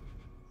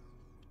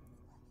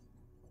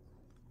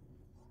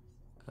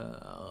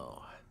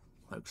 Oh,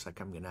 looks like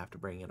I'm gonna have to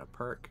bring in a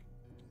perk.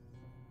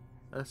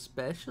 A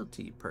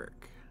specialty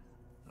perk.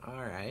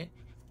 Alright.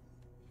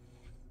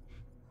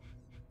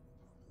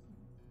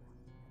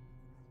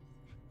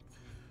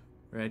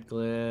 Red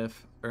Glyph.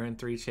 Earn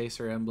 3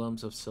 chaser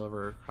emblems of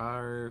silver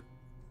car.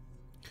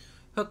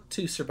 Hook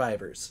 2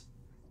 survivors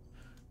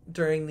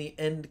during the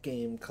end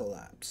game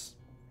collapse.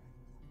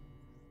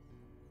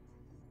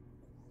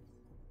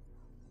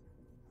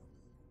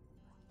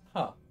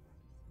 Huh.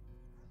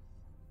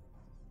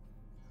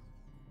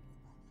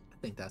 I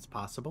think that's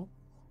possible.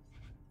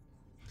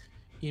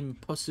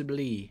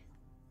 Impossibly.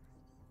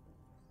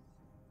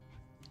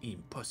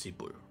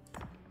 Impossible.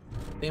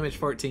 Damage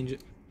 14.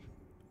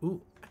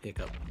 Ooh,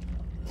 hiccup.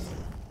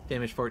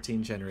 Damage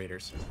 14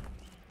 generators.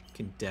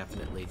 Can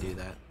definitely do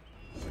that.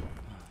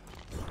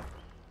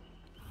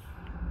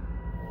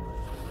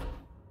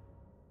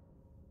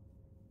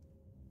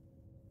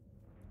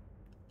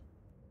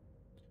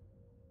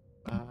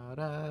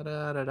 Da,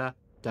 da, da, da,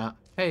 da.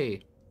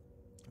 Hey,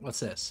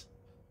 what's this?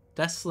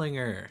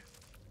 Deathslinger.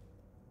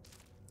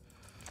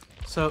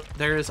 So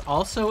there is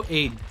also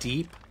a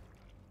deep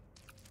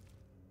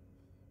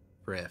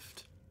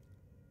rift.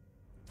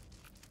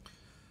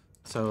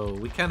 So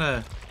we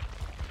gotta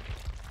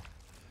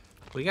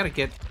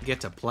get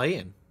to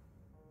playing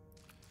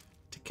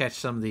to catch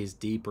some of these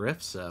deep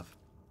rift stuff.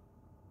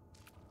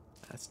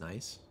 That's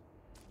nice.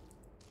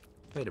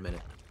 Wait a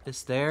minute.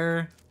 Is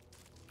there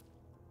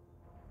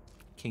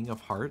King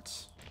of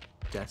Hearts?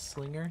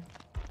 Deathslinger?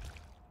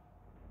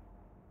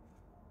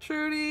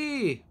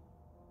 Trudy!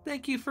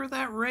 Thank you for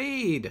that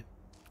raid!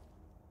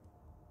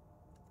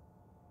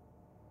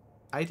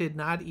 I did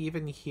not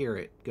even hear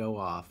it go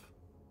off.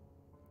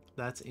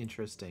 That's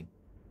interesting.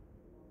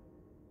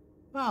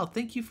 Well,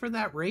 thank you for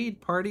that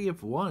raid, party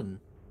of 1.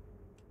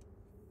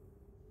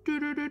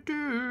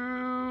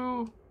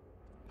 Do-do-do-do!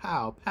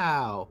 Pow,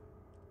 pow.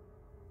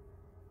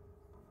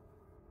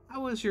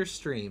 How was your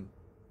stream?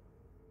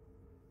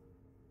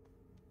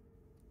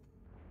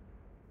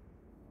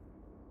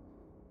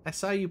 I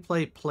saw you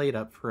play Plate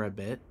Up for a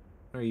bit.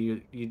 Or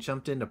you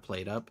jumped into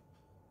Plate Up.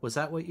 Was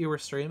that what you were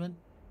streaming?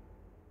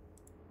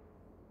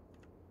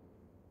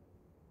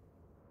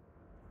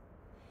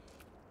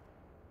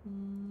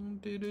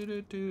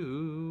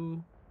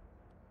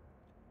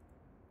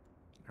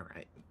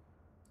 Alright.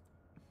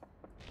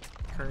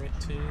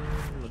 Current tune.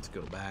 Let's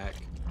go back.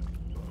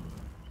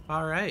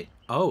 Alright.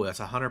 Oh, that's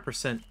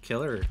 100%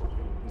 killer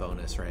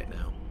bonus right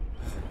now.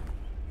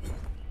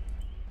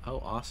 Oh,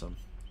 awesome.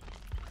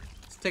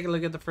 Let's take a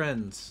look at the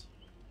friends.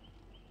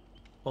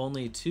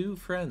 Only 2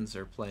 friends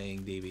are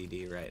playing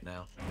DBD right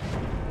now.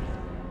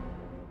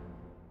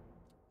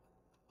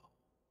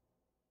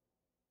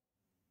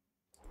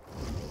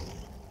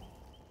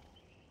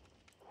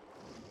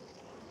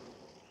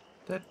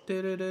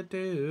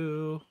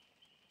 Da-do-do-do-do.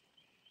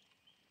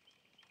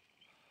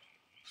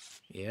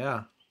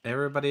 Yeah,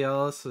 everybody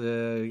else got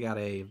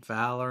a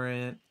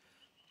Valorant,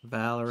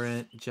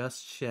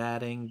 just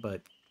chatting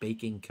but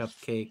baking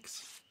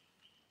cupcakes.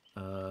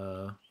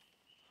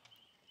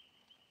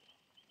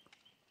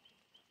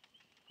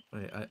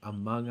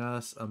 Among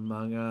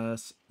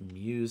Us,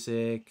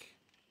 music,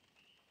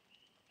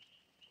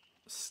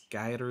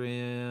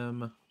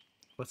 Skyrim.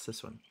 What's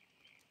this one?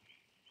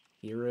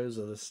 Heroes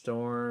of the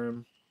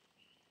Storm.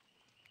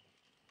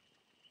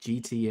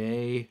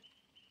 GTA.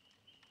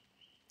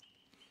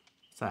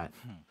 What's that?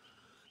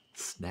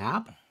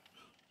 Snap?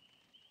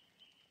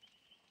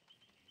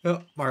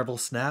 Oh, Marvel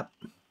Snap.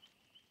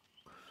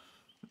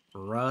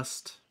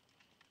 Rust.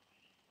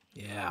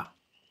 Yeah.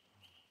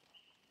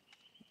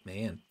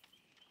 Man.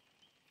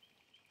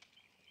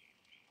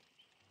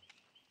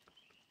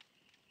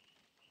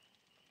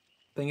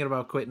 Thinking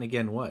about quitting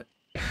again, what?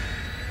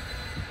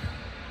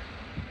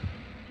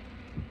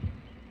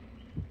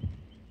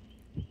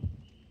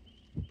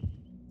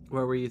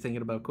 What were you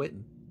thinking about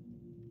quitting?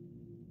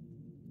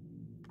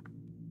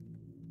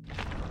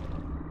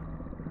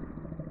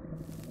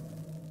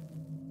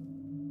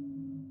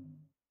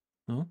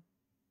 Huh?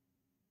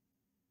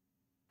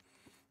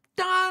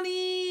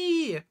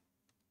 Donnie!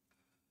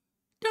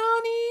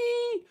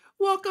 Donnie!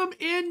 Welcome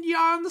in, you're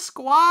on the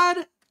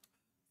squad.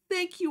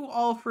 Thank you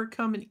all for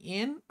coming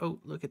in. Oh,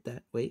 look at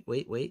that. Wait.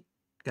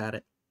 Got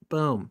it.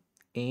 Boom.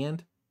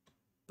 And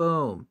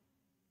boom.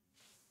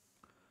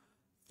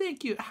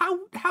 Thank you. How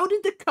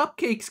did the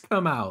cupcakes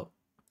come out?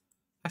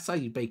 I saw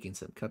you baking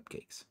some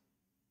cupcakes.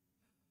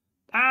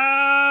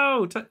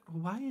 Oh!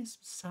 Why is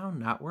sound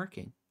not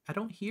working? I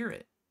don't hear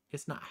it.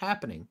 It's not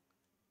happening.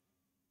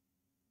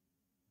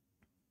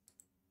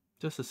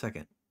 Just a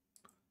second.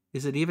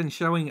 Is it even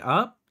showing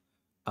up?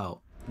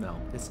 Oh,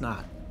 no, it's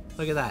not.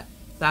 Look at that.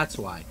 That's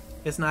why.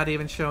 It's not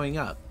even showing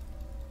up.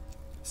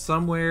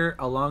 Somewhere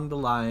along the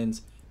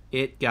lines,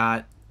 it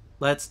got...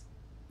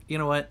 You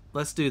know what?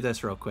 Let's do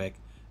this real quick.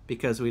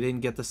 Because we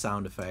didn't get the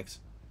sound effects.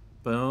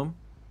 Boom.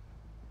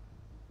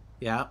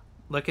 Yeah,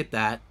 look at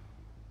that.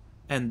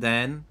 And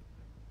then...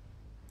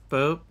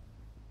 Boop.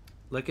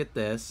 Look at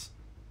this.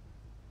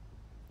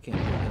 Can't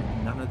believe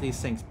it. None of these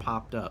things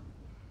popped up.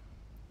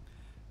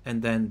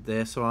 And then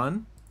this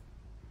one.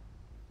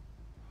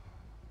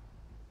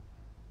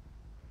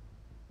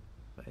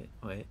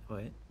 Wait.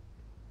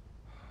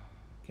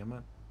 Come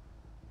on.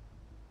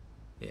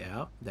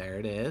 Yeah, there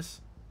it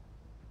is.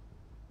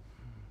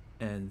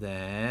 And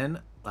then,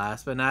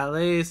 last but not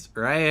least,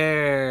 right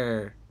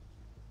here.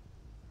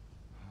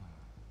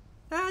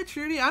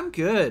 Trudy, I'm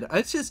good.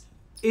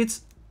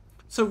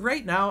 So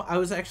right now, I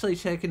was actually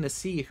checking to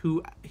see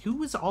who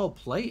was all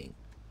playing.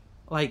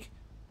 Like,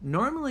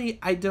 normally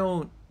I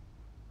don't...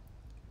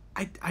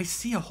 I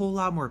see a whole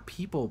lot more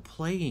people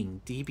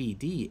playing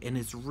DBD, and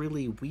it's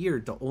really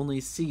weird to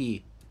only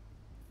see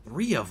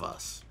 3 of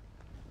us.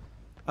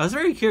 I was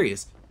very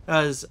curious,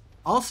 as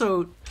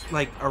also,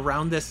 like,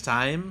 around this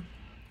time,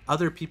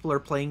 other people are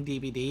playing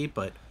DBD,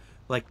 but,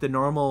 like, the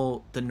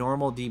normal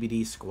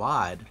DBD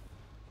squad,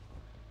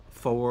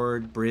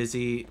 Ford,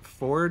 Brizzy,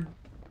 Ford,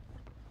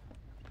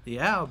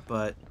 yeah,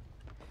 but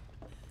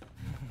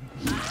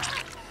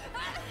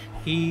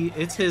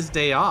it's his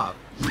day off.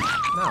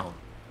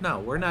 No,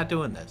 we're not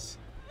doing this.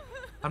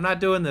 I'm not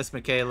doing this,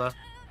 Michaela.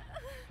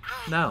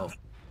 No.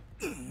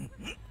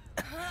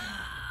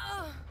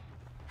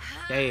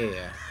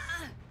 Yeah.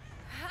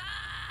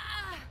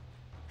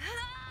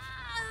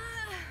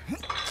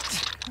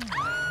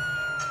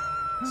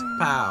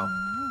 Pow.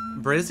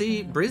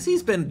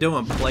 Brizzy's been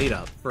doing plate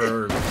up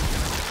for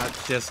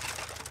just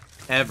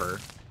ever.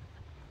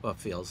 What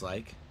feels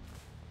like.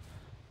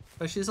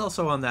 But she's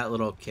also on that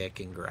little kick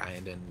and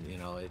grind, and you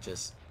know, it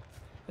is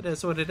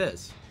what it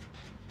is.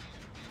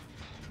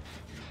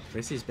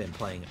 Brizzy's been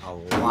playing a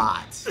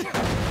lot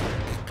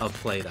of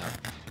plate up.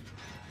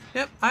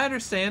 Yep, I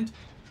understand.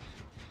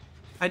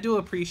 I do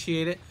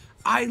appreciate it.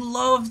 I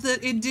love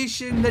the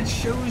edition that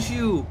shows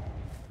you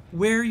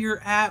where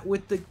you're at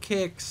with the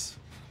kicks.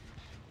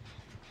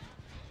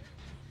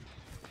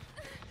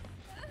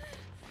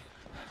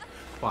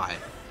 Why?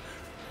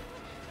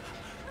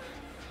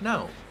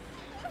 No.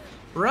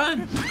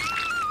 Run!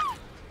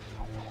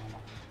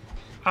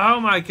 Oh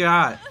my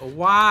god.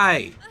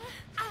 Why?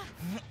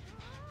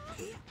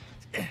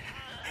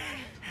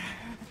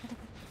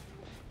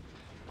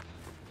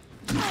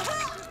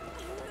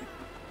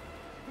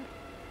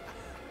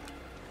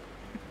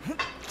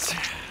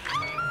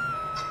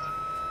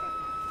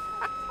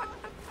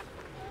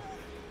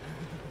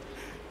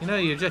 You know,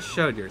 you just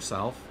showed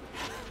yourself.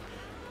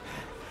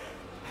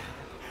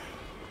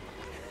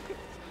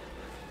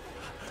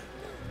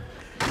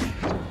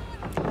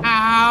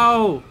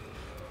 Ow!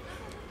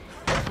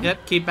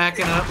 Yep, keep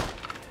backing up.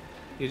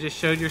 You just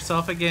showed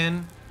yourself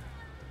again.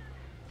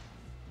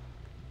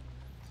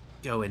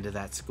 Go into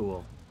that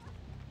school.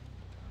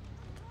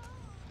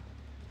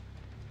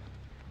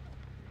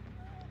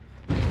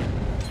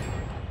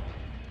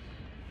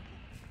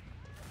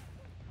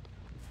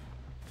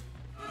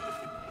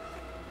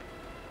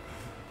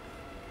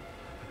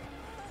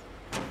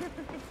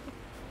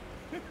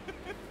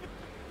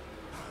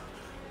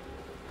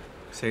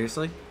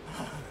 Seriously?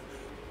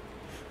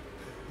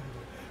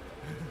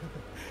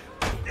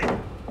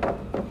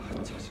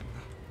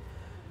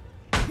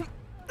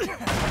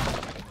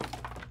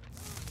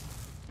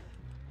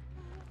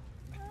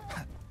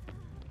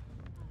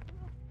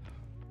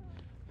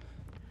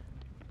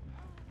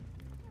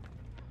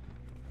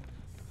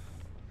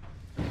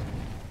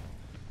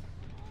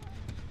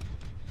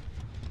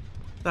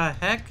 The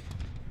heck?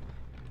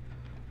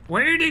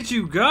 Where did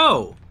you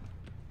go?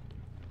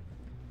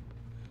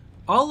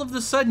 All of a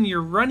sudden, you're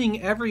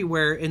running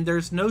everywhere and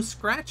there's no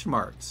scratch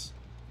marks.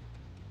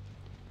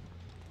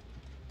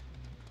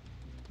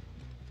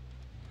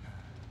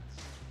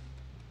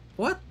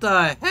 What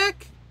the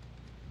heck?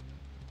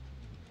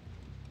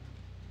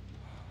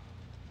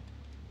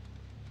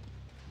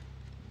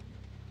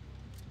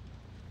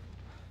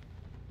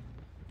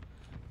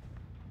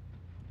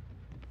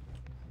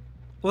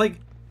 Like,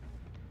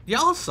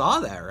 y'all saw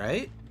that,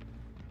 right?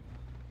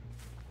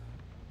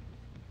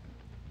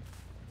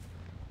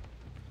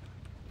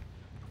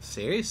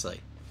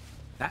 Seriously.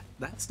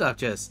 That stuff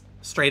just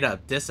straight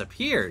up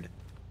disappeared.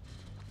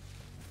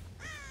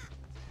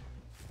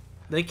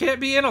 They can't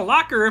be in a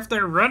locker if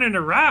they're running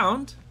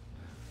around.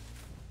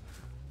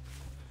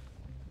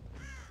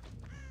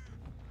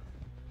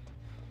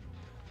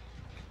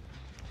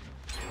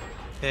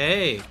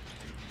 Hey.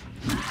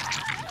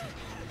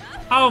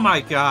 Oh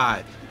my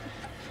god.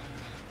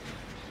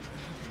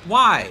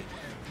 Why?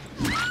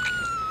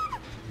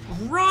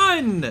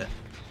 Run!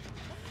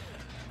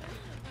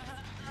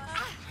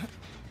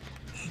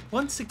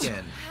 Once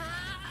again.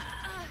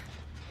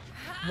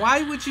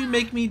 Why would you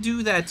make me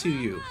do that to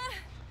you?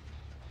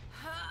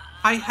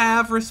 I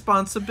have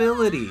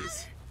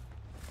responsibilities.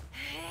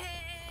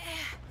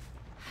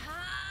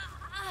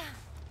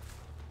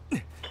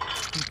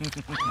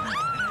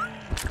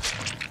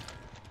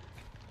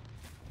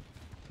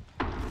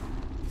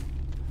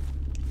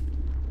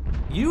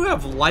 You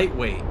have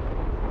lightweight.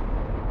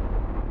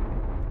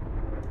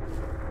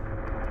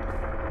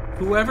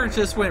 Whoever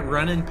just went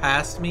running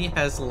past me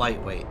has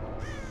lightweight.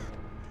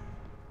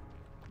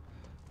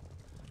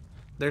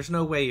 There's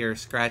no way your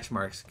scratch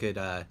marks could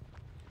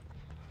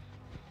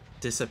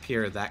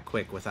disappear that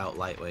quick without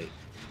lightweight.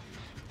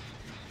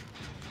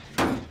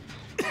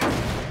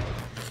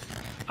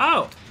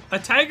 Oh, a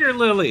tiger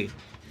lily.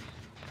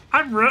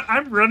 I'm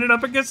running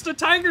up against a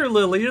tiger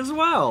lily as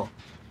well.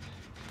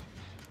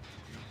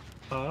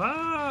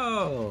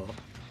 Oh.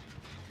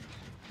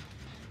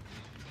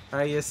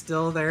 Are you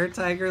still there,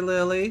 tiger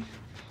lily?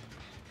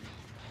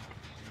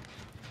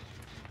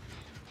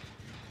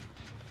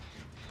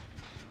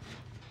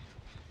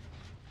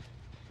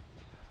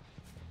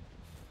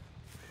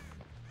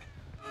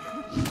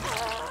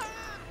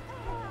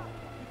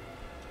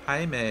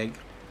 Hi, Meg.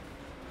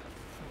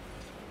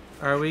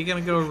 Are we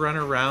gonna go run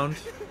around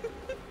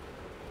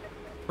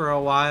for a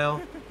while?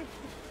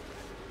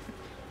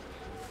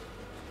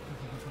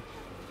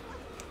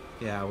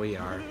 Yeah, we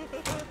are.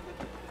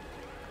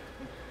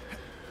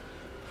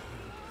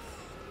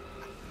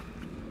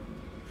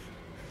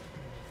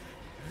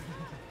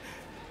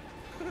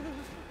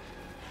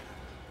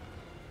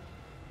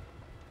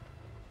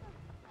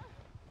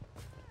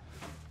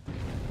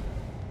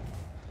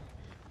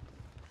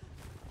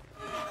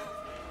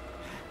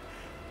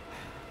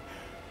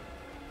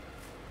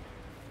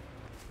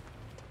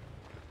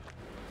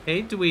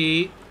 Hey,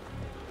 Dwee.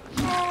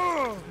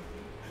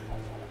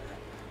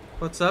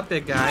 What's up,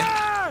 big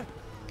guy?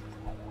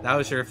 That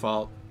was your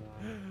fault.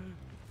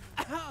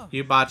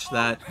 You botched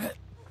that.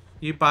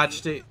 You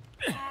botched it.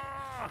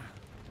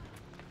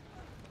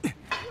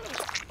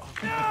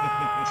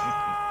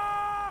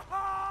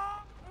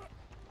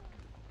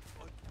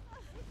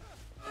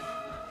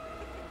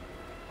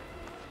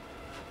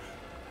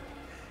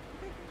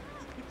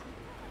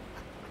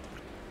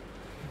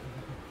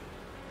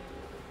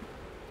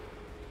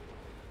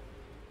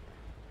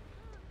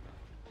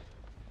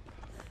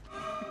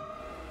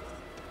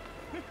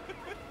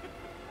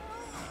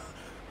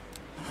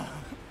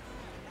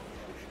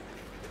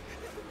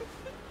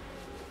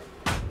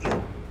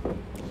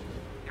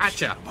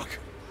 Gotcha.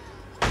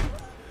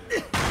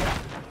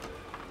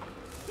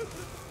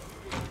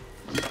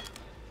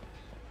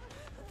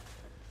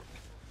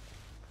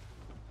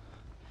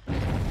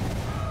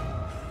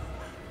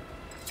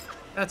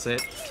 That's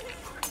it.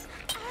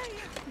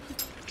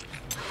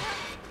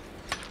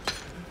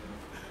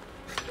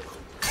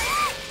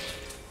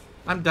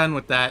 I'm done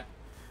with that.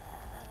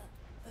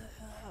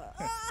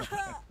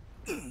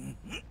 You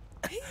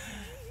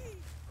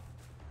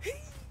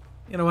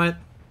know what?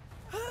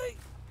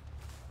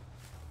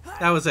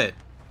 That was it.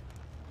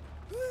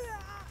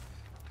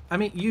 I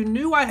mean, you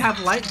knew I have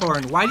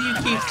Lightborn. Why do you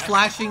keep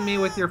flashing me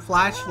with your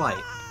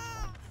flashlight?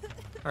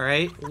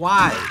 Alright?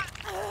 Why?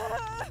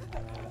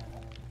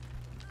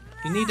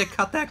 You need to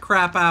cut that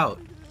crap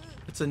out.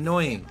 It's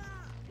annoying.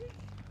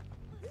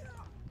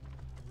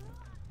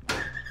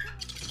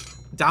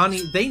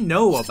 Donnie, they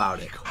know about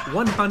it.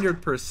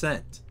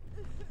 100%.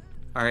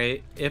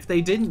 Alright? If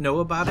they didn't know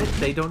about it,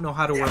 they don't know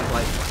how to work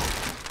Lightborn.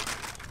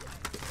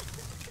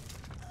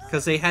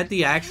 Because they had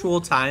the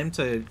actual time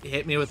to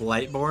hit me with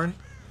Lightborn,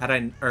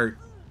 or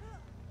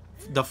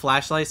the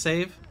flashlight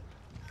save,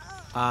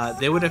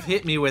 they would have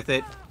hit me with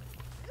it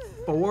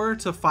 4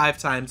 to 5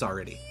 times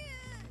already.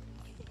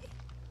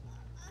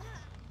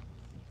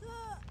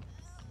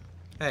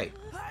 Hey.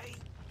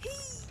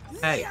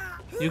 Hey,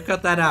 you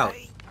cut that out.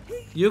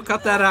 You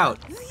cut that out.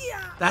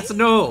 That's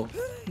no.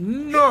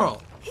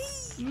 No.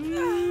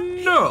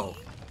 No.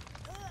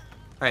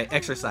 Alright,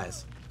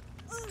 exercise.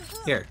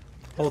 Here,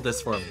 hold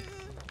this for me.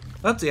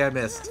 Oopsie, I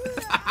missed.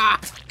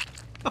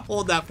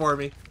 Hold that for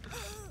me.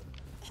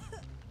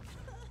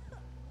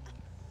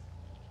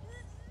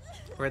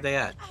 Where'd they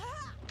at?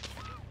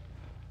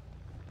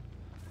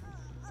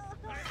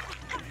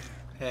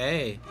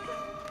 Hey.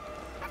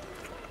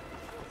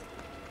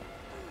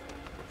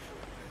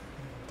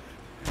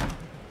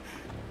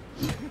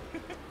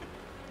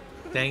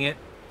 Dang it.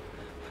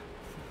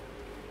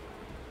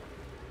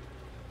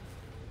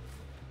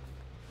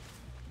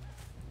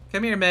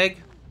 Come here, Meg.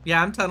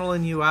 Yeah, I'm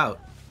tunneling you out.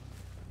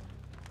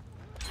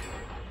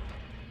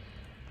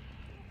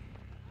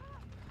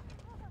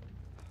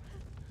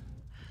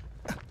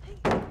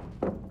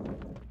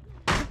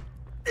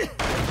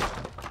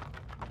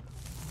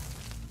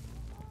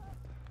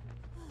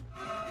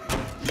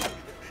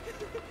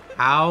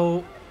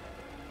 How?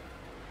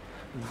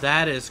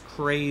 That is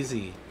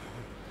crazy.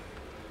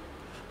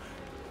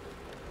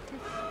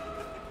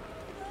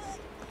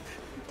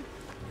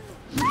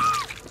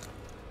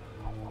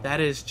 That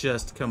is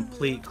just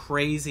complete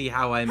crazy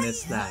how I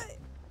missed that.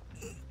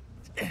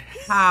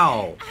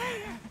 How?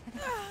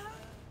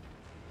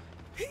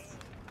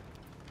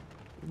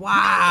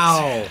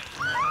 Wow.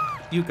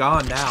 You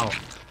gone now.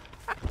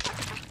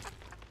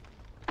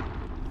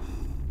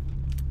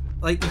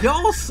 Like,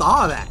 y'all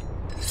saw that.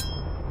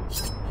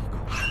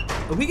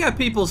 We got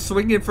people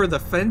swinging for the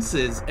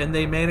fences and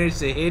they managed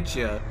to hit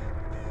you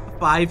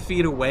 5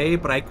 feet away,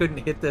 but I couldn't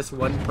hit this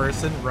one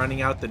person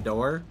running out the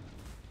door.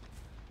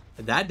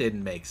 That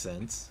didn't make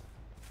sense.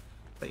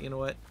 But you know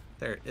what?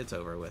 There, it's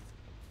over with.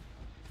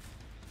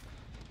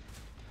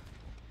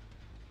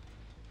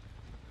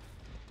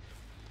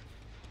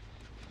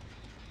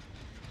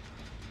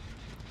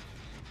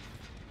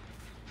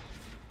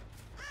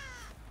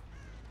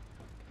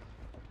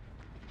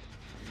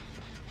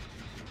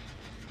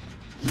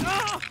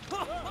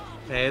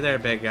 Hey there,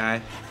 big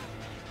guy.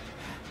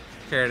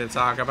 Care to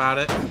talk about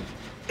it?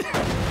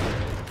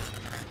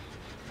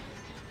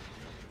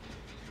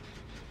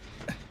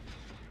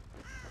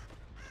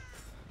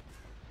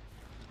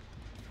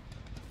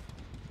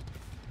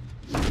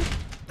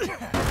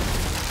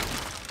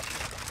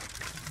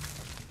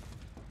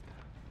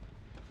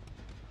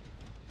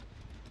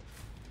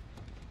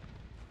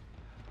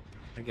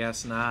 I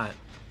guess not.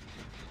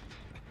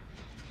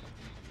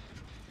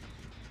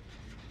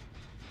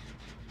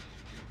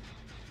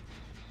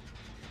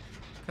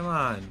 Come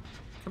on.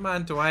 Come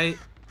on, Dwight.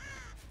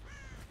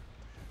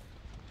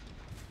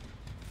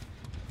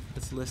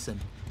 Let's listen.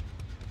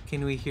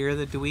 Can we hear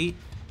the Dwight?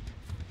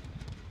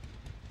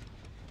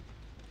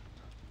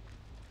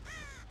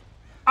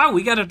 Oh,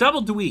 we got a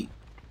double Dwight.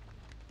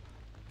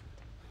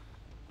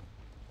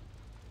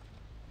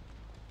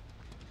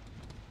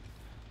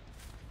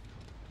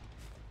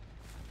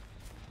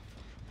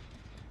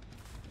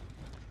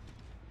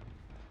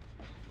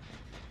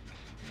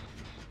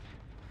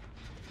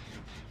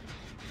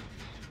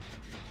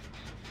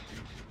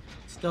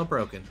 Still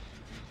broken.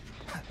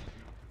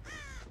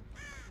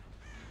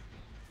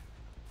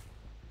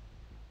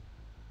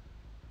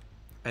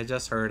 I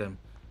just heard him.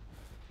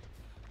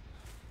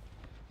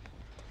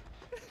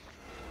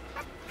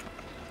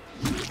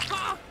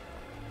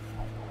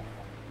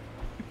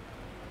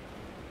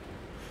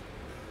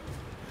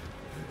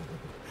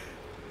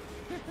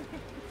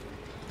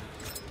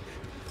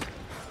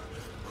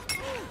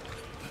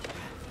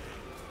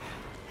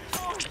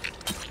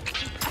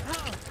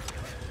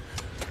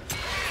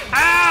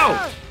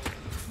 Ow!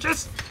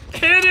 Just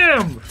hit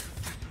him!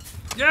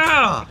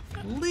 Yeah!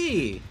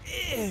 Lee!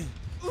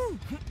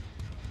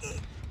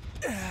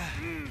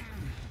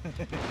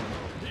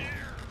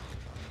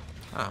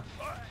 Oh.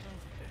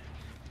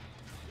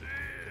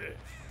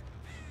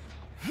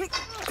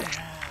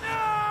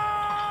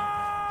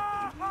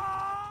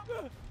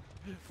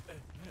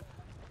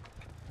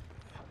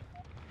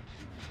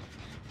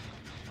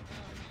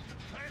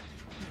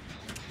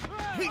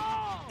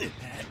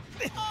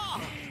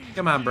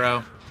 Come on,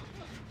 bro.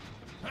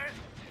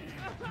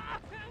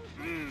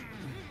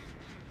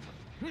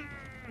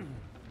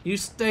 You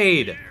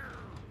stayed.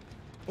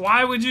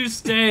 Why would you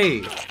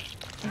stay?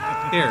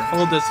 Here,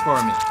 hold this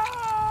for me.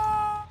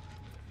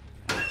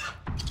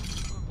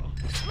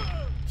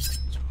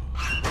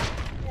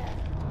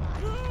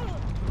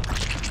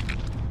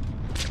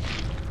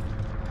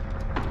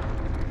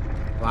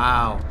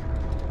 Wow.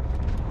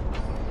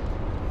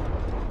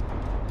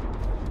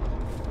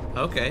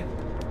 Okay.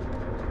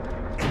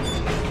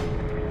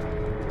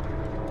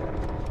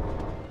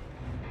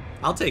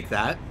 I'll take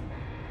that.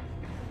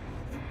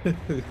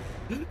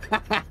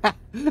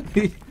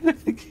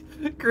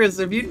 Chris,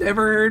 have you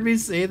never heard me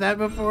say that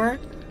before?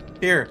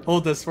 Here,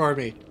 hold this for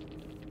me.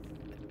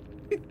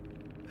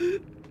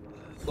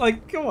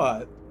 Like, come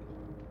on.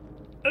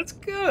 That's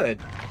good.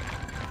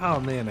 Oh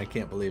man, I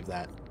can't believe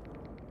that.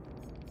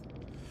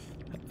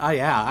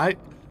 Yeah,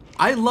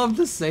 I love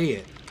to say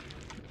it.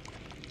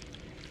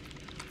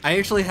 I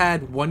actually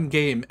had one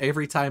game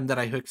every time that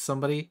I hooked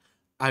somebody,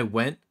 I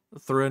went,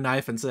 threw a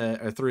knife and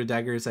said, or threw a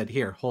dagger and said,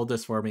 here, hold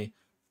this for me.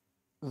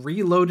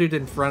 Reloaded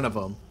in front of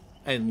them,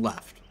 and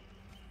left.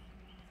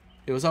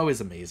 It was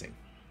always amazing.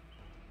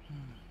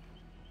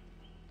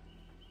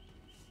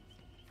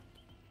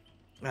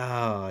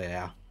 Oh,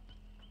 yeah.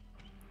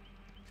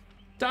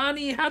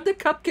 Donnie, how'd the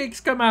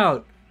cupcakes come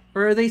out?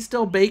 Or are they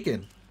still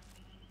baking?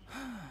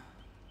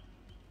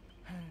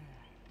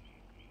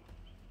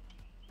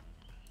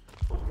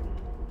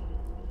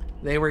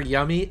 They were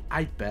yummy?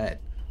 I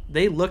bet.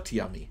 They looked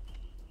yummy.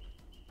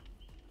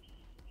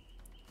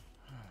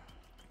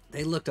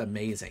 They looked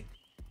amazing.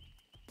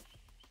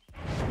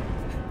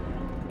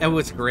 And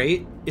what's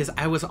great is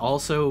I was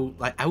also,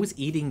 like, I was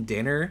eating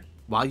dinner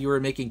while you were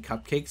making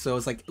cupcakes, so I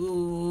was like,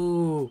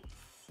 ooh.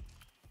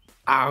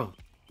 Ow.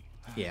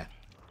 Yeah.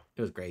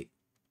 It was great.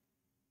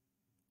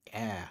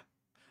 Yeah.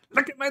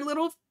 Look at my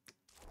little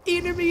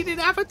animated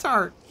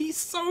avatar. He's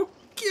so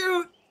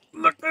cute.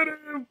 Look at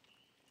him.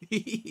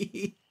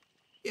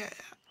 Yeah.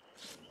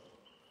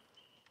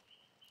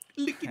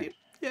 Look at him.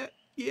 Yeah.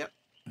 Yep.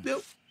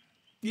 Nope.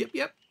 Yep.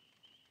 Yep.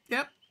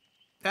 Yep.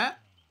 That.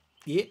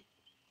 Yeah.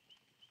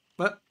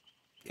 What?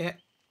 Yeah.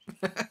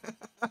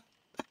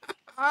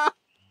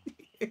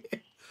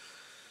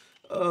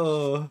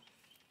 Oh.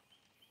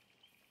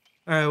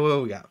 All right. What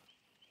do we got?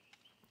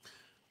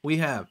 We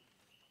have.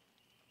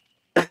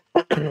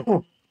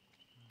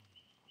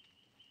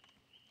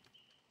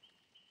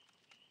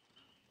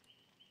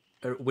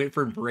 Wait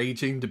for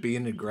raging to be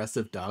an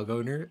aggressive dog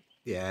owner?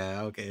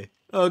 Yeah, okay.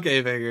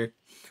 Okay, figure.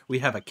 We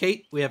have a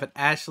Kate, we have an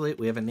Ashley,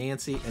 we have a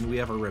Nancy, and we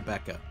have a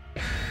Rebecca.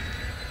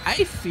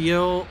 I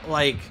feel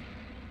like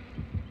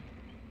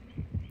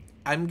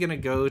I'm gonna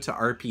go to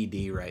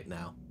RPD right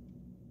now.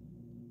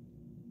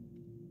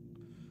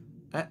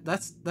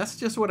 That's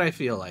just what I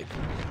feel like.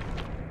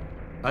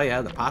 Oh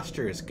yeah, the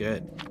posture is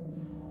good.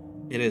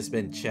 It has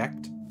been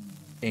checked,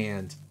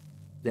 and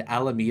the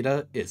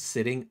Alameda is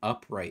sitting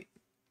upright.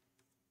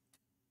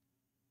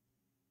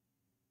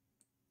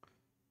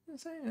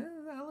 The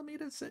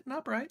Alameda's sitting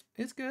upright.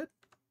 It's good.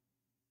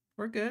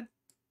 We're good.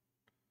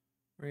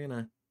 We're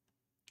gonna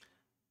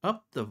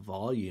up the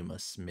volume a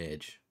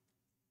smidge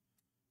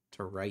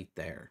to right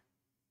there.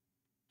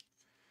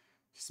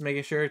 Just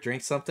making sure.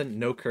 Drink something.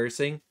 No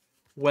cursing.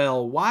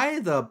 Well, why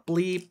the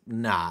bleep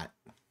not?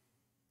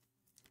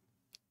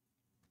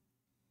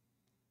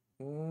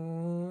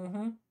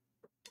 Mm-hmm.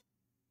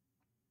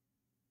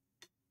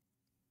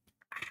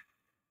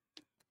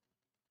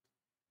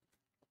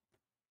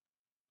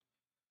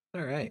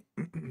 All right.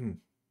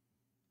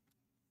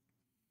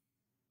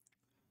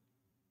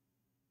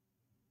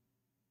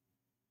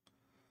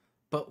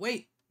 But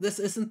wait, this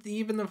isn't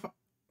even the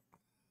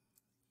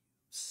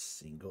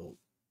single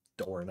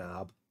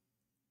doorknob.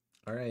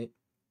 All right.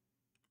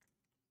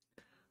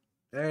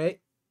 All right.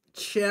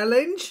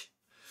 Challenge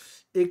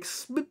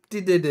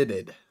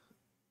accepted.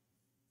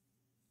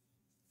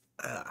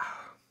 All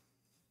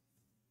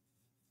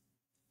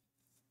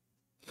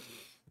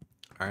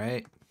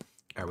right.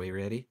 Are we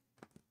ready?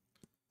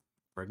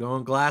 We're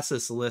going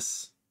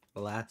glassesless.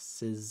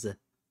 Glassesless.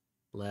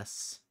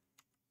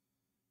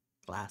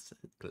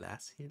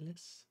 Glassesless.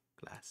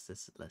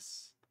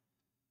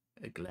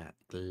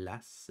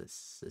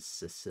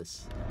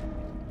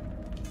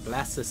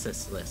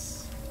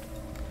 Glassesless.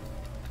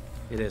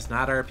 It is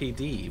not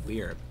RPD.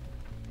 We are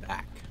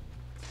back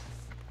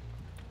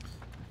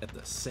at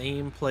the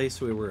same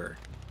place we were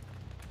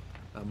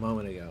a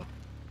moment ago.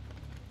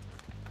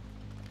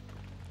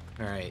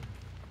 All right.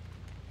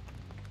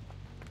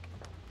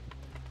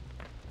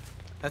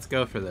 Let's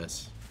go for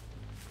this.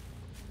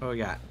 What we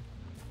got?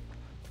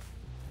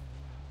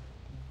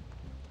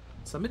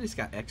 Somebody's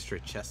got extra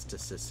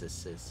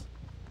chests.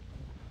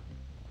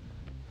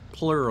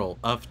 Plural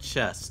of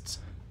chests.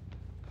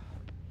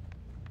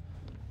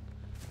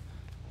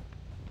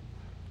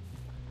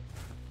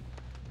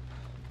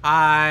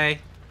 Hi.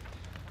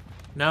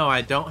 No,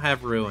 I don't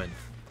have ruin.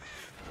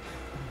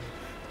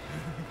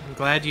 I'm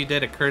glad you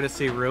did a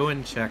courtesy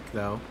ruin check,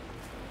 though.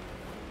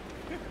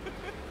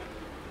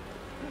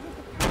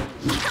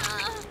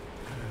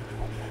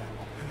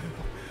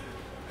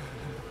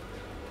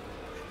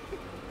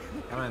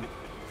 Come on.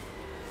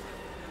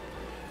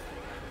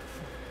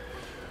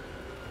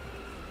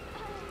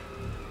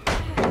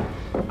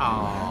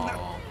 Oh.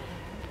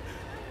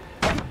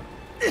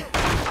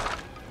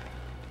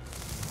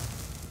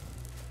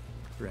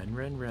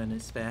 Run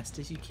as fast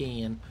as you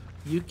can.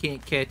 You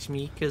can't catch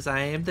me, because I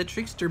am the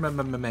trickster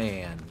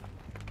man.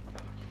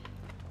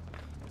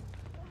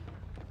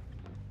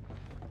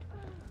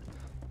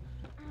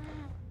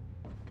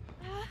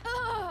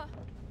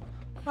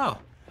 Oh,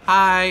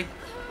 hi.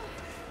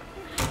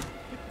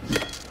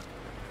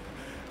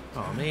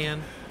 Oh,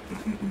 man.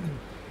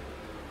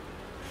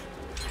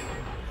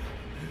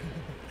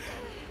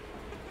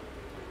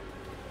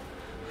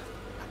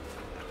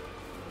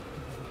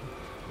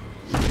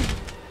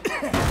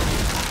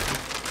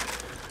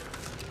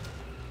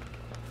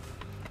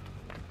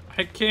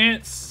 I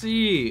can't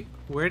see.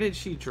 Where did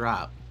she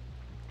drop?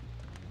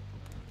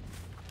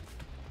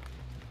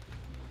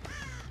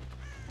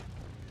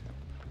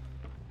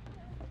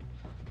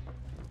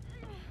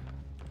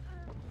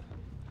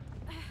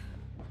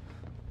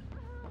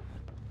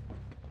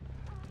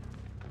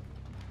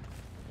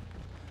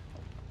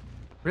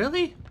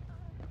 Really?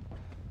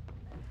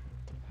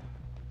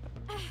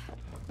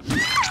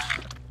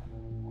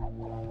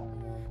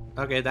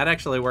 Okay, that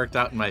actually worked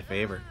out in my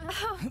favor.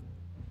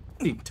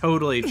 He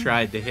totally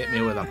tried to hit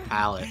me with a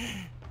pallet.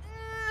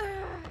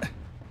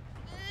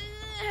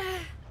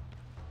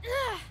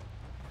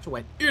 Just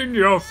went in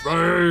your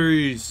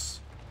face.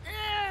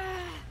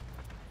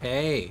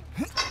 Hey.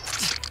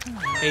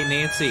 Hey,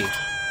 Nancy.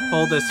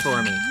 Hold this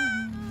for me.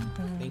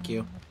 Thank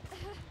you.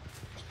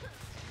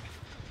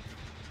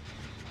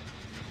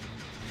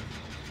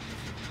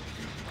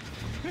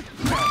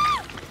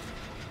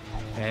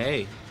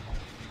 Hey.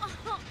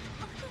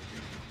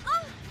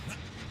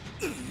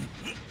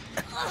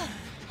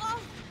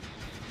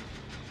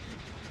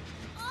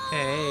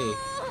 Hey.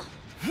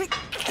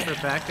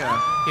 Rebecca,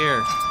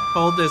 here.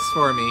 Hold this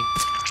for me.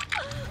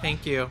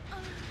 Thank you.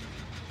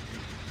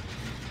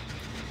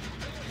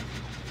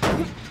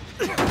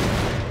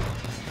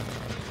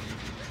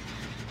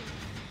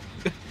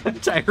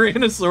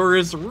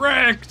 Tyrannosaurus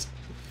wrecked!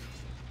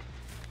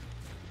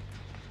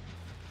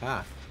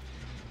 Ah.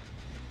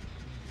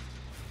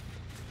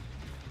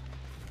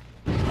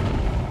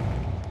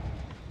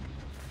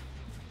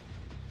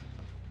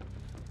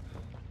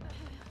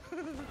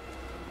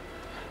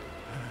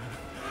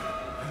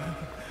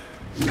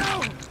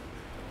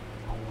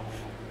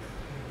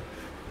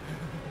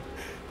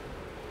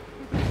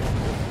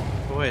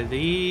 Boy,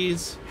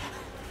 these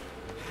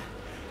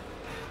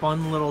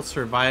fun little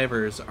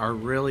survivors are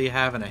really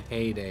having a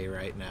heyday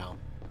right now.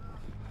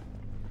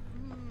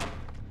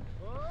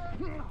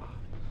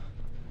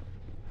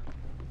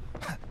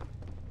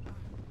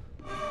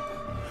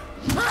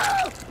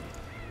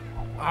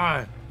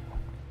 Ah.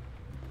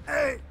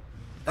 Hey.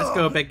 Let's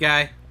go, big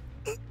guy.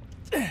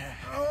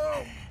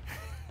 Oh.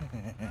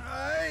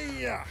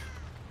 Yeah.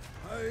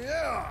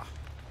 Yeah.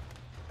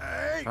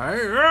 Hey.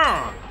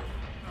 Hey-ya!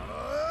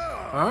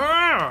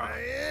 Ah!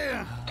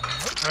 Yeah.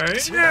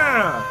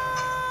 Hey-ya!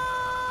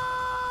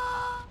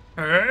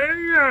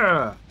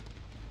 Hey-ya!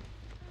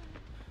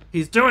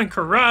 He's doing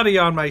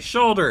karate on my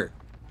shoulder.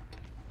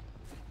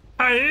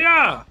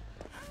 Hey-ya!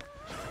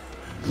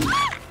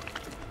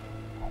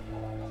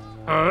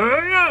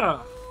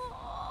 Hey-ya!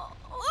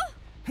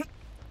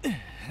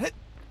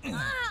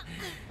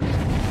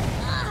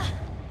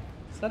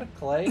 Is that a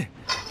clay?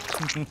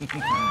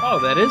 Oh,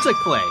 that is a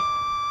clay.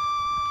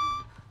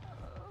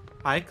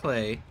 Hi,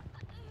 clay.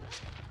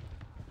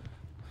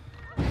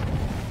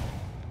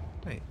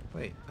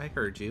 Wait, I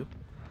heard you.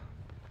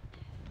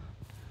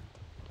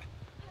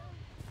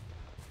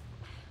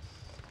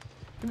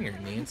 Come here,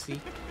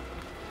 Nancy.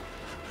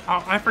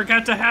 Oh, I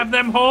forgot to have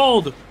them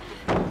hold!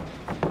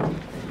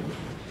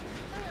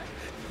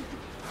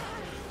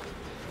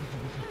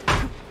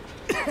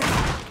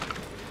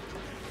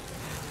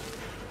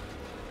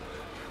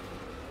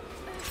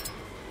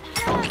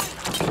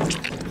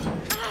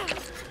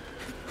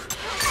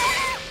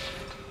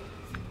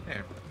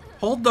 There.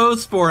 Hold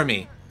those for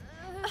me.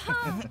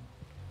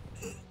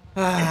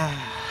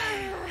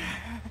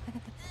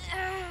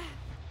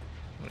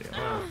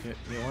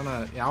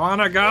 You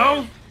wanna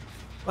go?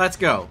 Let's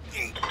go.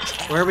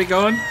 Where are we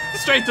going?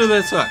 Straight through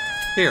this hook.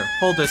 Here,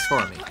 hold this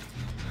for me.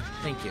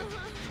 Thank you.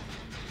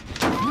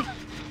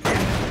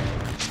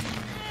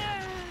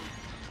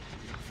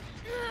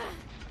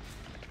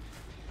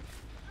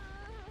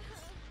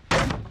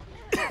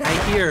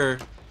 I hear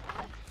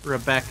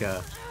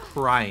Rebecca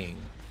crying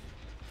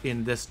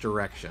in this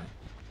direction.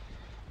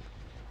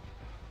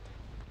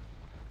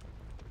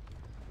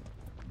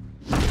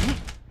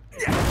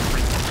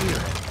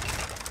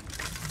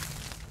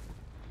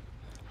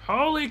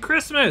 Holy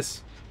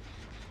Christmas!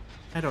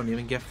 I don't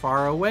even get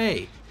far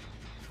away.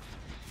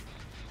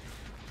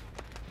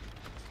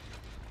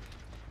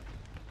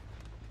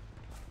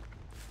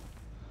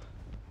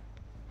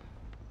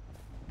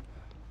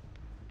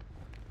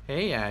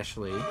 Hey,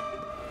 Ashley.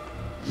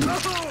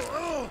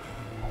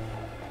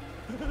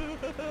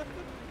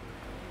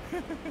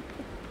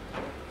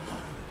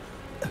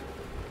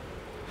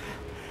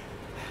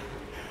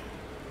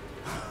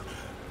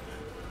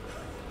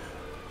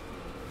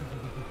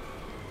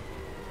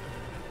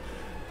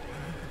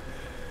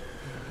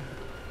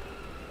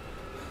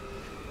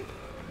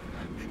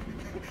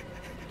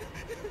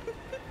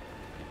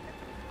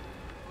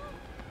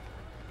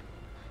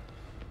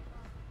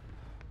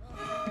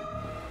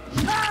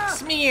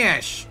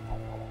 Smash!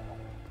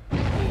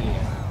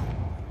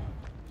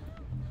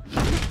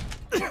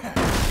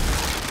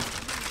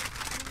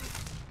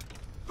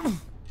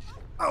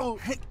 Oh.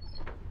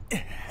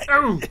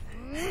 Oh!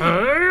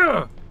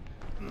 Hiya!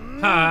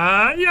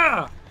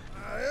 Hiya!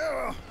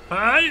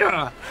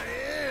 Hiya!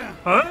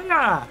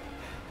 Hiya!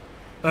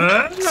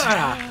 Hiya!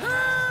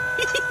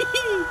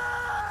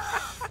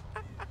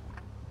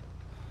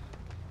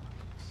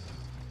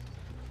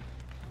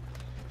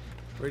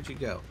 Where'd you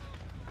go?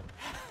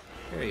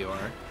 There you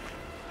are.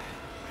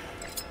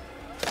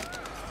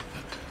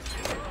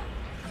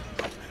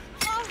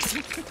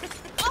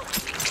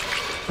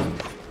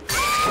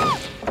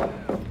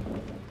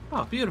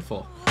 Oh,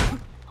 beautiful.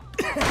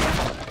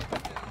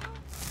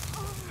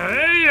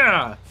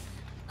 Hey-ya!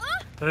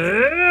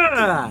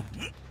 Yeah.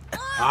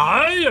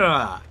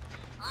 Yeah.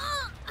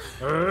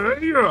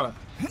 Yeah.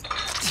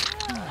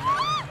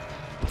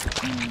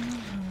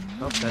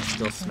 Oh, that's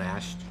still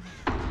smashed.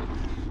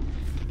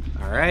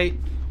 Alright.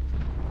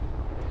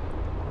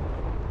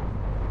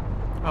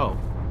 Oh,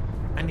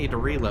 I need to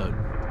reload.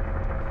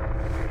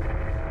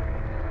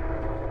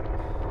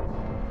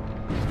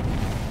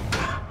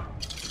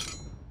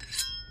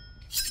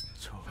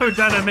 Who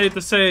done it made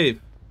the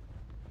save?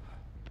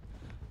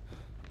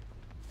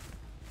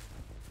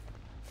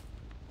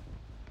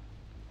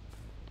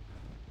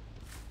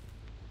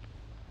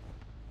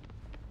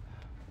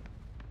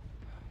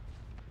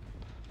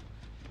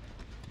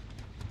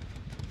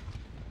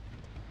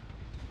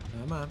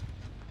 Come on.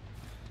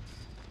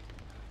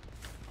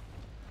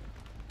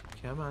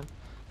 Come on.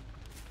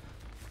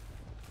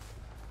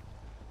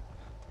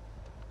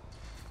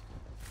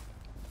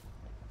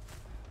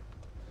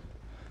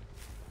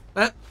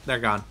 Ah, they're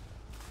gone.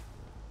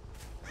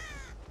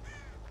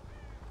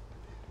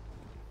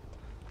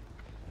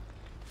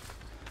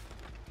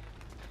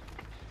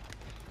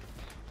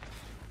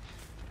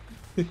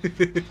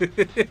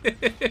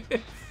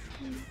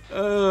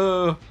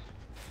 Oh,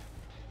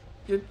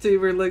 your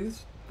tuber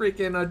looks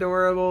freaking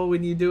adorable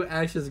when you do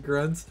Ash's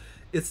grunts.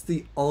 It's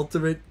the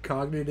ultimate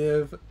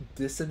cognitive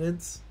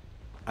dissonance.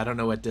 I don't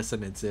know what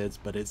dissonance is,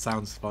 but it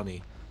sounds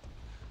funny.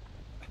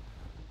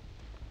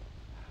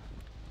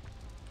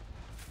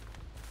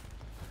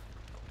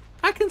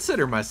 I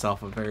consider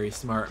myself a very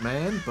smart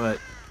man, but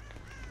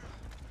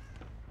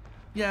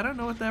yeah, I don't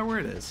know what that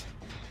word is.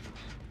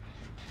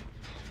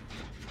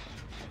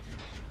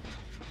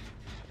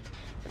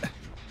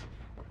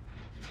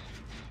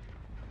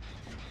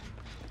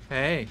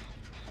 Hey.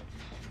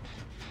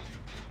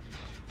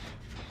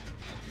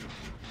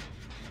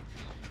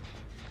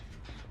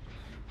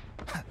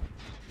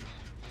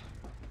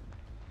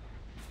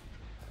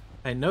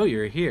 I know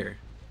you're here.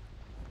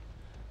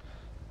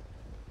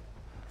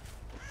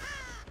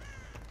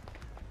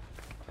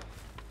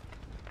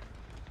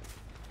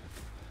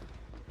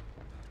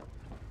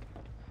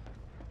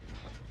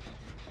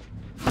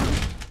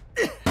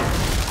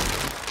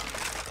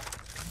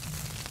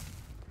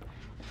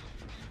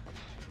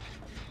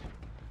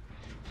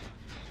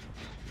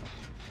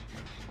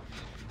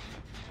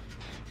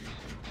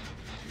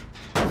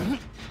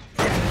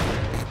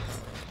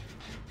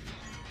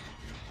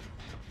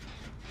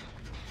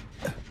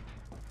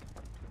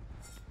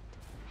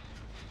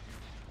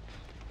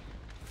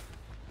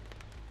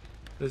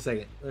 Wait a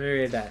second. Let me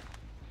read that.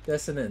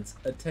 Dissonance.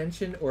 A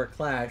tension or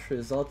clash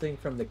resulting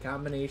from the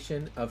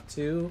combination of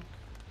two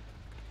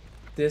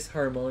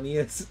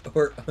disharmonious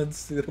or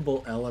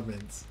unsuitable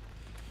elements.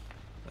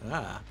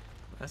 Ah,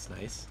 that's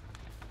nice.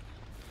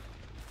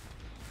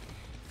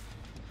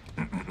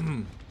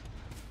 You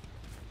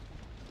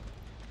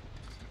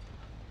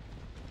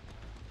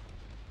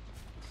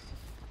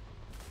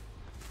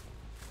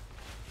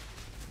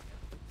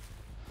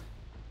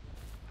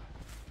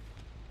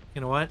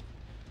know what?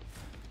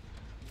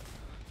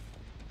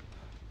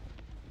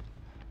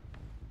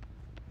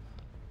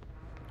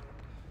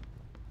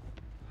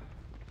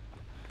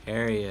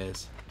 There he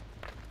is.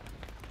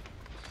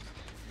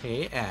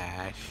 Hey,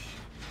 Ash.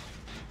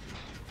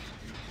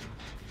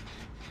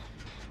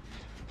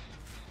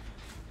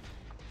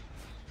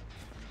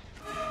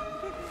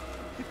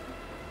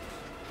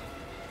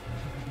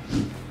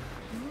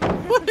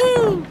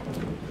 Woohoo!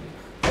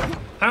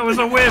 That was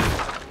a whiff,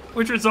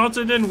 which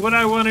resulted in what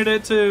I wanted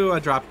it to. A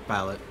dropped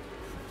pallet.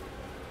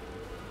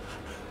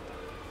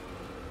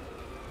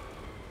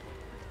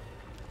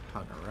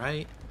 On the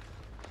right.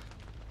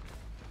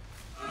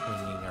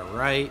 Hanging a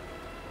right.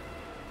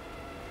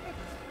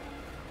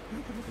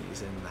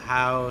 He's in the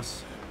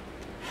house.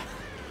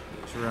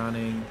 He's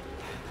running.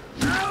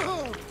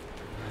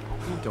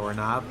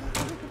 Doorknob.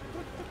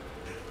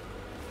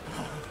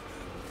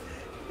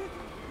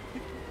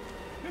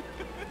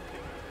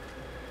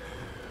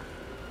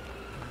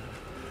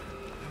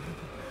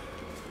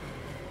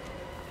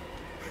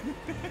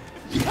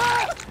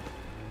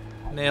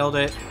 Nailed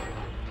it.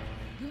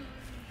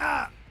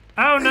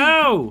 Oh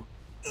no!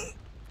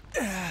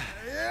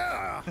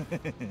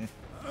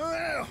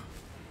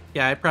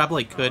 Yeah, I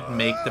probably could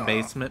make the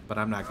basement, but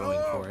I'm not going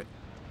for it.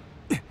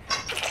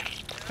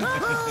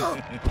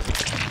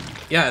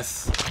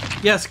 Yes.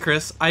 Yes,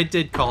 Chris, I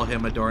did call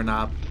him a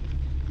doorknob.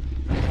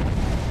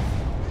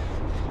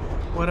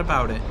 What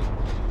about it?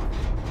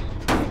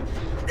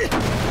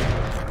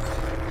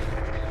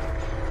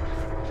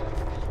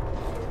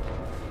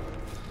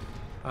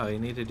 Oh, you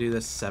need to do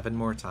this 7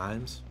 more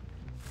times?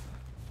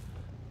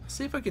 Let's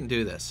see if I can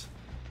do this.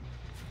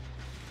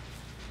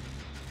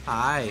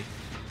 Hi.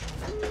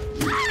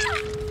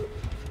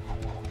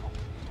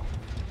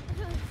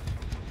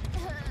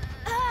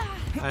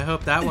 I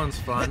hope that one's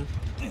fun.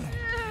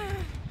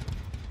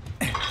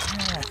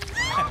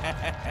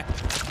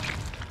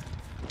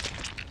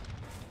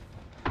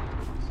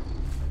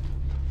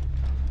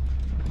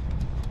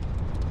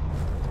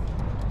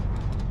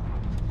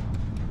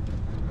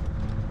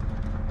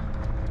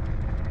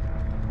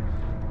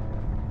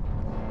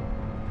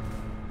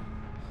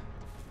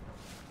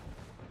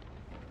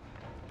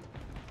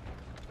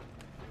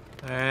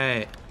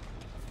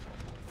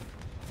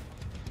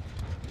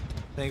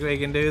 Think we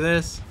can do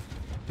this?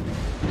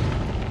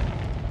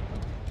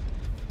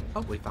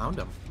 Oh, we found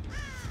him.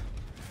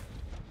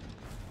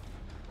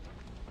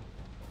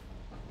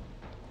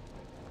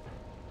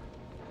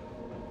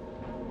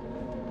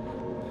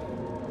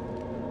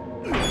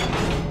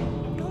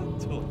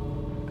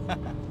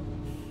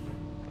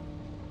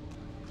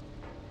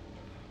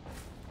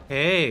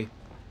 Hey.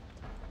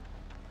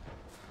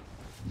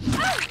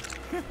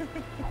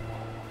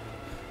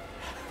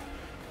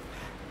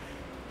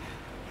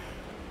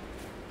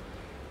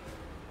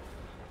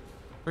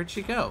 Where'd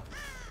she go?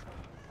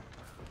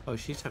 Oh,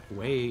 she took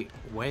way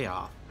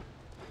off.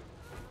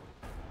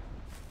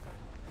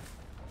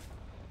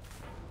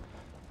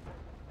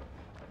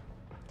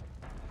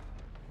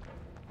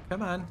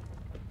 Come on.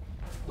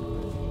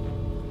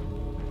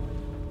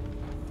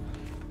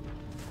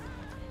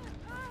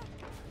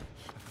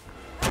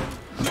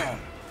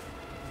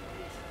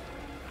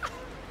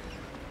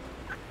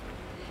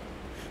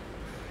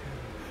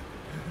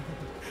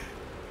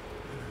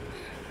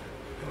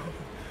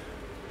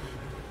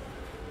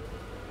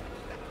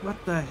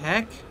 What the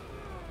heck?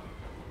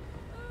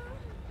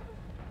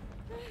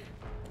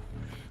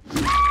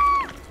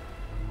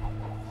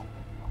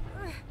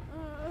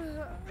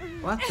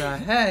 What the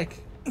heck?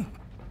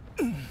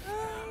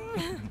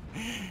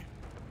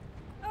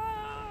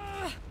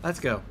 Let's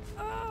go.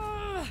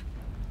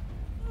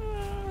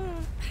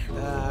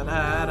 Da,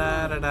 da,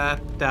 da, da, da,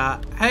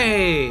 da.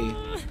 Hey!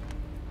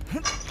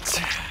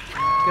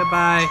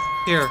 Goodbye.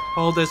 Here,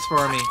 hold this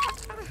for me.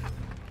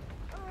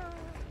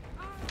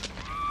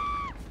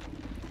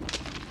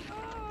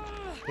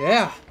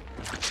 Yeah.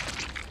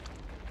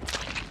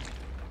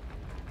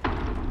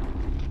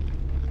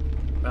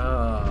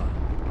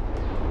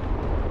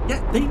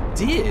 Yeah, they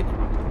did.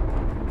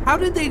 How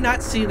did they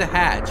not see the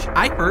hatch?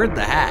 I heard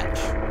the hatch.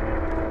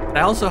 But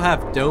I also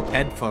have dope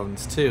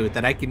headphones too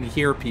that I can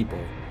hear people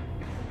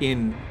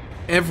in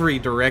every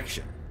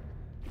direction.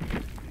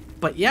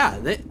 But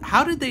yeah,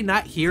 how did they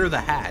not hear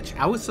the hatch?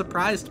 I was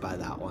surprised by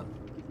that one.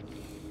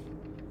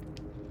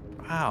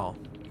 Wow.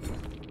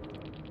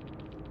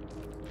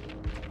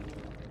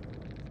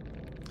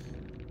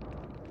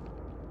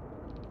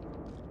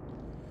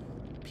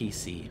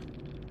 PC.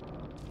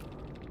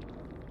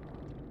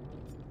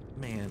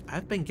 Man,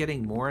 I've been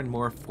getting more and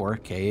more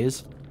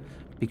 4Ks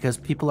because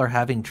people are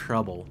having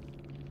trouble.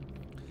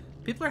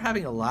 People are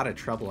having a lot of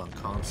trouble on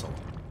console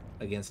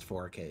against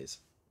 4Ks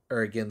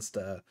or against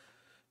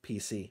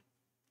PC.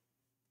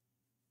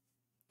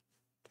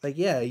 Like,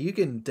 yeah, you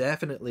can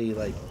definitely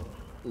like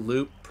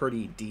loop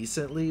pretty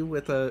decently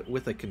with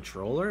a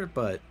controller,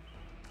 but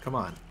come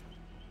on.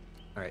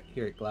 All right,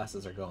 here,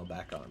 glasses are going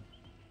back on.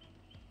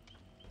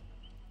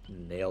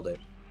 Nailed it.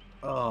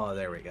 Oh,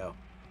 there we go.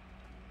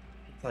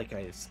 It's like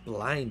I was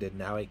blinded,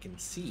 now I can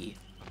see.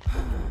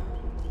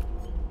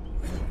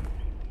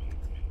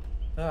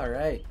 All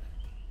right.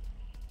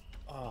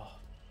 Oh.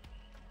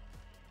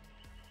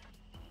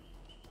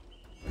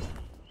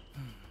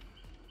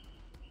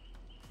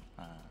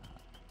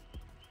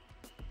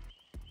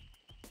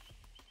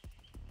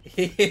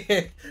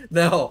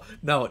 No,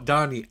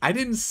 Donnie, I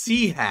didn't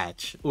see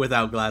Hatch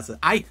without glasses.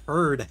 I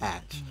heard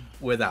Hatch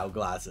without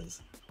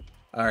glasses.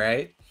 All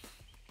right?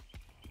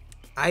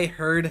 I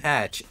heard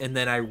Hatch, and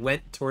then I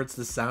went towards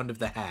the sound of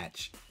the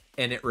hatch,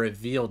 and it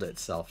revealed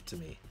itself to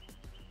me.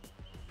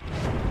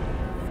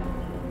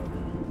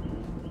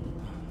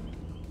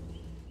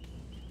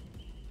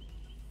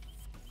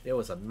 It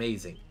was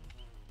amazing.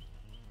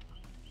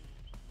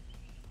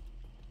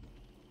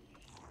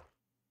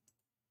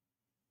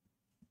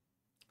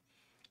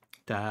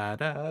 Da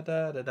da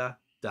da da da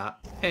da.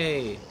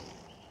 Hey.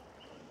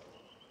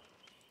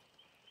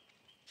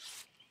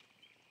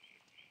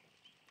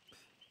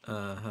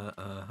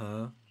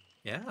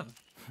 Yeah.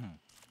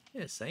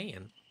 Yeah,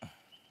 saying.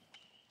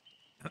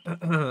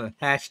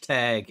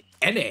 Hashtag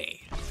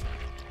NA.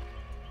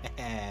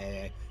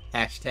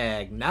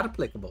 Hashtag not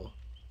applicable.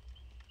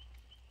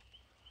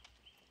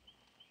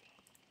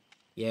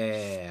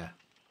 Yeah.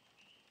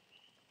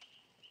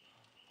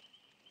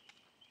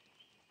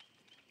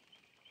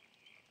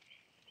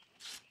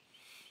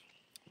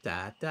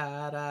 Da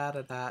da da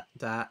da da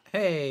da.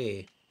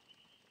 Hey.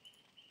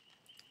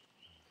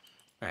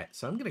 Alright,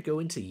 so I'm going to go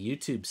into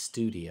YouTube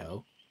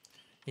Studio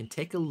and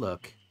take a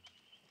look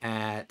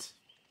at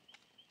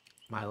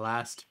my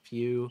last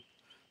few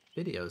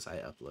videos I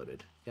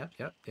uploaded.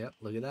 Yep.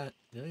 Look at that.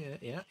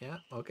 Yeah.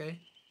 Okay.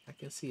 I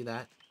can see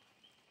that.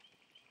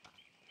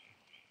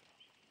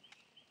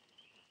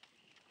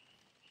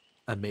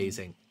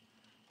 Amazing.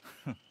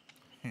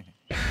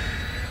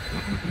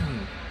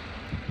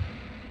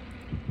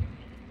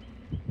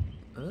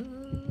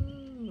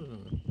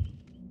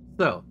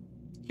 So,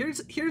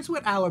 here's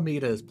what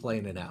Alameda is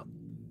planning out,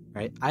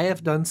 right? I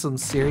have done some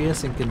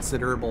serious and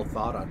considerable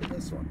thought onto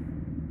this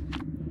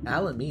one.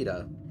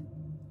 Alameda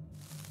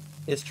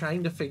is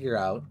trying to figure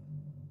out,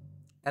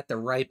 at the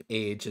ripe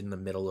age in the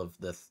middle of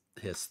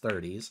his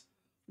 30s,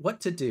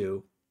 what to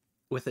do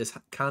with his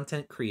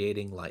content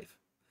creating life.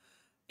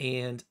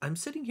 And I'm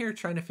sitting here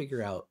trying to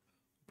figure out,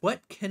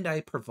 what can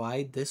I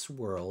provide this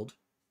world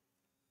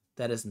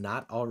that is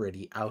not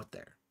already out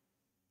there.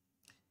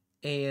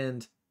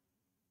 And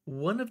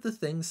one of the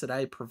things that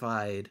I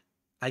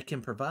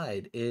can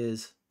provide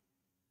is,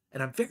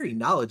 and I'm very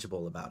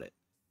knowledgeable about it,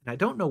 and I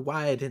don't know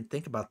why I didn't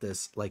think about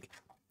this like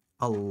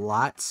a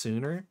lot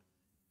sooner,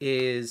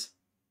 is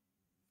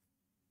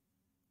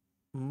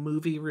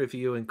movie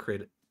review and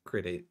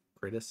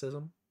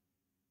criticism.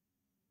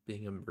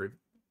 Being a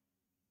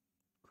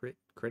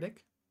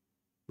critic?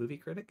 Movie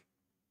critic?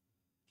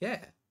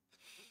 Yeah.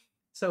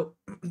 So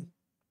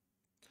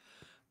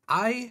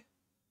I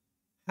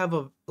have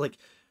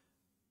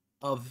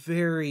a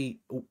very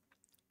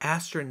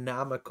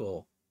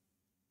astronomical,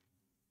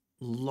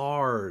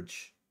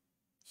 large,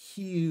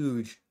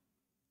 huge,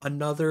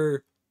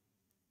 another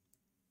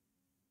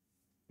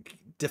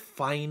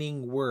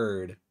defining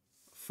word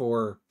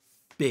for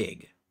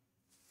big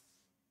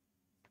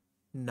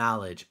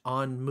knowledge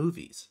on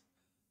movies,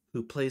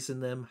 who plays in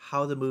them,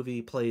 how the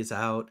movie plays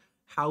out,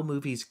 how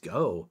movies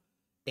go.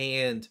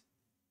 And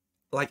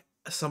like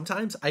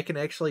sometimes I can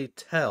actually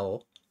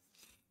tell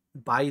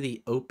by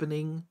the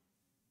opening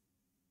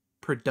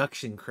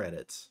production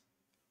credits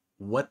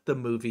what the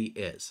movie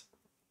is.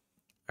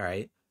 All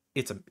right?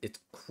 It's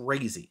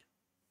crazy.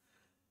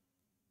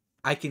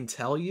 I can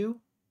tell you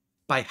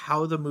by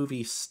how the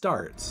movie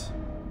starts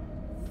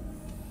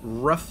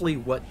roughly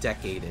what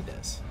decade it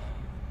is.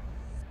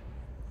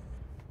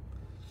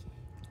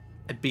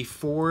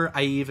 Before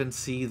I even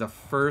see the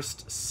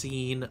first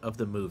scene of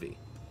the movie,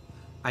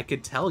 I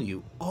could tell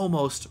you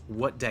almost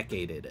what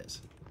decade it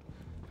is.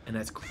 And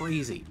that's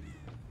crazy.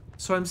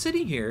 So I'm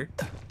sitting here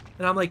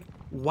and I'm like,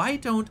 why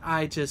don't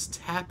I just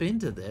tap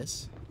into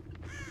this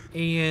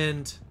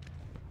and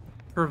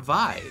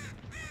provide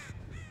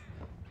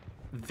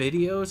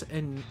videos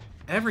and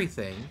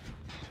everything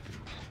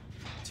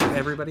to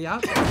everybody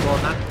out there?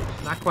 Well,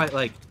 not quite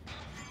like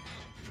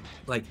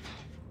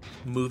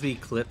movie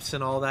clips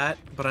and all that,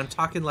 but I'm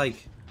talking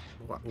like,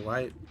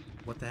 why,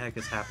 what the heck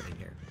is happening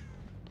here?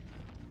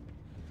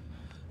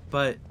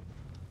 But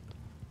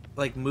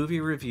like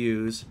movie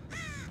reviews,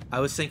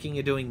 I was thinking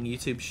of doing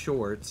YouTube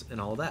shorts and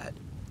all that.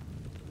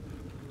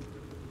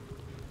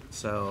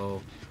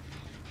 So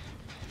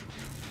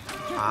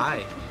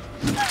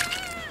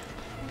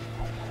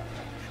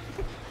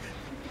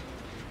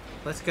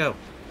let's go.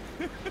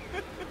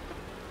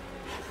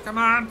 Come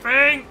on,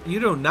 Fang!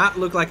 You do not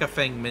look like a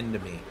Fang Min to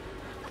me.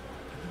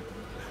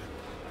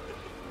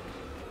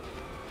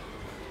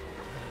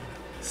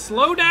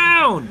 Slow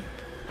down!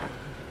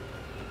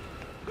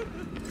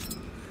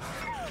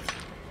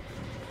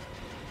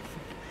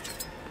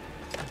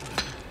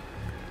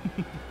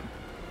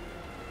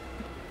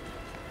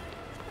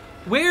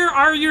 Where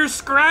are your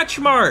scratch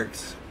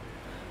marks?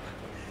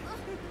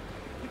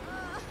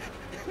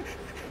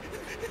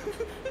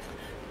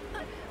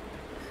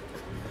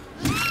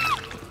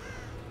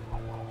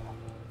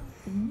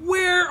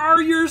 Where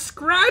are your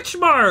scratch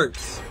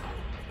marks?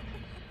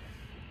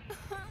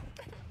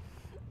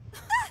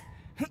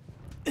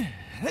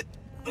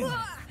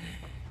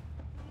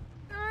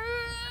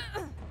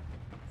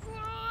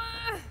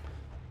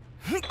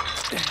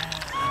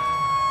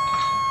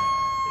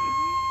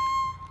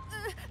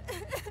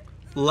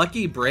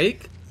 Lucky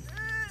break?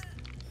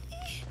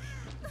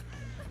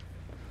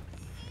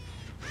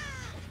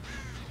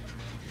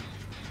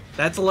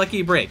 That's a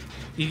lucky break.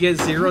 You get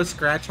 0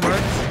 scratch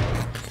marks?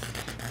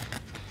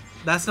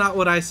 That's not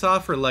what I saw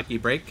for lucky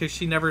break, because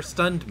she never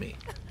stunned me.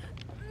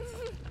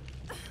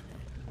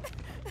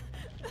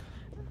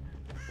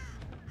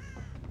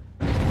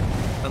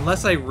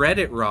 Unless I read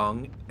it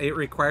wrong, it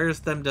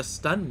requires them to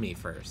stun me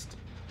first.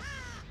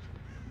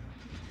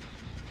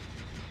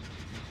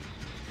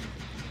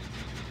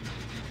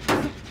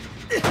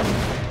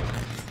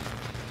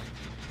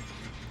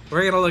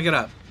 We're gonna look it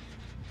up.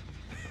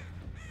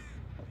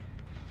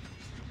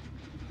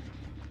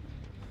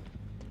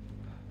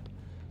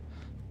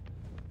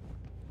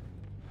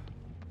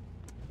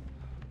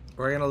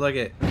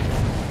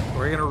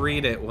 We're gonna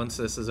read it once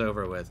this is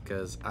over with,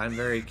 because I'm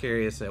very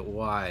curious at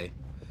why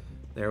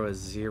there was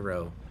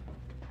 0.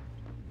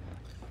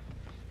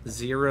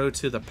 0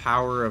 to the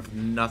power of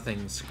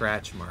nothing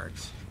scratch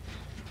marks.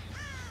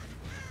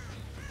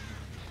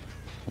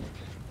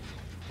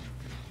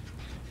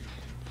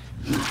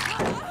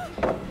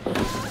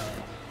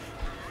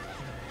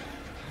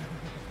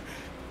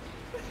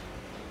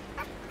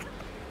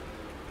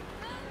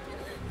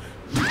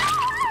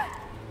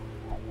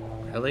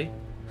 Really?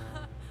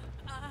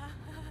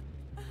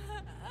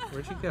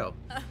 Where'd you go?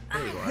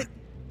 There you are.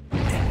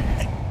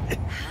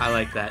 I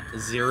like that.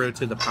 0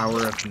 to the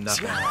power of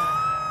nothing.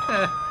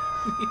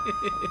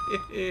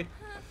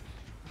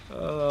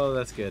 Oh,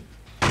 that's good.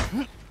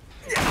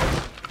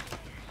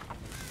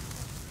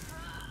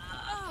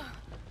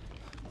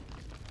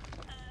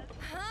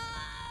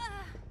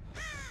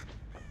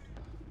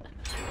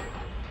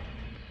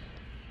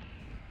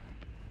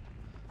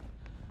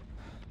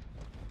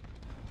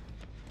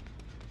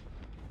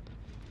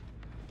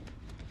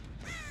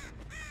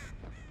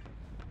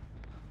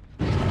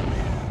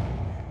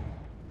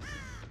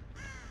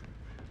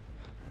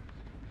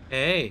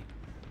 Hey,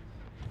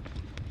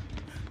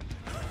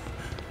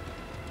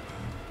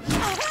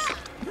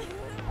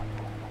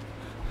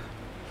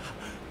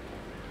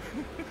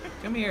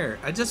 Come here.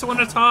 I just want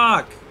to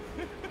talk.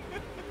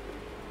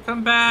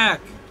 Come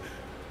back.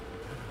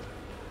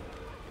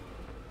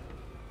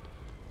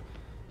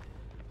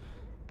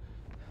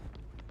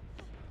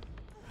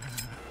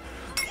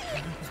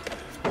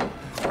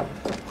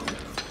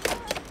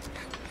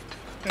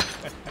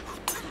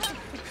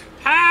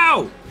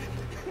 How?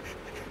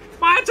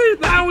 What?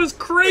 That was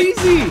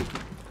crazy.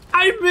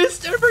 I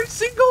missed every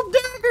single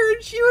dagger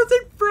and she was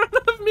in front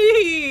of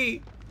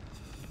me.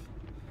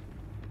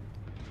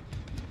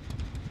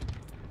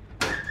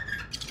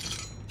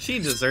 She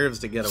deserves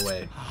to get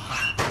away.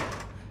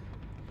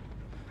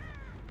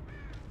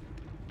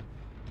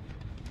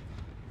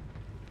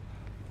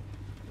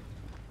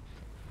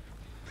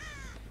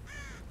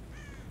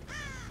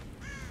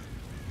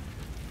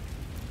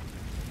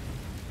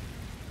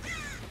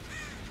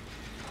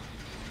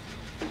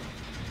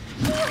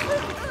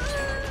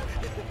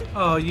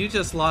 Oh, you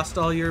just lost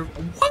all your...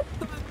 What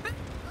the...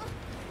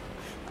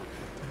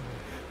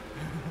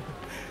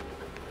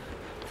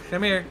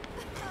 Come here.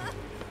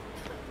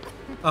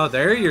 Oh,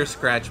 there are your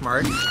scratch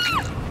marks.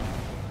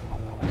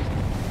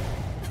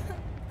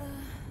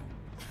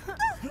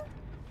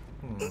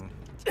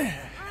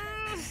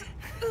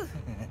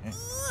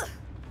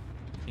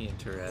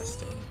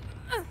 Interesting.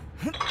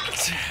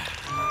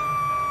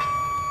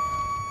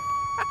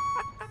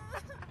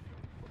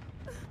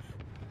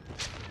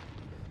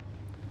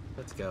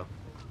 Let's go.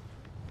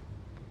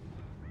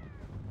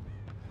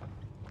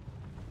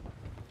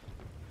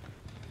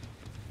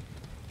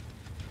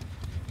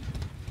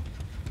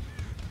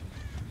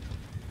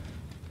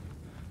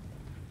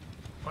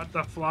 What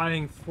the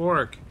flying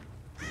fork?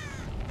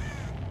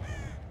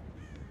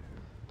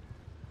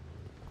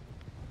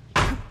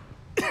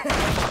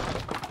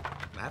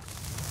 That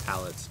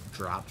pallet's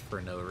dropped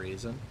for no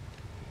reason.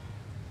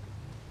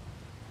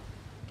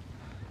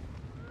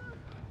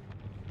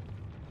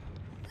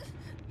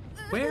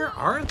 Where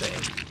are they?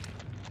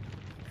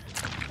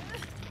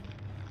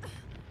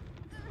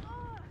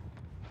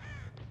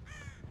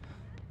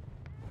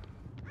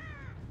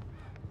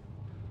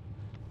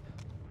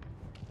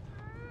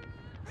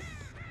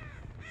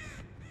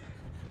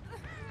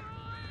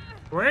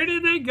 Where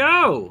did they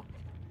go?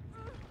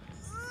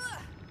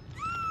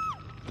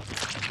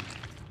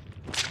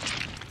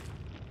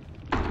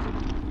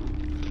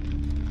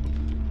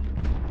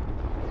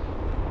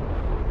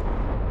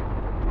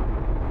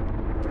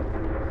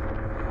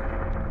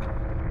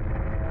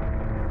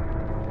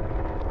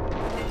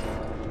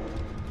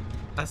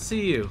 I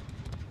see you.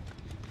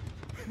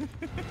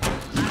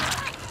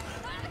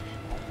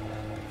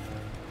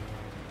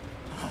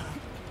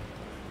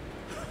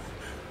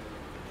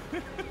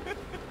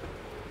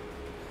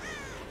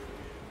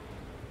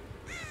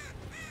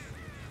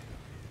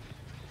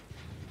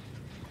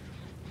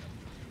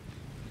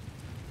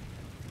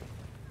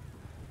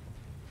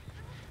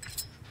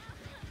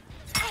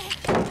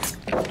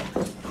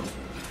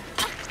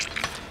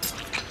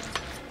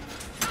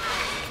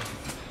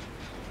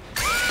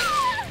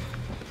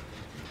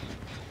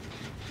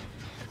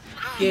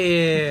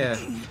 Yeah.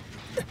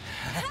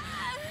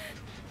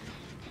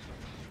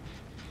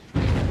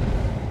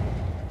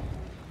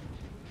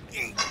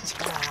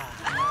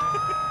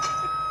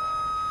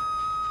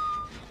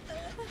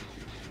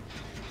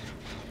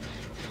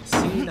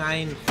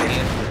 C9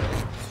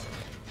 fangirl.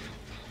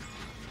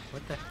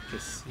 What the heck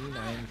is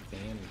C9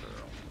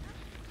 fangirl?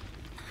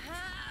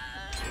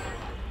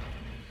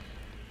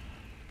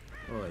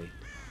 Oi.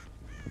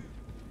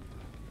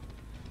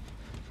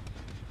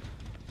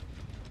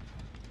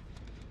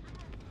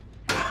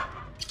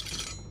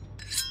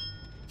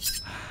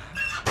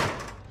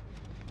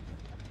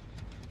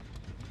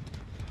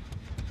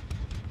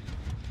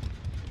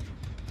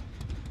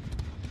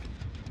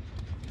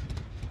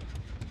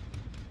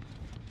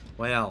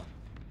 Well.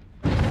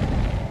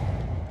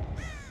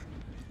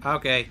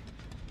 Okay.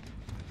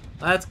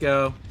 Let's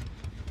go.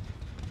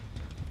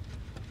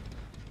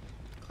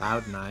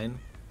 Cloud9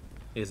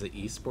 is an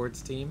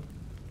esports team?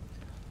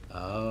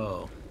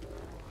 Oh.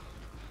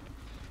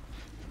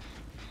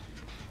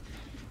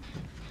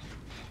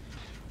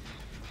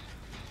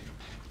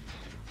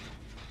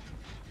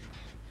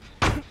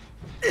 Oh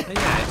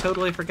yeah, I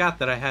totally forgot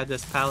that I had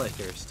this palette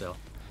here still.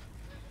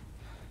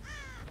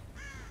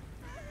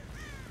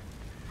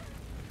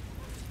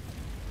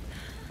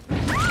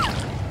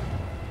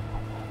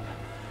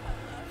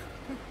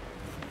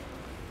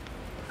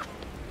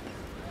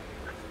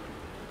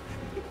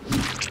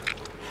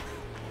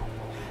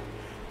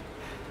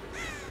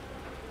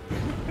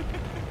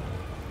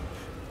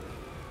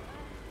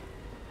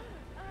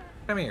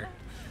 Come here.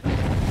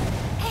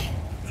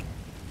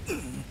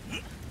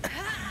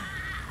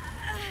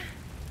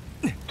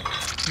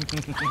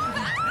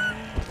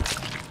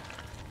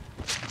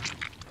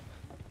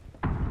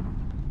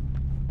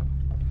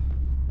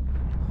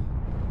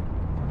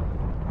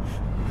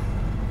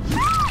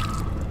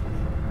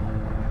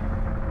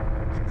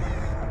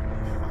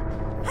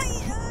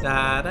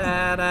 Da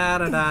da da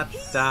da da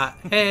da.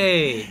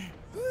 Hey.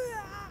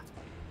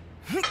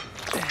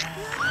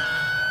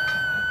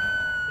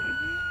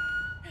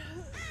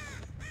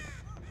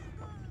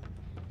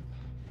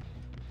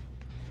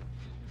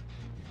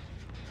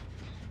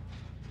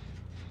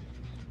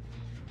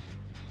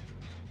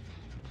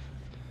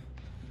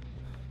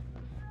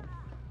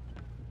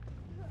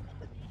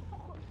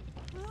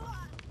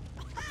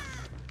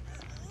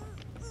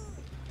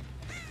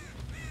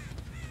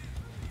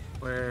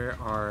 Where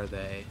are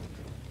they?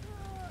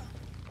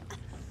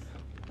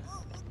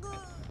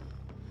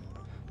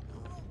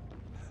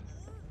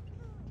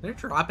 They're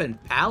dropping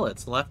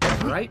pallets left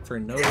and right for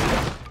no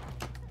reason.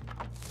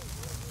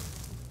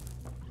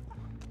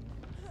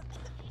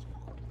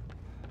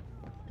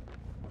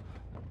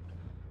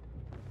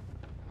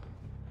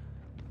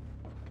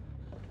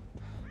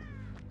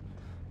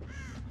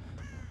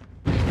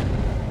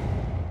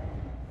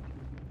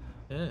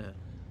 Yeah.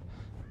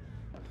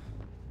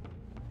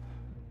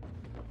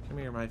 Come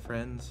here, my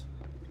friends.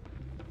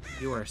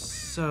 You are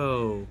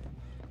so...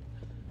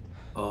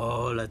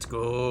 Oh, let's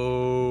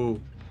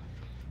go!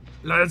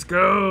 Let's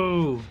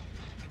go!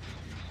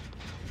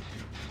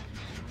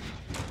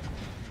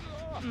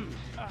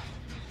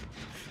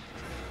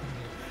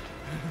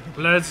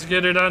 Let's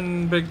get it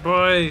done, big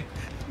boy!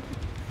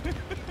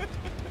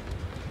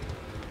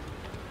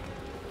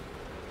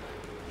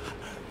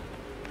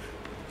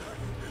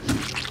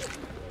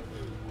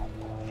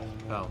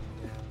 Oh.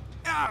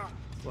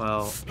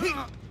 Well,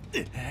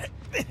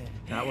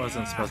 that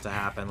wasn't supposed to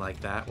happen like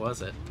that,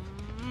 was it?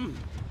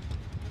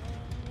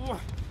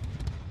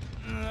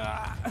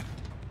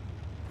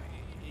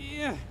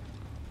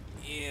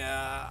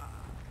 Yeah.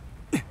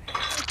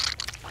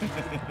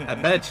 I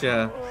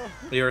betcha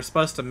you were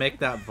supposed to make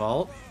that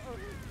vault.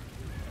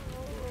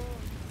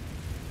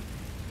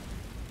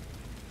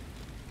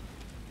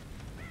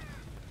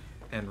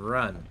 And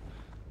run,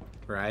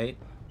 right?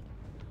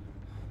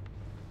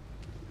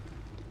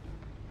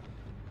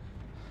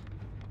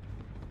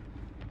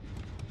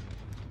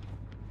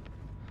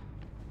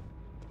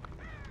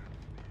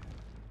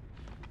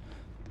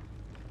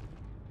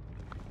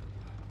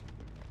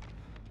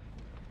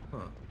 Huh.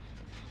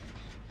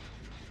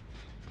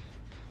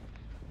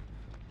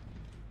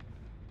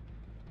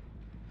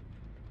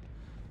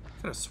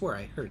 I could have swore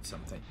I heard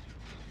something.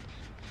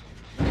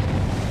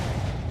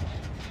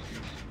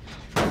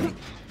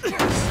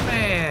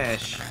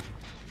 Smash!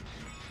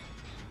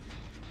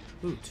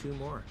 Ooh, 2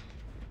 more.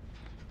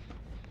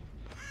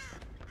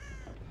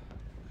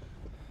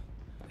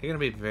 You're gonna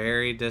be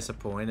very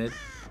disappointed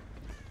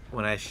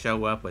when I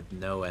show up with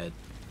Noed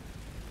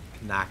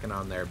knocking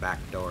on their back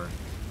door.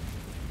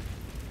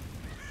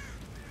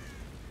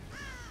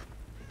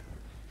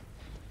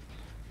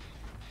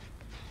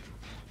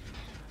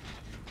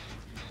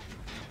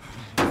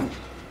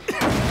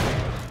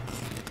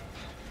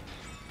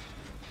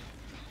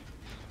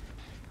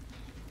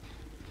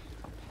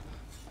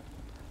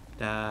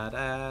 Da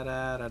da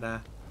da da da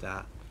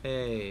da.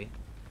 Hey.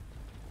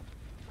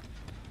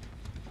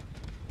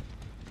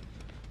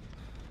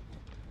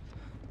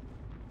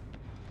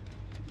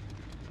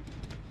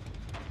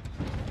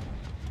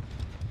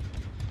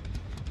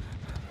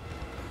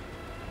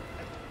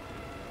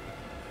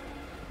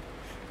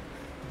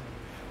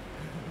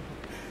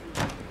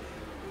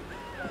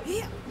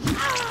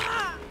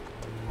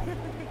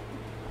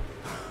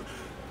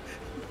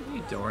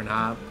 You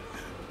doorknob.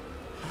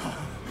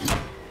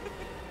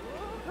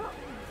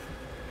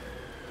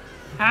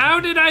 How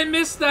did I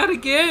miss that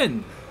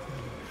again?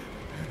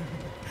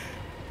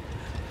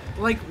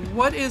 Like,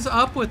 what is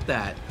up with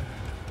that?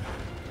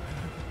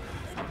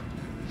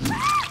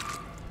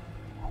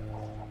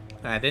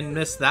 I didn't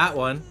miss that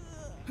one.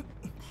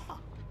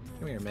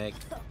 Come here, Meg.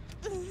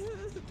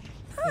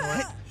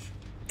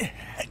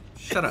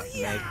 Shut up,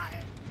 Meg.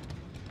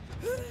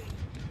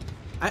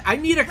 I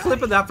need a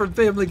clip of that from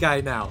Family Guy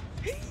now.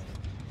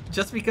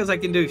 Just because I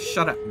can do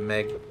shut up,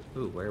 Meg.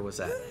 Ooh, where was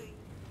that?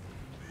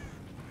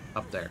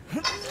 Up there.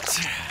 Which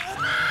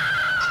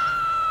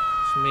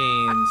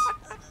means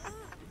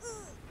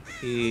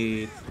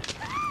he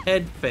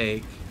head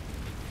fake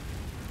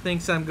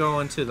thinks I'm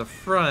going to the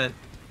front,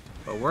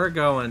 but we're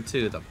going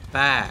to the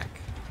back.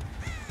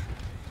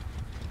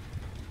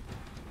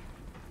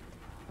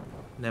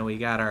 And then we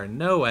got our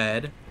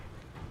Noed.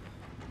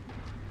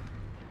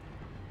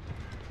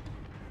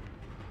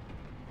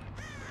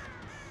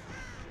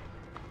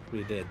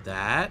 We did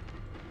that.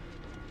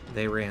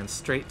 They ran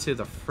straight to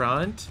the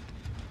front.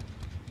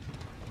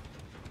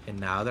 And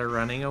now they're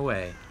running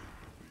away.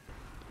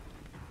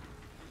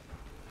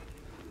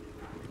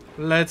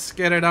 Let's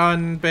get it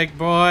on, big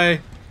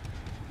boy.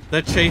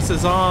 The chase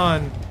is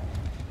on.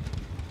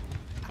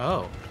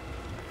 Oh.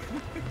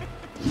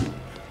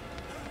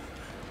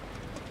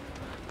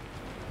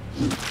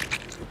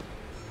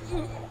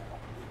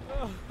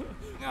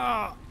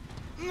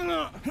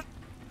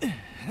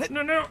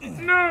 No, no,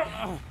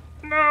 no,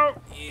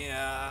 no.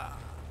 Yeah.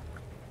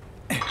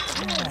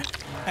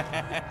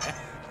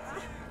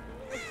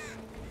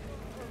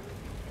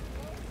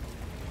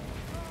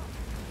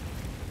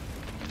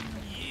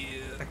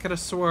 I could have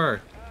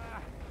swore.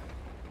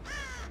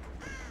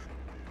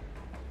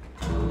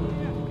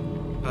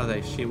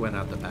 Oh, she went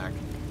out the back.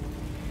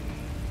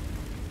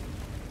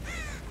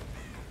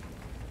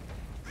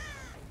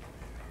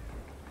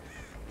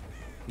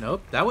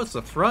 Nope, that was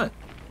the front.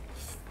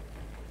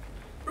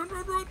 Run,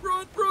 run, run,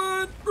 run,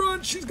 run,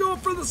 run! She's going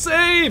for the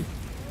save!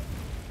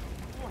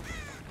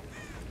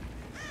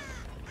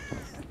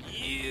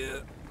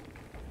 Yeah.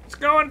 It's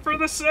going for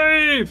the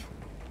save!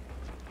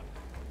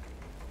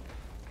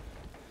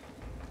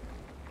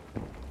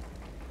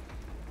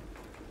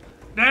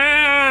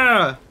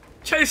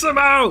 Chase him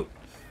out!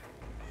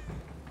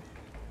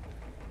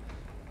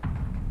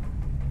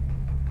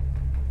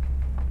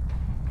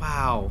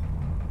 Wow.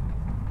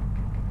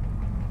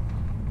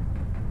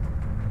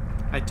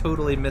 I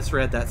totally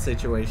misread that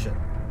situation.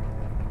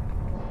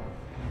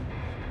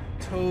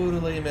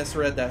 Totally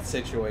misread that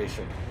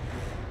situation.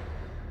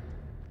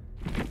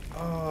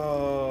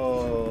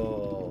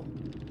 Oh.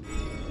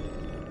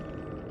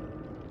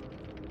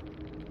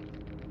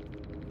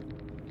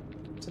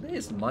 Today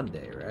is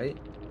Monday, right?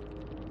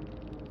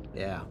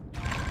 Yeah.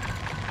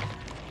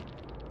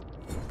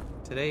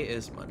 Today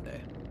is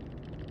Monday.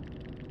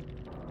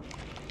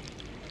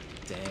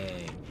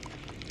 Dang.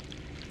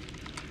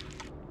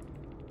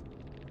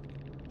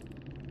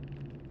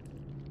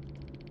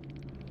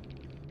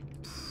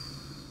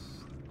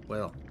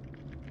 Well.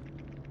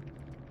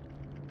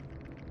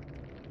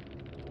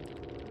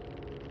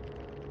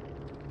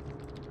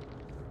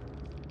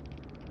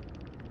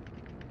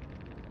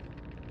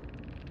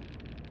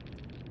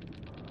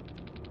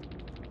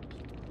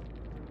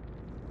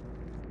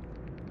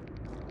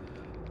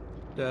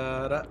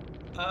 Da da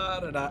da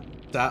da da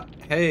da.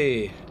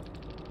 Hey.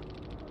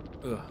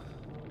 Ugh.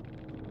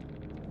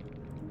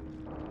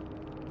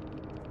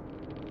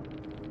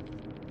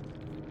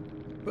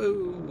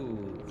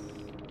 Boo.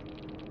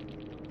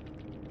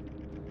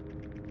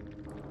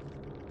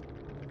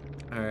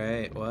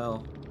 Alright,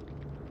 well.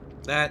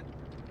 That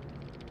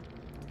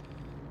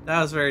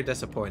was very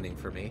disappointing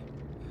for me.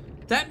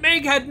 That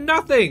Meg had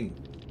nothing!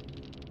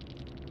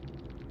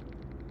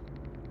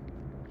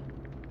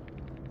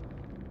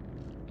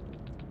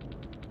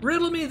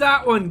 Riddle me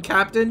that one,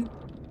 Captain!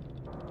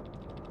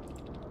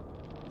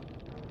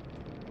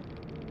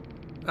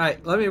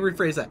 Alright, let me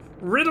rephrase that.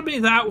 Riddle me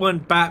that one,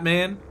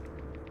 Batman!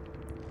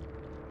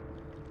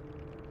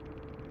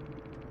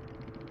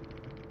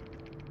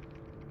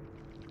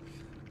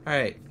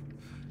 Alright.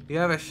 You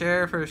have a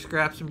share for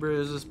scraps and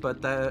bruises,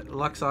 but that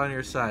luck's on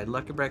your side.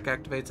 Lucky Break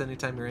activates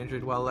anytime you're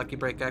injured while Lucky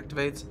Break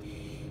activates.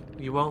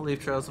 You won't leave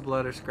trails of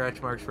blood or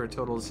scratch marks for a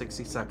total of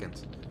 60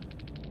 seconds.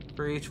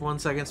 For each 1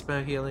 second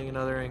spent healing,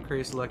 another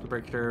increase Lucky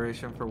Break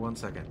duration for 1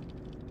 second.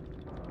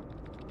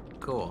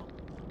 Cool.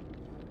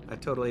 I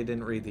totally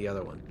didn't read the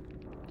other one.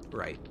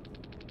 Right.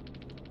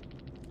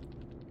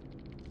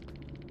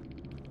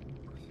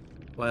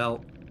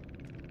 Well.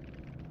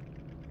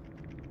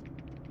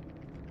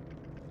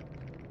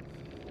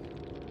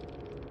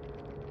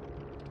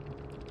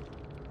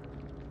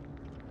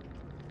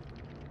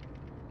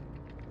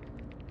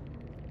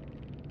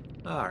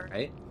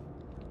 Alright.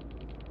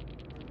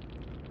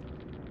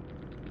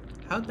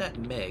 How'd that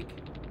Meg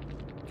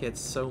get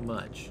so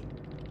much?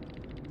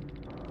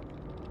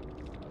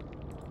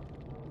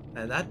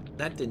 And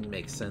that didn't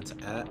make sense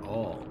at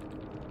all.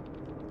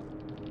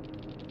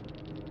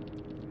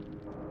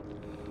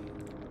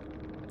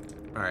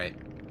 Alright.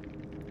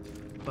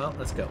 Well,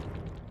 let's go.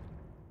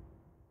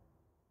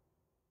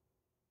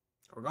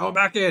 We're going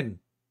back in.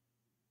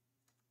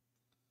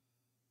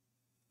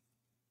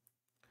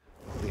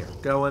 We are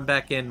going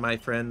back in, my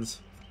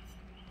friends.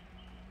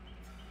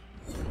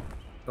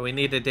 But we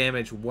need to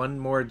damage one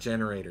more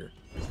generator.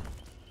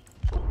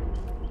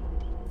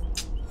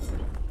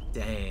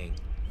 Dang.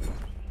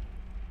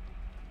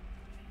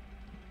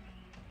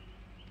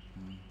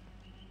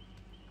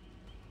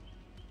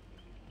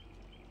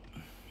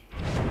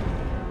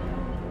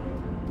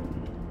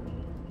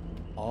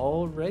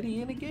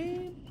 Already in a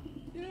game?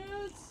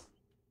 Yes.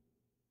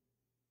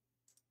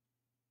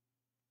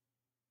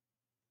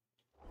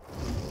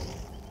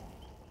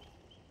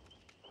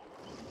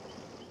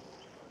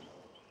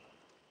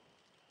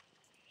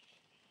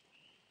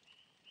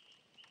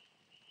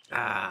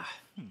 Ah.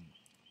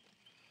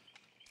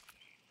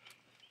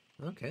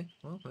 Okay,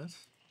 well,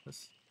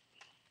 let's...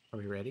 Are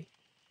we ready?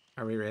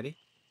 Are we ready?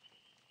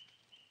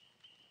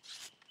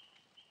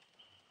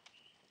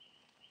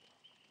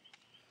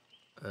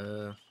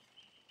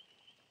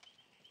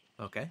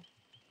 Okay.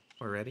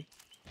 We're ready.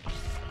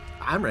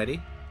 I'm ready.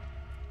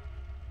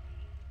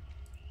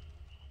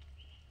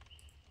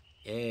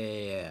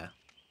 Yeah.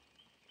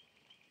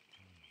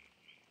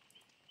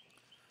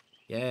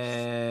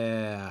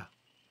 Yeah.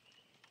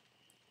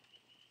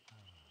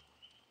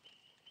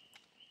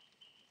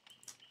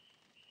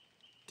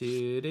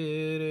 Do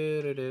do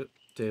do do do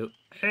do.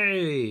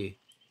 Hey.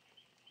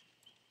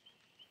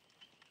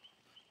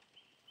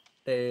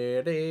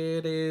 Do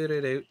do do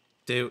do do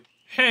do.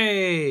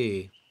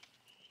 Hey.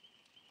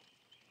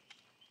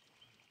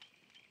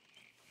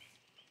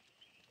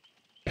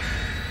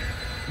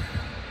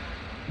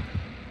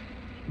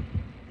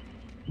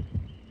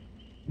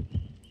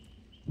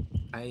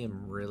 I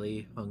am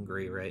really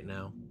hungry right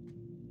now.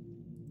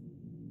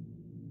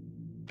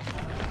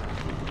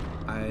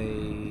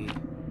 I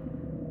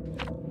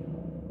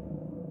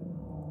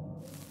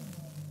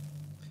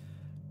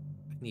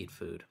need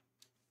food.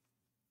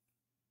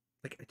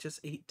 Like, I just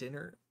ate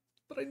dinner,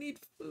 but I need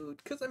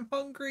food because I'm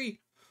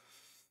hungry.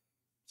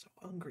 So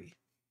hungry.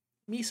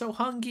 Me so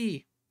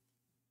hungry.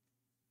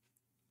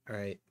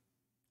 Alright.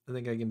 I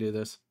think I can do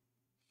this.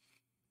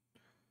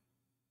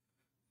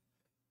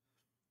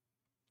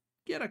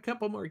 get a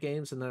couple more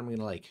games, and then I'm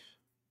gonna like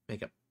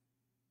make a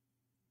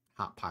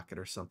Hot Pocket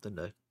or something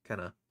to kind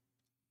of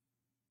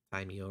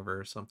tie me over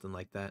or something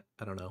like that.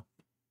 I don't know.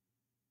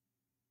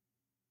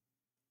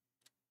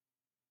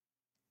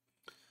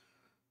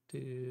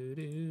 Do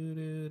do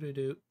do do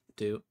do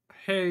do.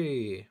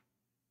 Hey.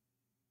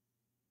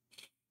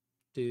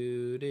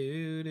 Do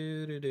do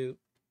do do do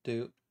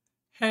do.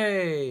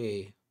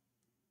 Hey.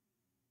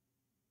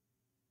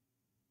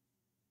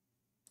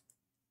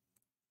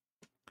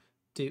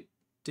 Do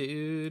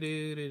do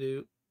do do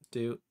do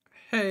do.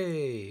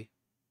 Hey.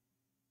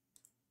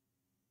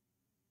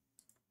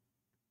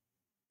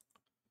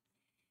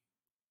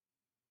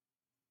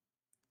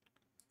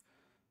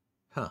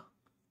 Huh.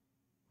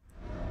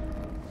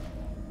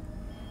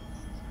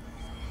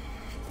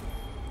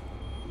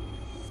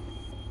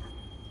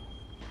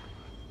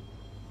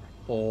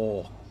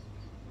 Oh.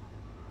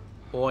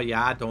 Oh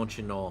yeah, don't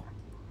you know?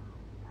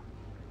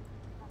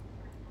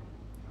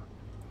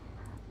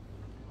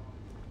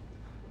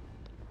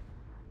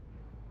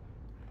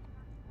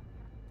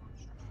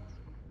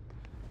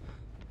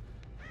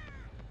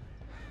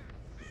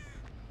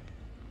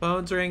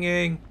 Phone's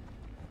ringing.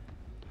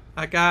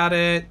 I got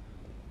it.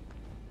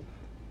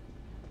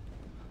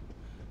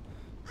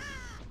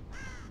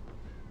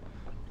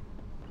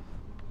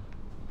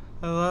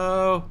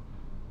 Hello?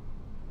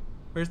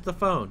 Where's the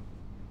phone?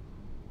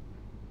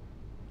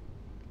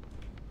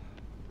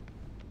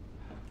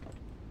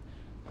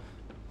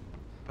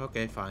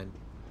 Okay, fine.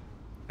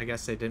 I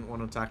guess they didn't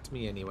want to talk to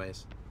me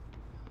anyways.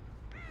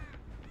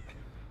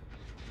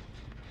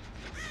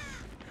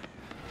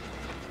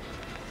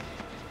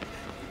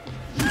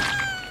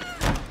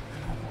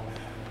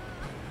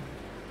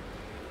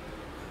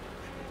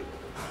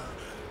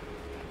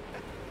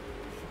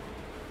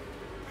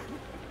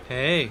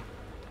 Hey.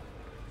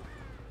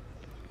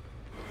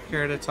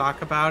 Care to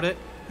talk about it?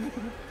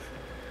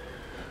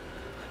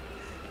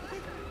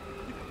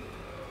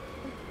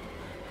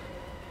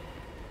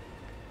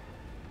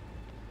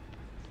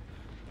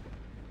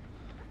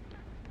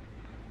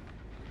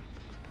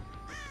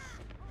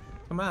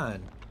 Come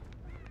on.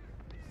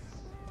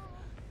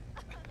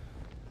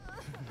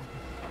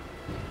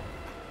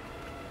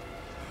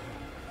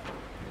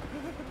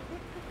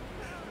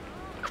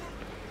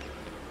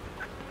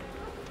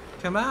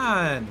 Come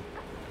on.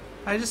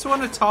 I just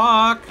want to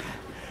talk.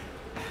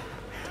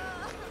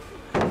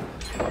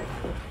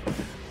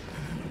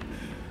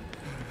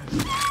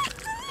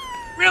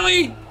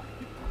 Really?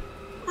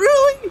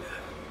 Really?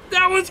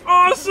 That was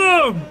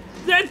awesome!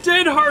 That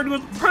dead hard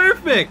was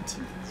perfect!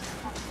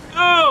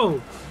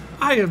 Oh!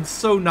 I am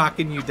so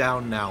knocking you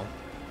down now.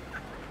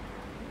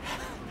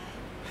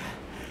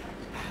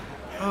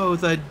 Oh,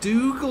 the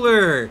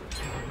Doogler!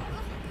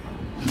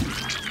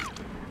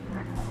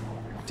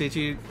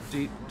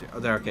 Oh,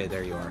 there, okay,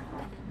 there you are.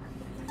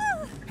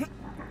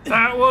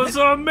 That was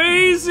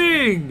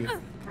amazing!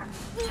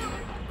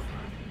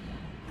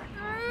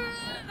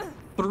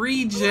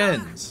 3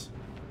 gens.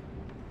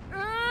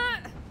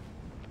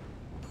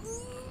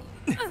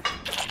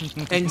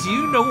 And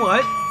you know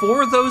what?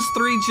 For those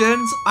 3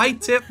 gens, I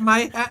tip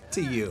my hat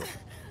to you.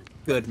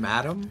 Good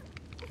madam.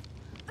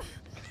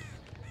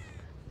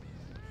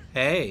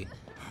 Hey.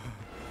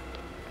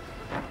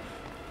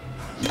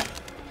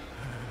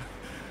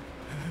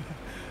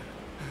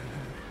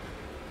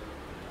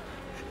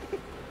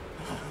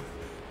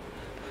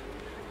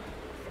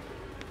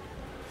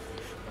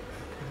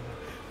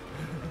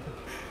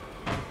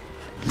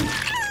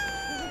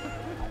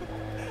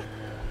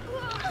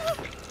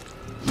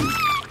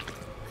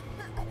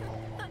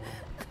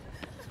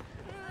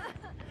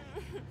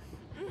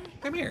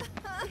 Come here.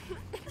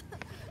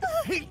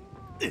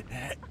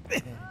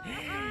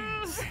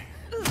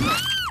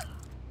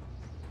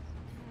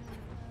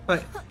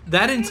 But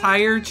that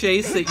entire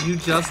chase that you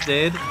just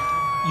did,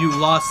 you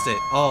lost it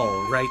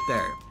all right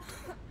there.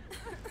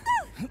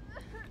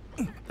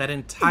 That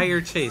entire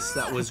chase,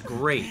 that was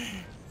great.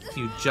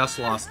 You just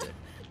lost it.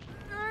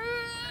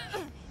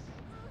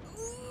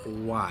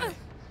 Why?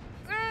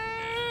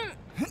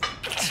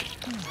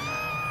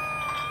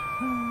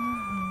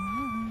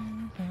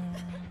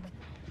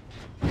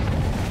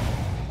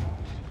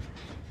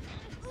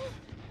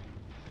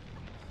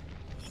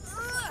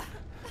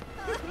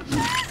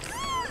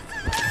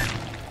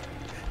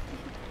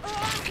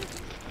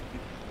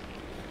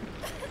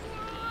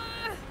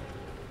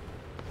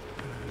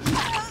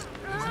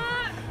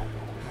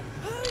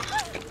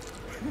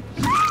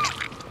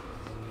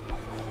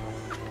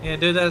 Yeah,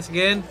 do this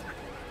again.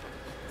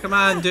 Come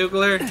on,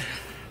 Doogler.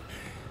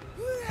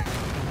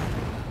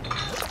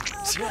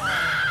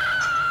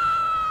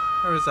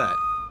 Where was that?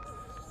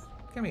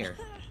 Come here.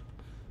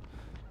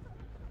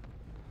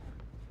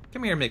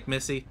 Come here,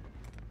 McMissy.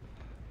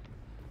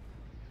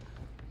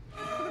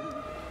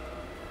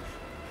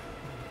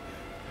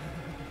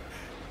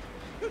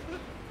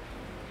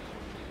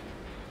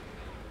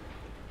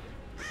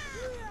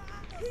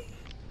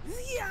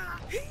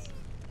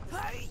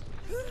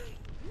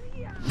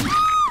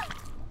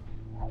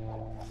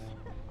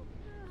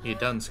 You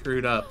done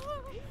screwed up.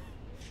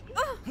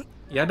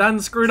 You done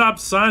screwed up,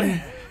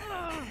 son.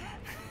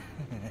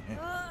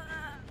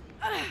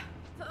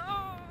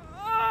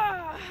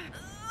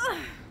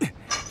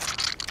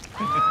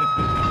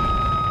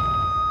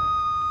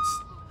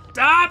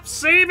 Stop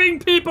saving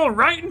people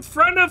right in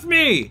front of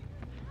me!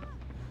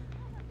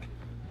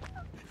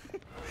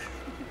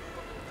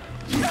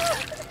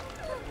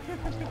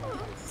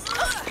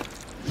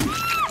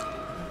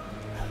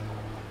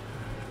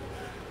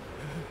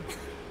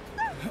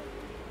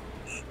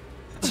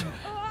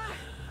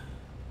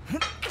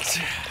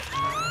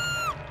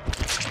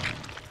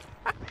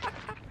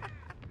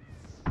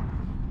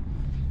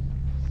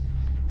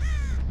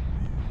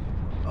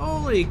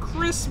 Holy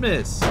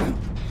Christmas!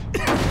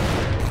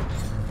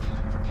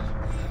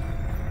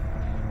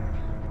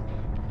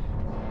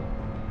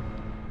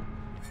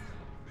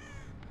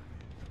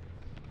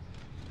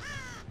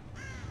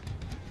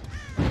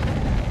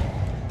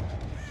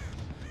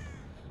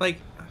 Like,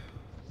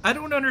 I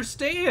don't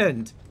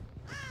understand.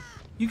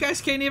 You guys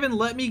can't even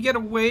let me get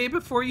away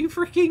before you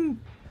freaking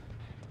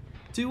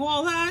do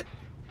all that?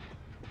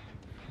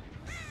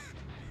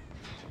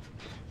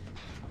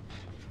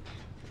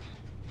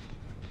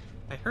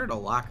 I heard a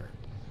locker.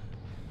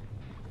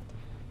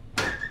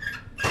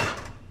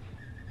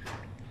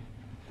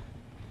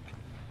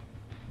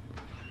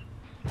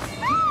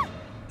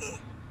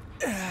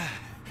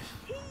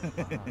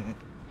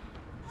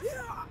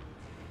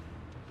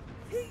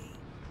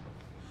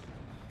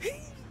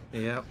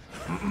 Yep.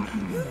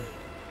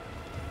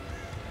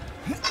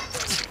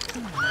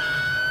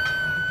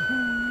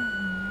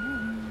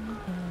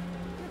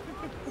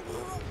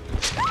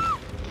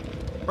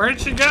 Where'd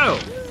she go?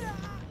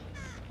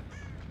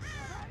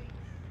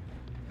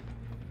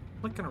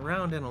 Looking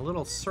around in a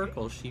little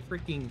circle, she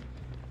freaking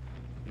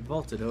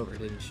vaulted over,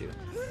 didn't you?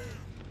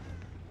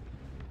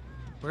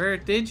 Where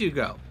did you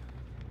go?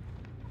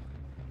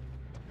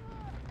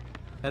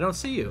 I don't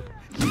see you.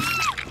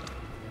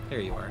 There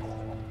you are.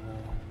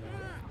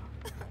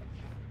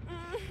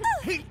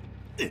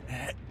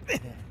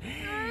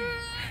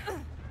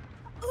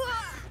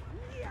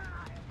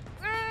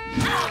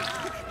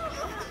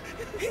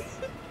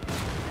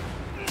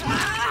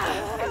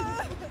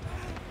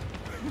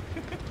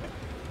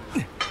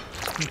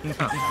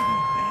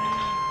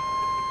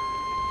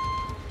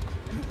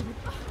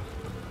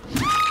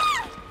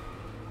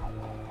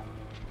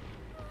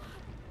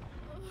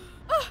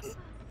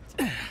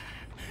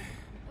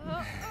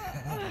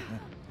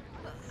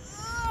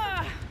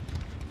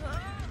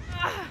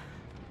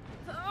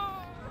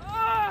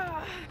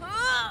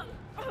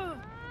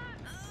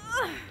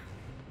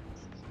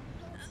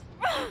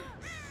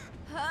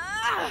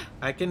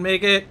 I can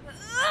make it.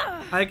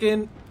 I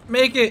can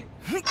make it.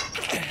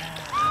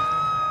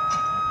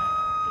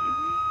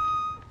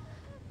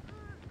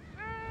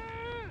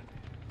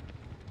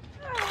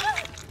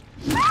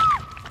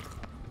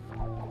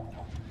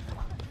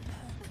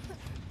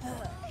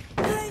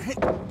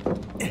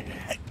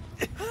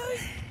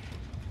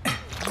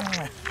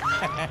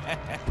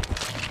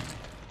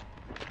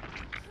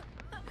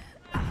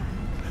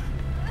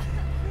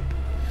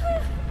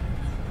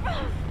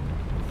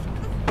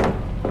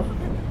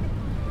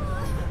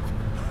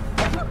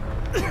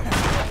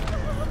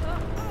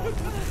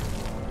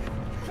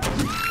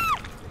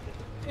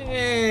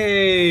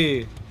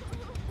 Hey!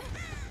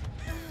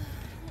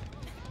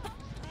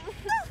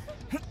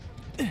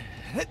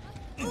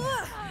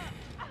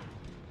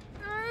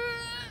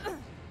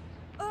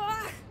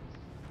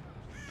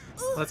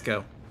 Let's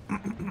go.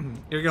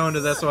 You're going to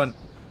this one.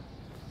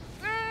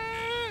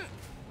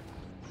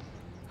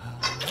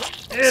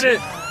 Hit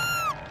it!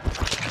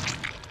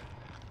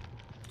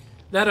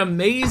 That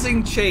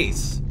amazing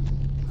chase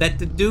that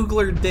the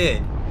Doogler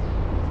did.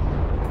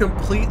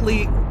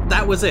 Completely,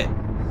 that was it.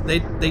 They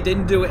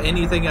didn't do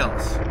anything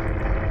else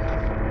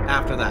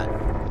after that.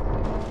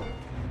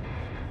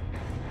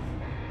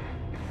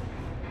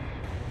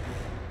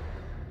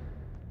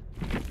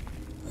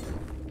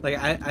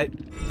 Like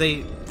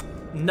they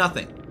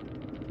nothing.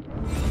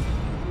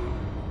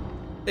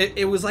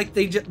 It was like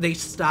they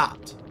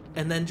stopped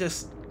and then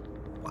just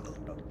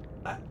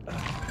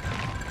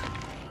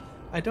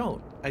I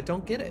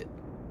don't get it,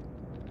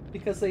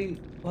 because they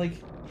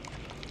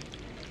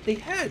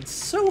had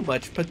so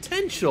much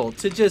potential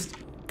to just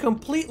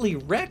completely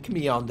wreck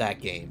me on that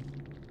game.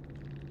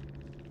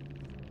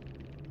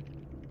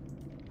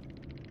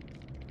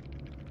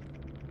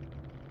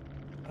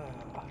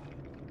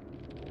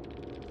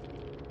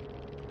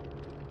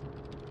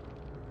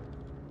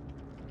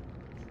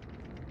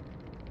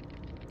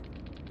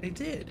 They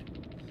did.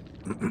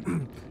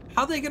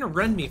 How are they gonna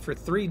run me for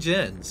 3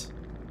 gens?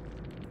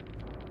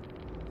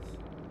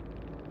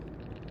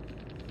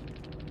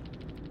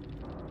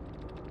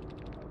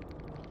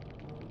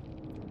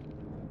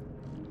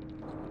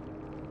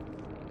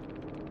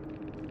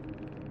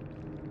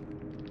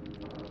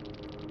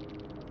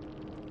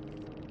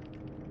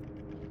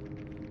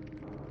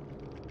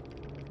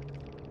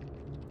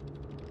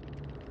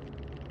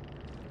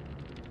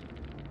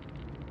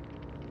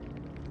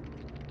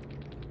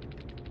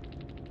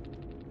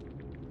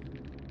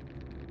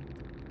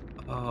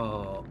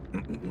 Oh.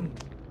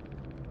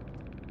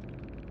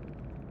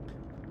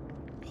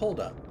 Hold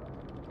up.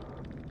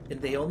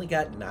 And they only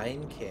got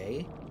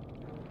 9K?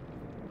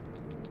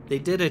 They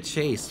did a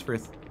chase for...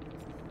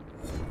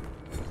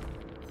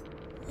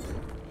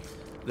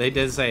 They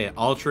did say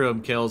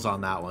Ultrum kills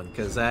on that one,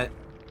 because that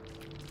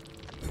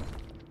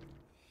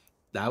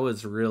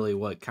was really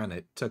what kind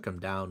of took him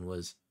down,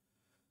 was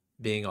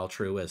being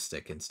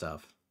altruistic and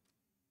stuff.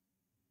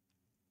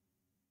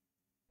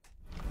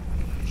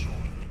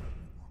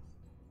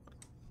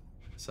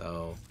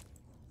 So...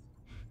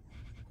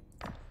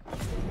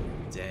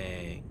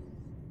 Dang.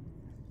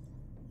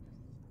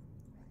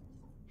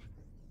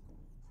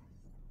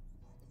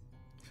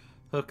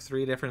 Hook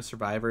 3 different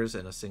survivors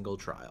in a single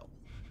trial.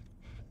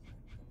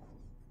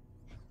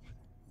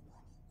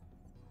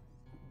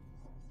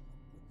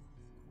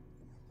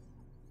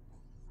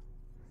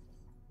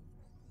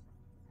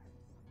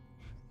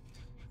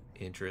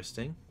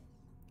 Interesting.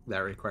 That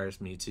requires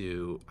me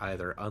to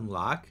either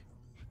unlock...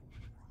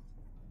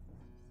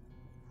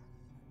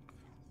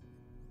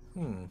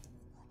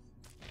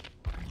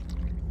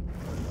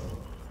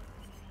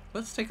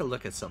 Let's take a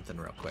look at something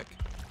real quick.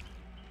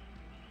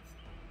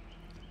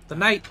 The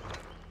knight!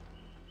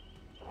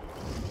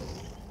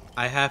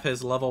 I have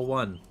his level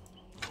 1.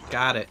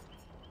 Got it.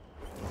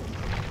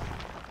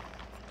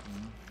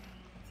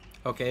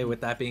 Okay,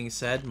 with that being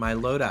said, my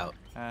loadout.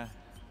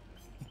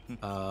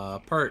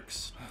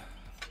 Perks.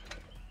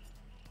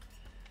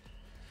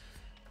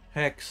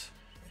 Hex.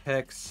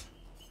 Hex.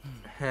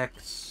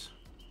 Hex.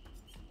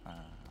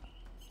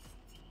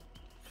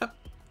 Yep.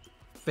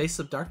 Face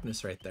of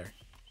Darkness right there.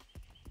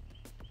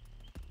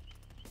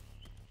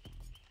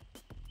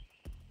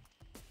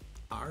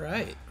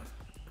 Alright.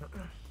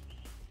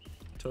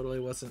 Totally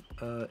wasn't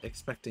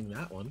expecting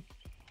that one.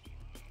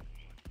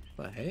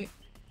 But hey.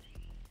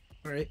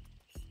 Alright.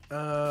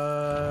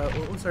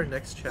 What was our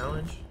next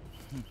challenge?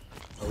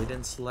 Oh, we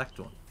didn't select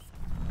one.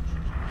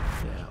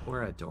 Yeah,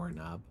 we're a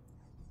doorknob.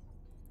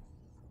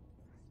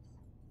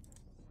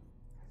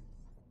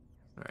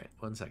 Alright,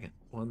 1 second.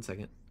 1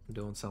 second. I'm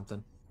doing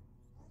something.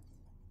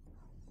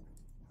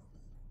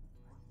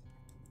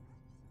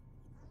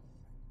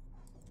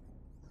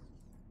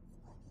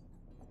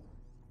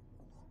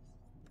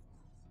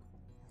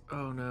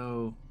 Oh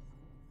no.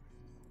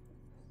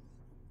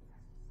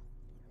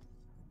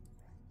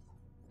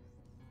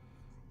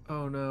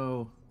 Oh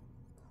no.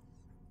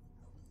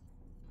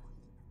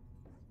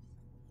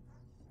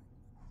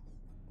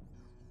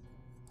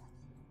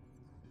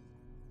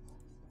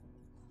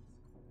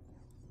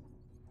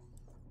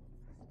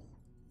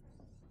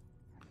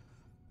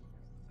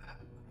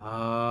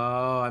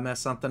 Oh, I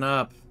messed something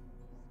up.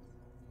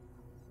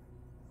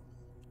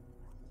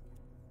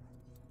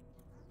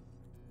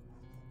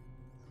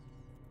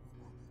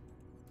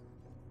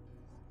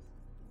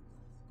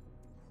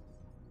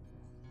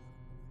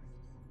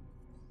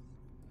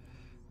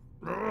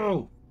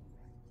 Oh,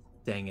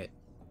 dang it.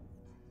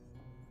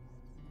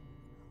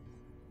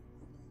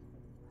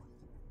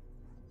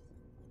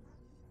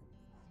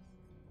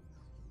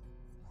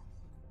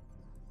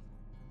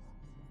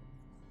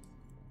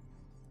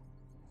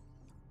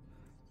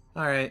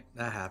 All right,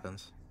 that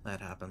happens.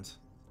 That happens.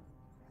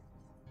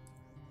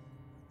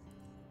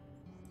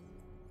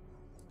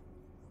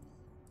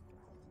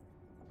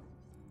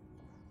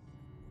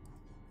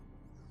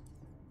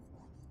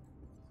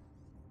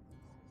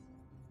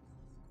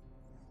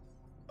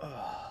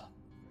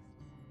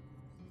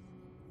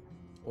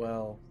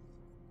 Well,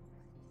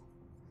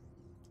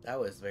 that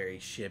was very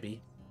shibby.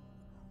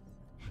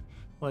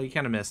 Well, you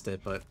kind of missed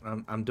it, but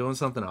I'm doing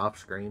something off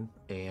screen,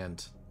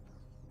 and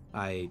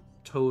I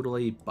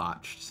totally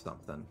botched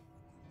something.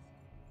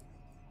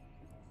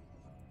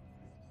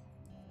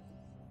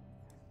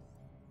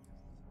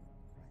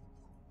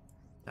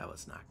 That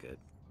was not good.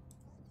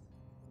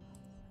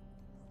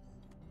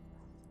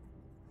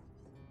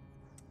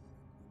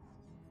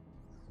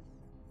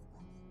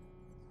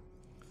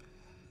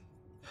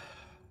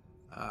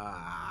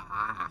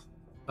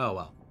 Oh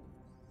well.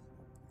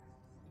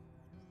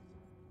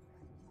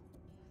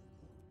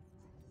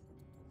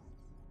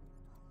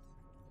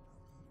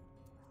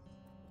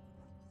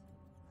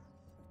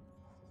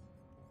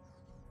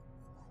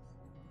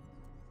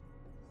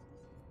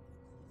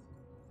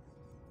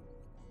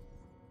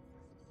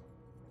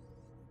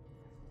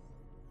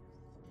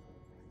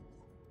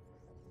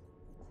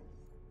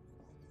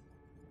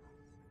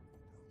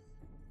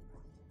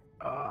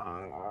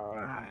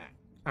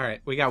 All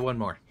right, we got one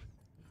more.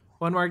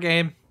 One more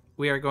game.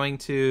 We are going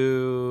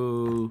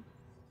to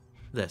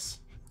this.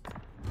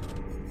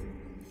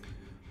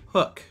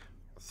 Hook.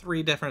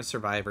 3 different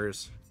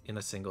survivors in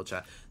a single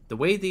chat. The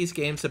way these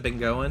games have been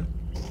going,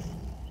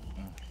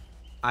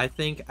 I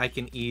think I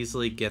can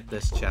easily get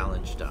this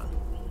challenge done.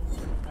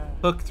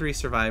 Hook 3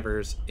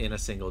 survivors in a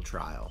single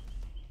trial.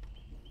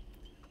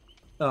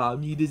 Oh,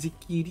 Muta's a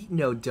cutie?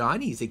 No,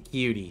 Donnie's a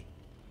cutie.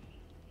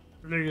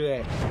 Look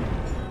at that.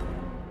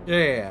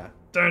 Yeah,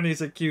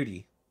 Donnie's a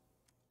cutie.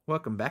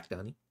 Welcome back,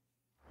 Donnie.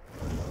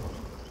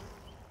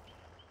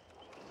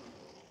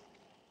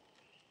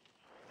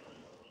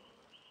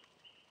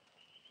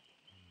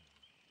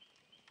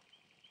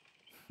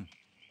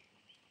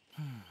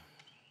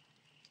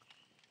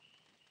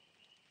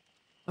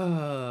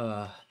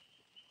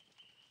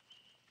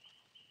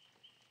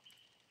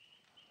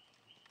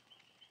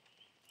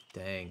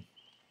 Dang.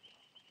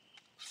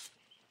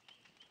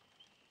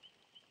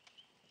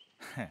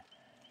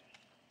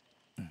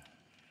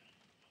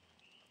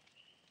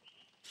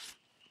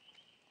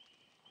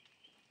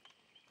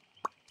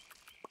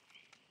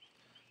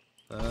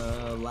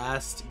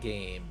 Last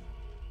game.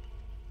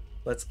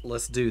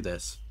 Let's do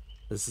this.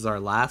 This is our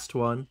last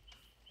one.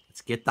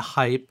 Let's get the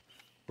hype.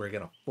 We're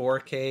gonna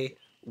 4K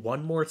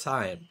one more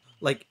time.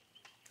 Like,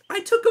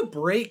 I took a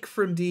break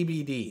from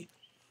DBD,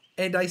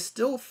 and I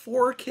still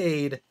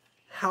 4K'd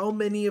how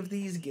many of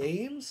these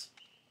games?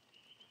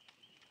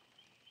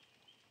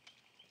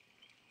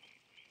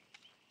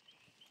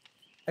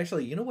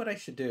 Actually, you know what I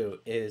should do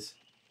is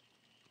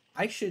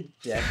I should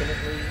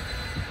definitely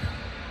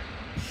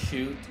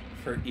shoot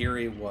for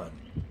Eerie 1.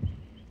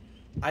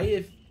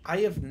 I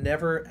have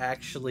never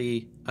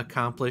actually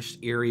accomplished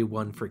Eerie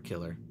 1 for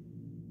Killer.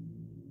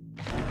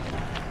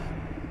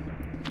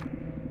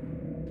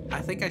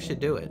 I think I should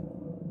do it.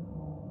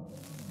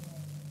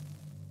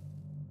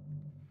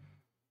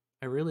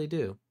 I really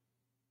do.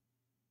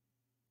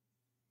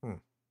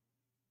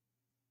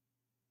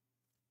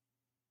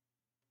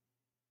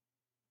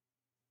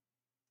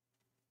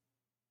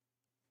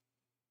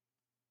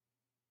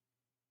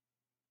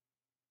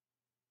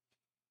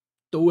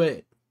 Do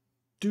it.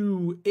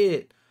 Do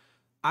it.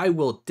 I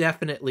will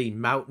definitely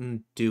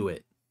mountain do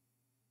it.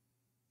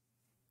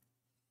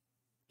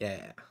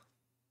 Yeah.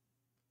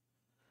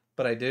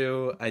 But I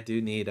do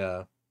need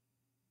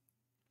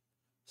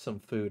some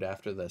food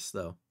after this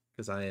though,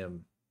 because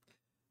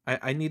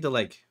I need to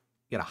like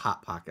get a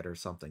hot pocket or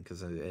something,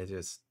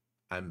 because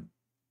I'm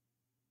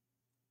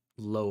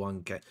low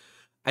on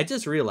I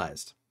just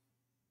realized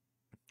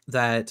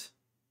that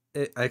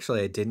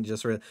actually I didn't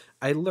just realize,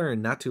 I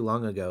learned not too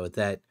long ago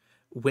that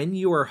when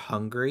you are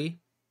hungry,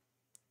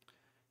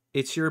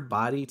 it's your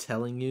body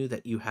telling you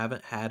that you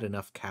haven't had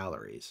enough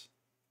calories.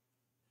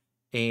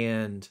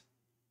 And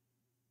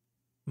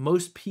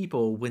most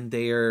people, when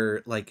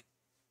they're like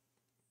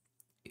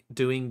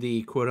doing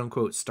the quote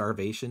unquote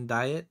starvation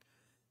diet,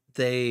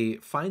 they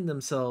find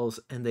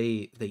themselves and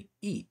they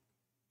eat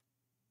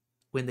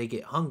when they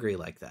get hungry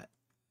like that.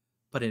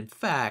 But in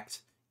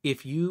fact,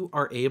 if you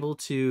are able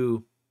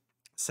to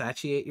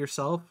satiate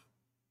yourself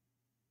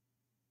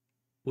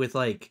with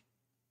like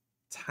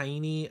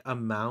tiny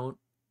amount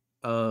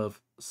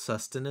of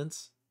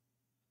sustenance,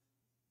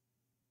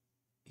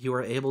 you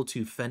are able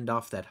to fend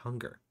off that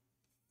hunger.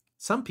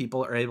 Some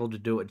people are able to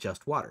do it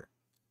just water.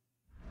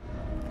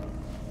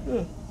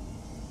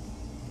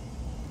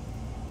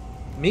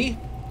 Me,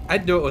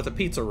 I'd do it with a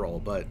pizza roll,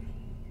 but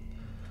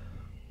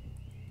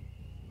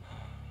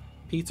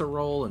pizza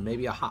roll and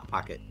maybe a hot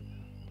pocket.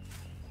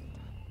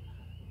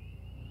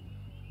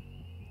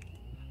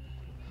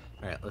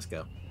 All right, let's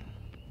go.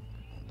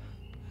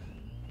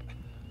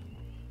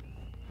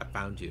 I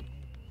found you.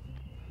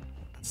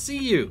 See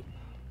you.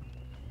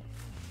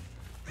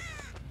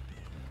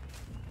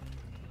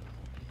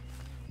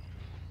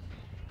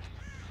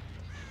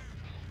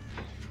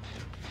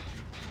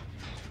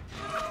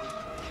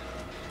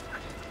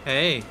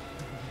 Hey.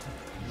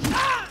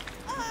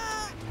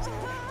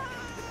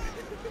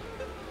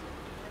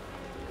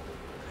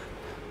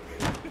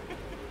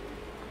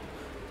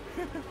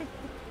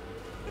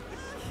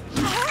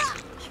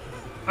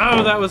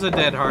 Oh, that was a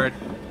dead heart.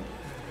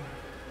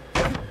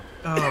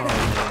 Oh,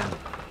 man.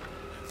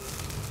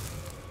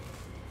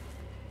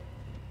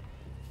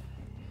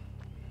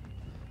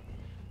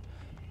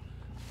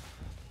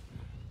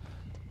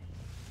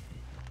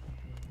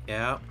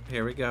 Yeah,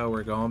 here we go.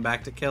 We're going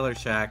back to Killer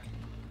Shack.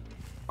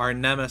 Our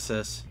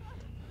nemesis.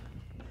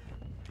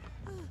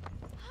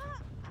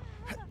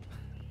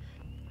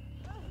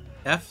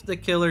 F the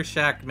Killer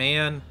Shack,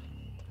 man.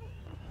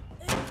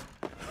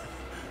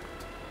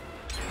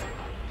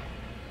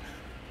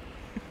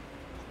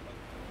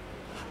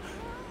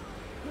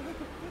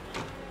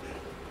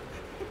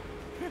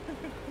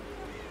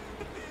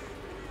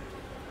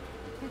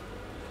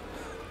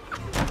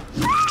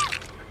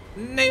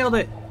 Nailed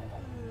it.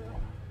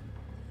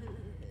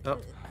 Oh,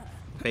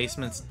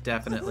 basement's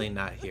definitely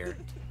not here.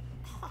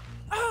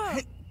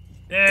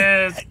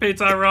 Yes,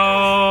 pizza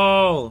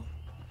roll.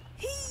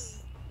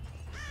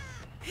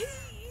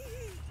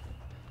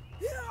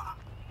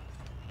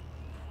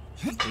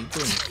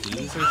 Twinkling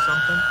keys or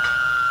something?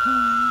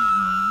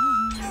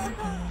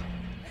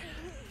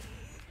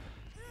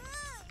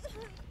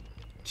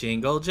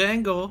 Jingle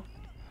jangle.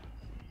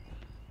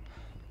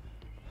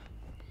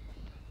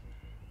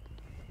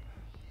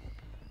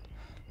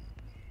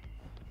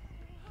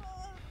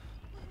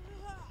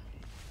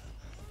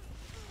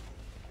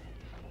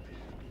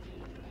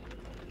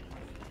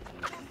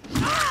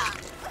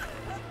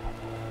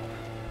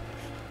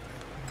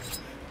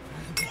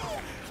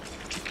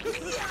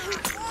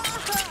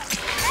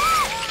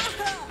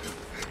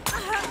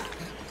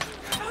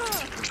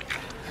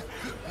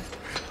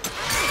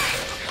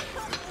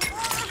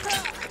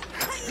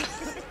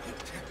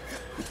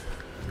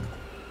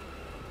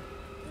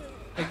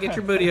 Get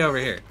your booty over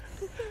here.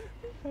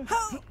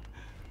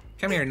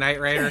 Come here, Knight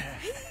Rider.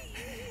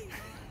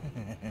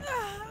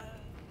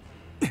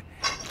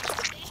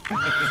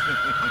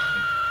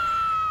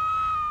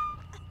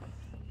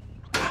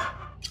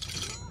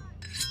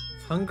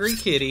 Hungry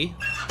kitty.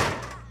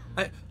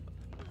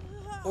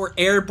 Or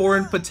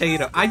airborne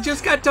potato. I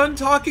just got done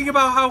talking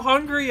about how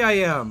hungry I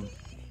am.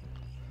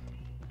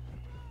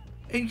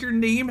 And your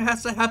name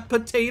has to have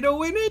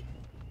potato in it?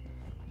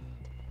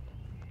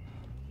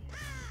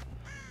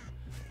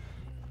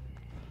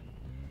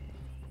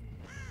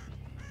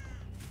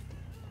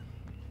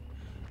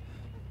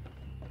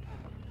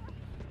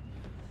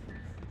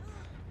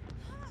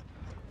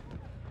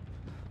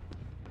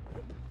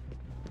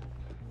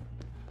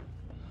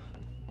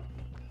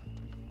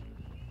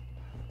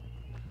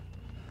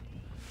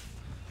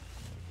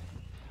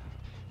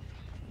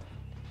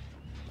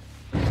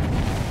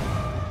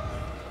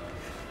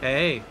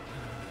 Hey.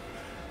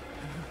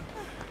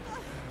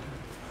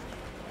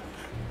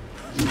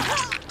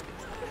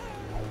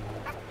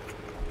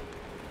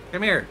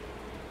 Come here.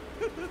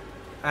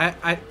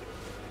 I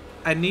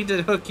need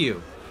to hook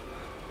you.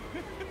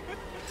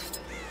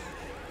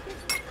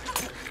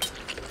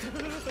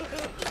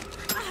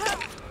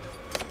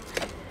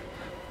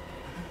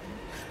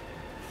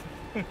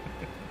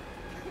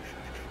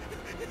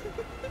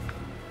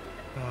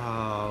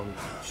 Oh.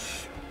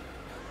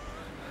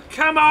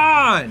 Come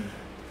on!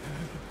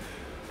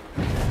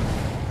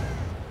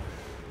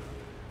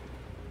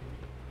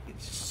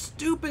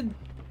 Stupid.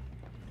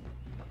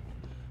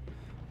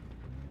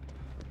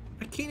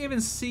 I can't even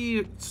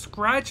see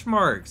scratch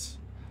marks.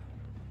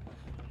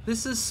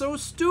 This is so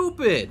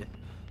stupid.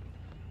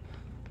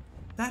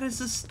 That is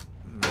just.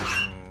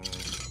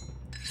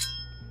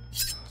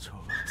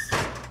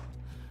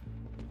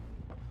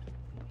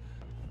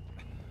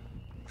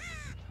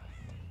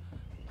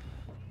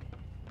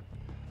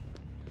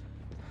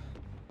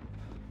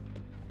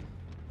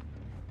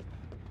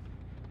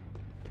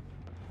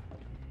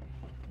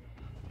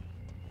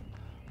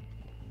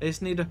 I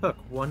just need to hook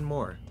one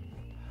more.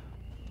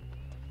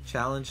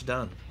 Challenge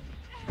done.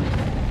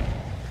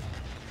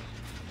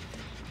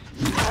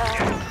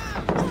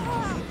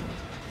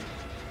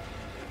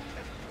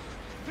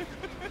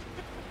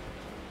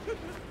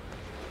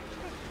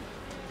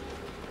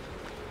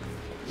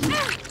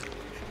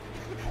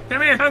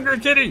 Come here, hungry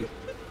kitty!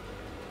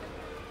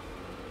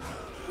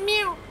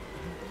 Meow.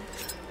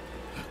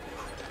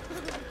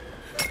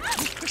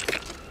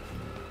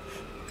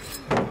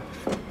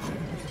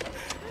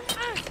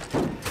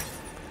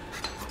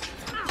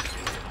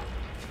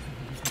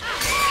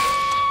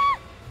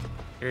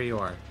 Here you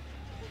are.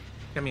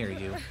 Come here,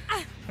 you.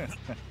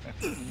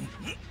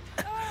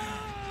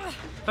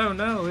 Oh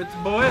no, it's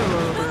boil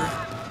over.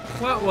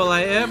 What will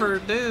I ever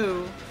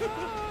do?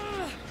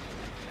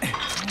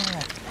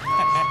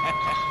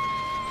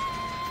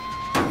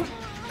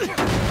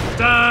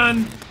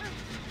 Done!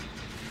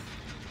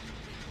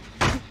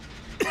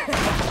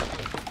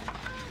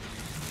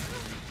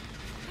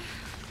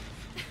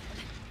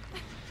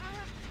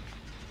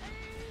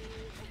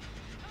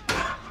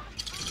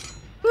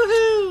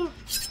 Woohoo!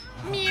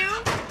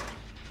 Meow.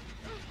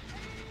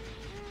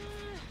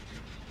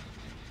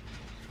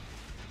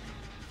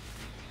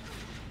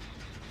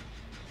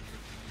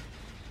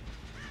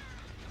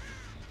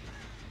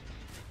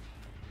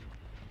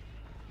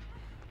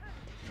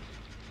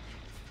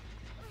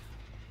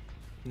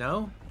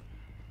 No?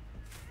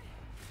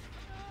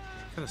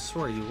 I could have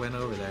swore you went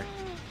over there.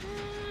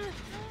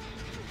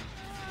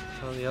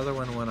 Oh, the other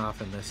one went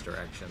off in this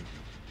direction.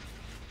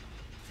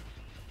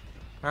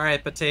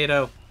 Alright,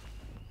 potato.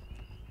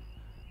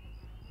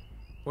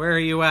 Where are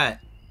you at?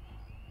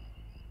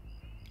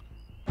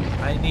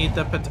 I need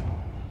the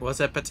Was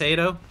it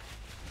potato?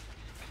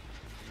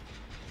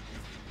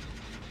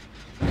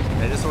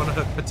 I just want to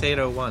hook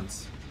potato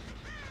once.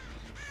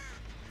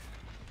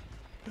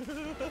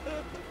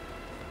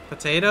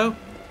 Potato?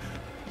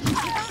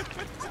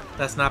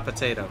 That's not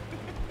potato.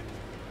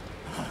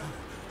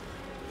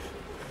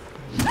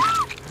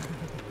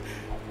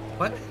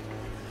 What?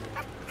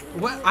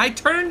 What? I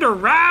turned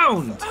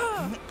around!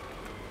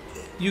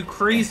 You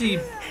crazy...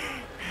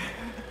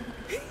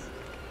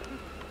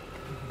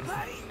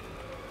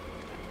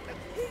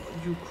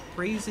 You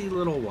crazy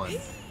little one.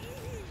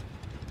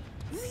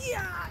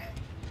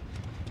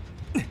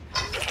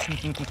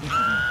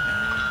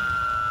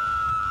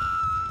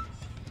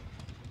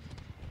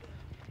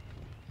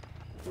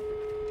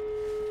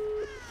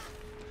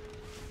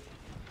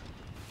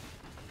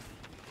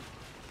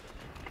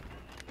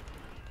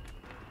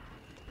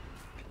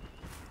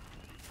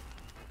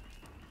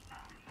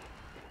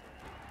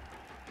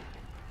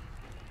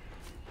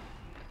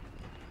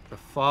 The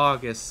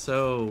fog is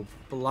so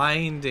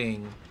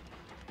blinding.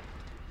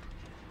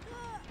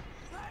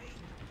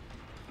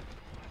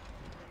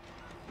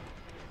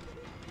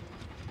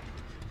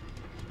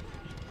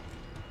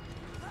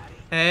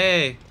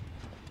 Hey.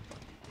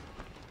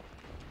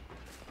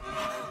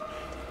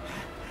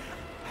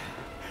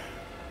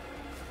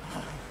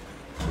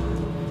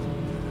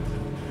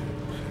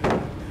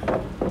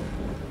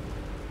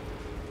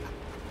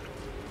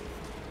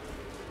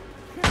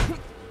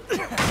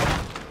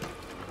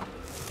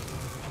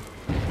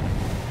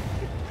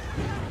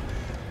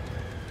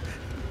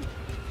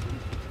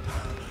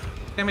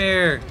 Come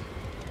here.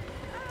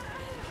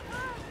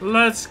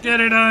 Let's get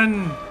it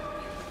done.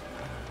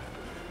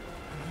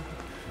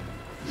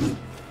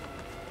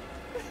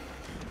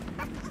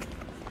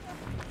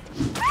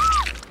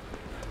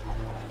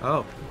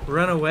 Oh,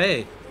 run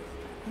away.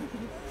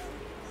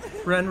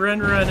 Run, run,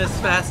 run as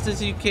fast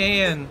as you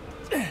can.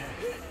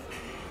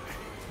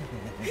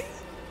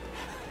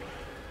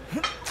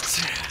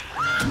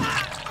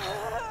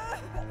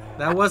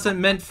 That wasn't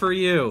meant for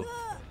you.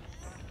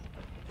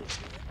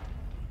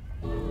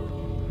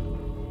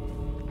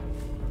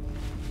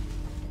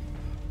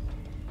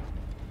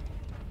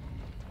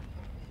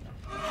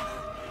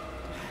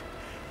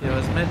 It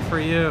was meant for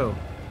you.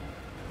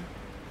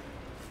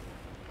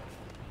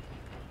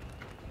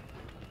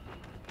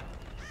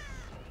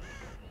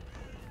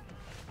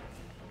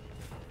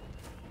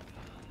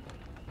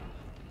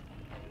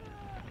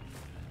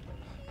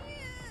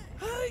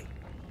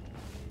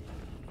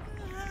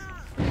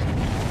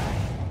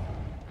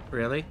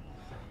 Really?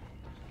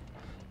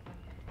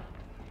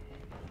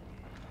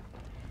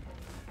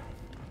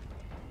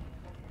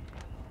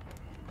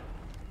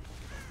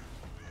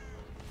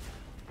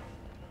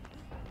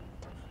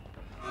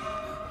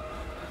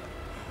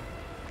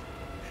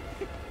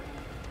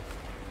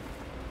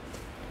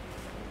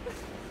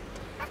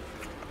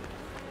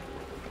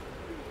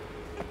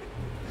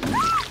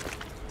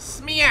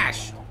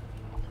 Smash!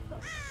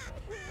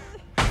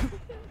 Come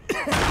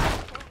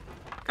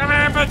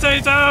here,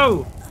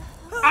 potato!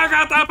 I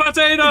got the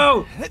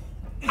potato!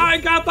 I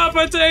got the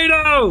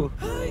potato!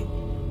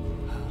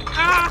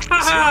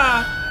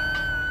 Ah!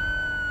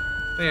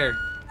 There.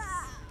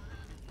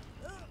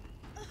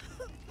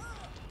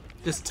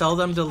 Just tell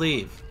them to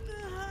leave.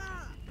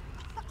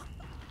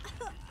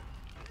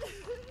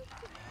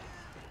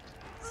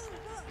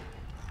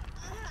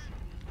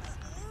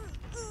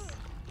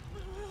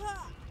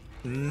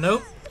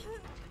 Nope.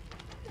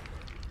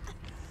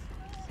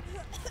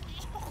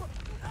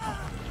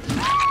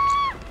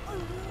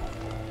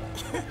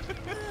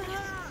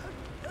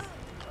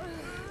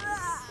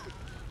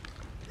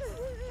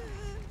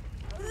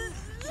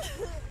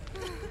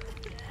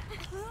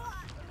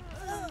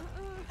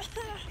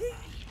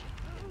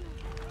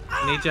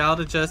 I need y'all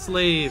to just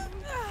leave.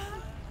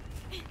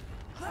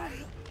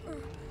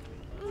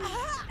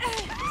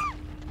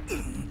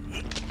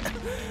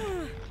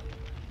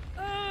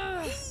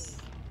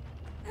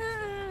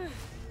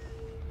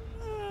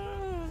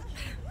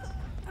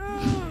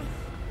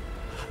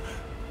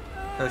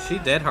 Oh, she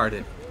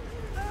dead-hearted.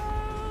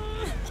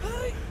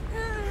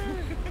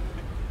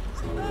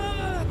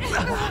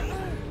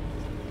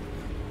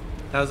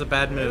 That was a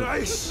bad move.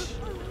 Nice.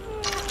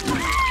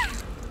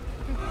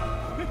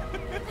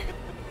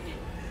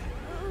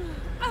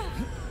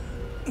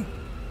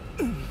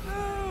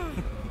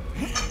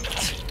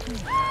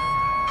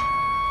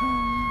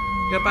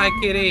 Goodbye,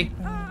 kitty.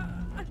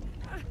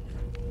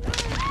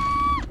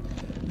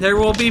 There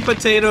will be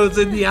potatoes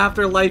in the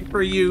afterlife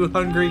for you,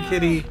 hungry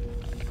kitty.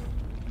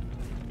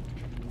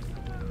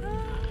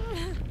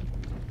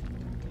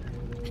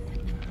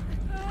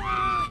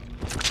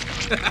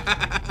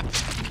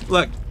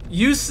 Look,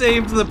 you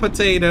saved the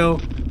potato.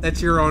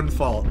 That's your own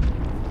fault.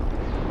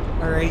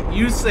 Alright,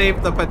 you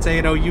saved the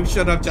potato. You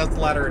should have just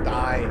let her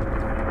die.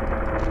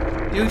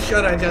 You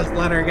should have just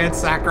let her get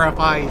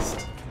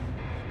sacrificed.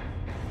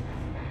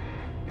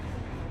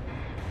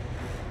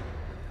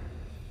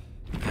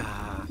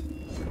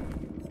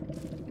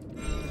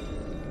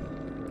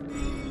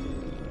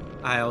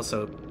 I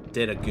also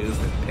did a goof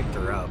and picked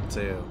her up,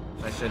 too.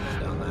 I shouldn't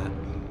have done that.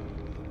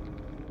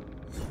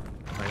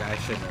 Like, I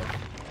shouldn't have.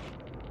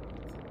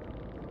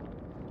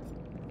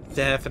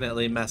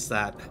 Definitely messed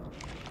that.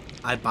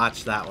 I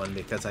botched that one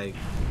because I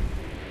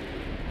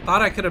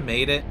thought I could have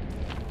made it.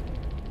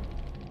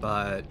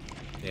 But,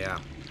 yeah.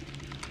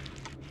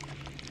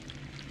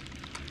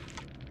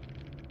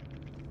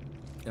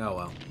 Oh,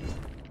 well.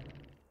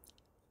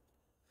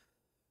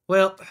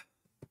 Well,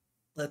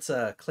 let's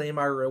claim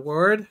our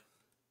reward.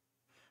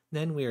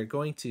 Then we are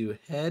going to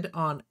head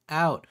on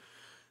out.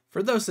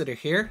 For those that are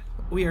here,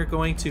 we are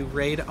going to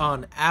raid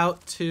on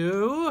out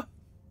to...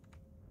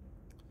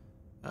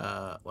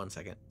 1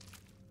 second.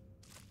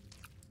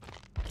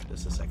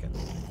 Just a second.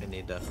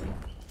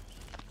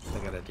 I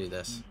gotta do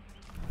this.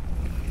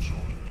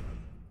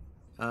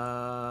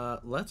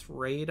 Let's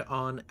raid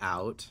on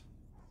out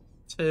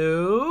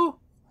to...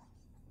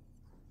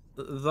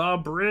 the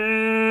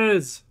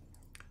Briz!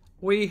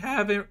 We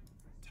haven't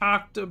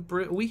talked to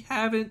Briz. We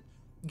haven't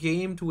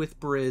gamed with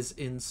Briz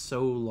in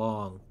so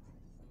long.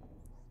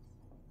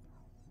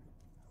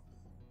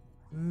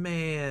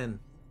 Man.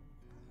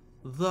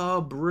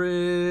 The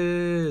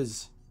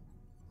Briz.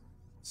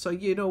 So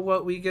you know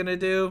what we're gonna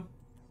do?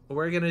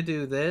 We're gonna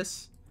do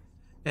this.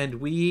 And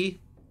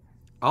we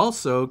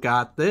also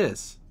got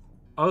this.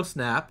 Oh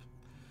snap.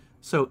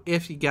 So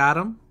if you got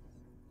them,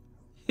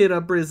 hit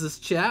up Briz's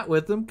chat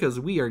with them, because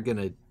we are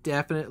gonna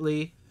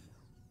definitely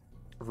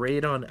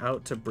raid on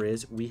out to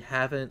Briz. We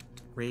haven't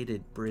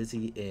raided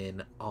Brizzy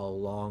in a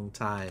long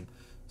time.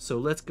 So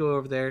let's go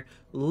over there.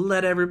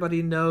 Let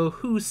everybody know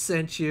who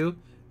sent you.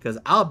 because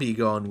I'll be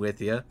going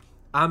with you.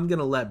 I'm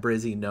gonna let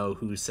Brizzy know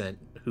who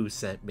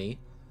sent me.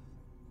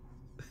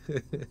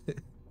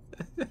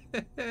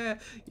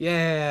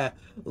 Yeah,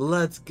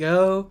 let's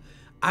go.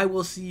 I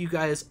will see you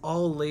guys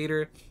all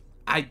later.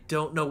 I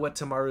don't know what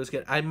tomorrow's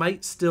gonna. I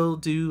might still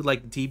do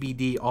like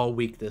DBD all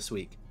week this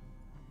week,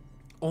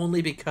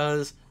 only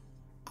because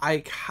I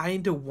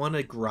kind of want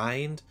to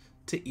grind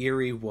to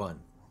Eerie 1.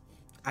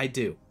 I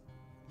do.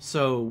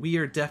 So we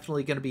are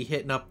definitely going to be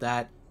hitting up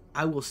that.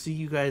 I will see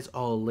you guys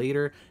all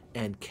later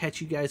and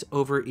catch you guys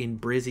over in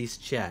Brizzy's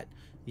chat.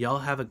 Y'all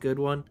have a good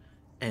one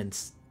and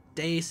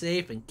stay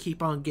safe and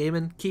keep on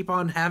gaming, keep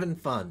on having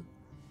fun.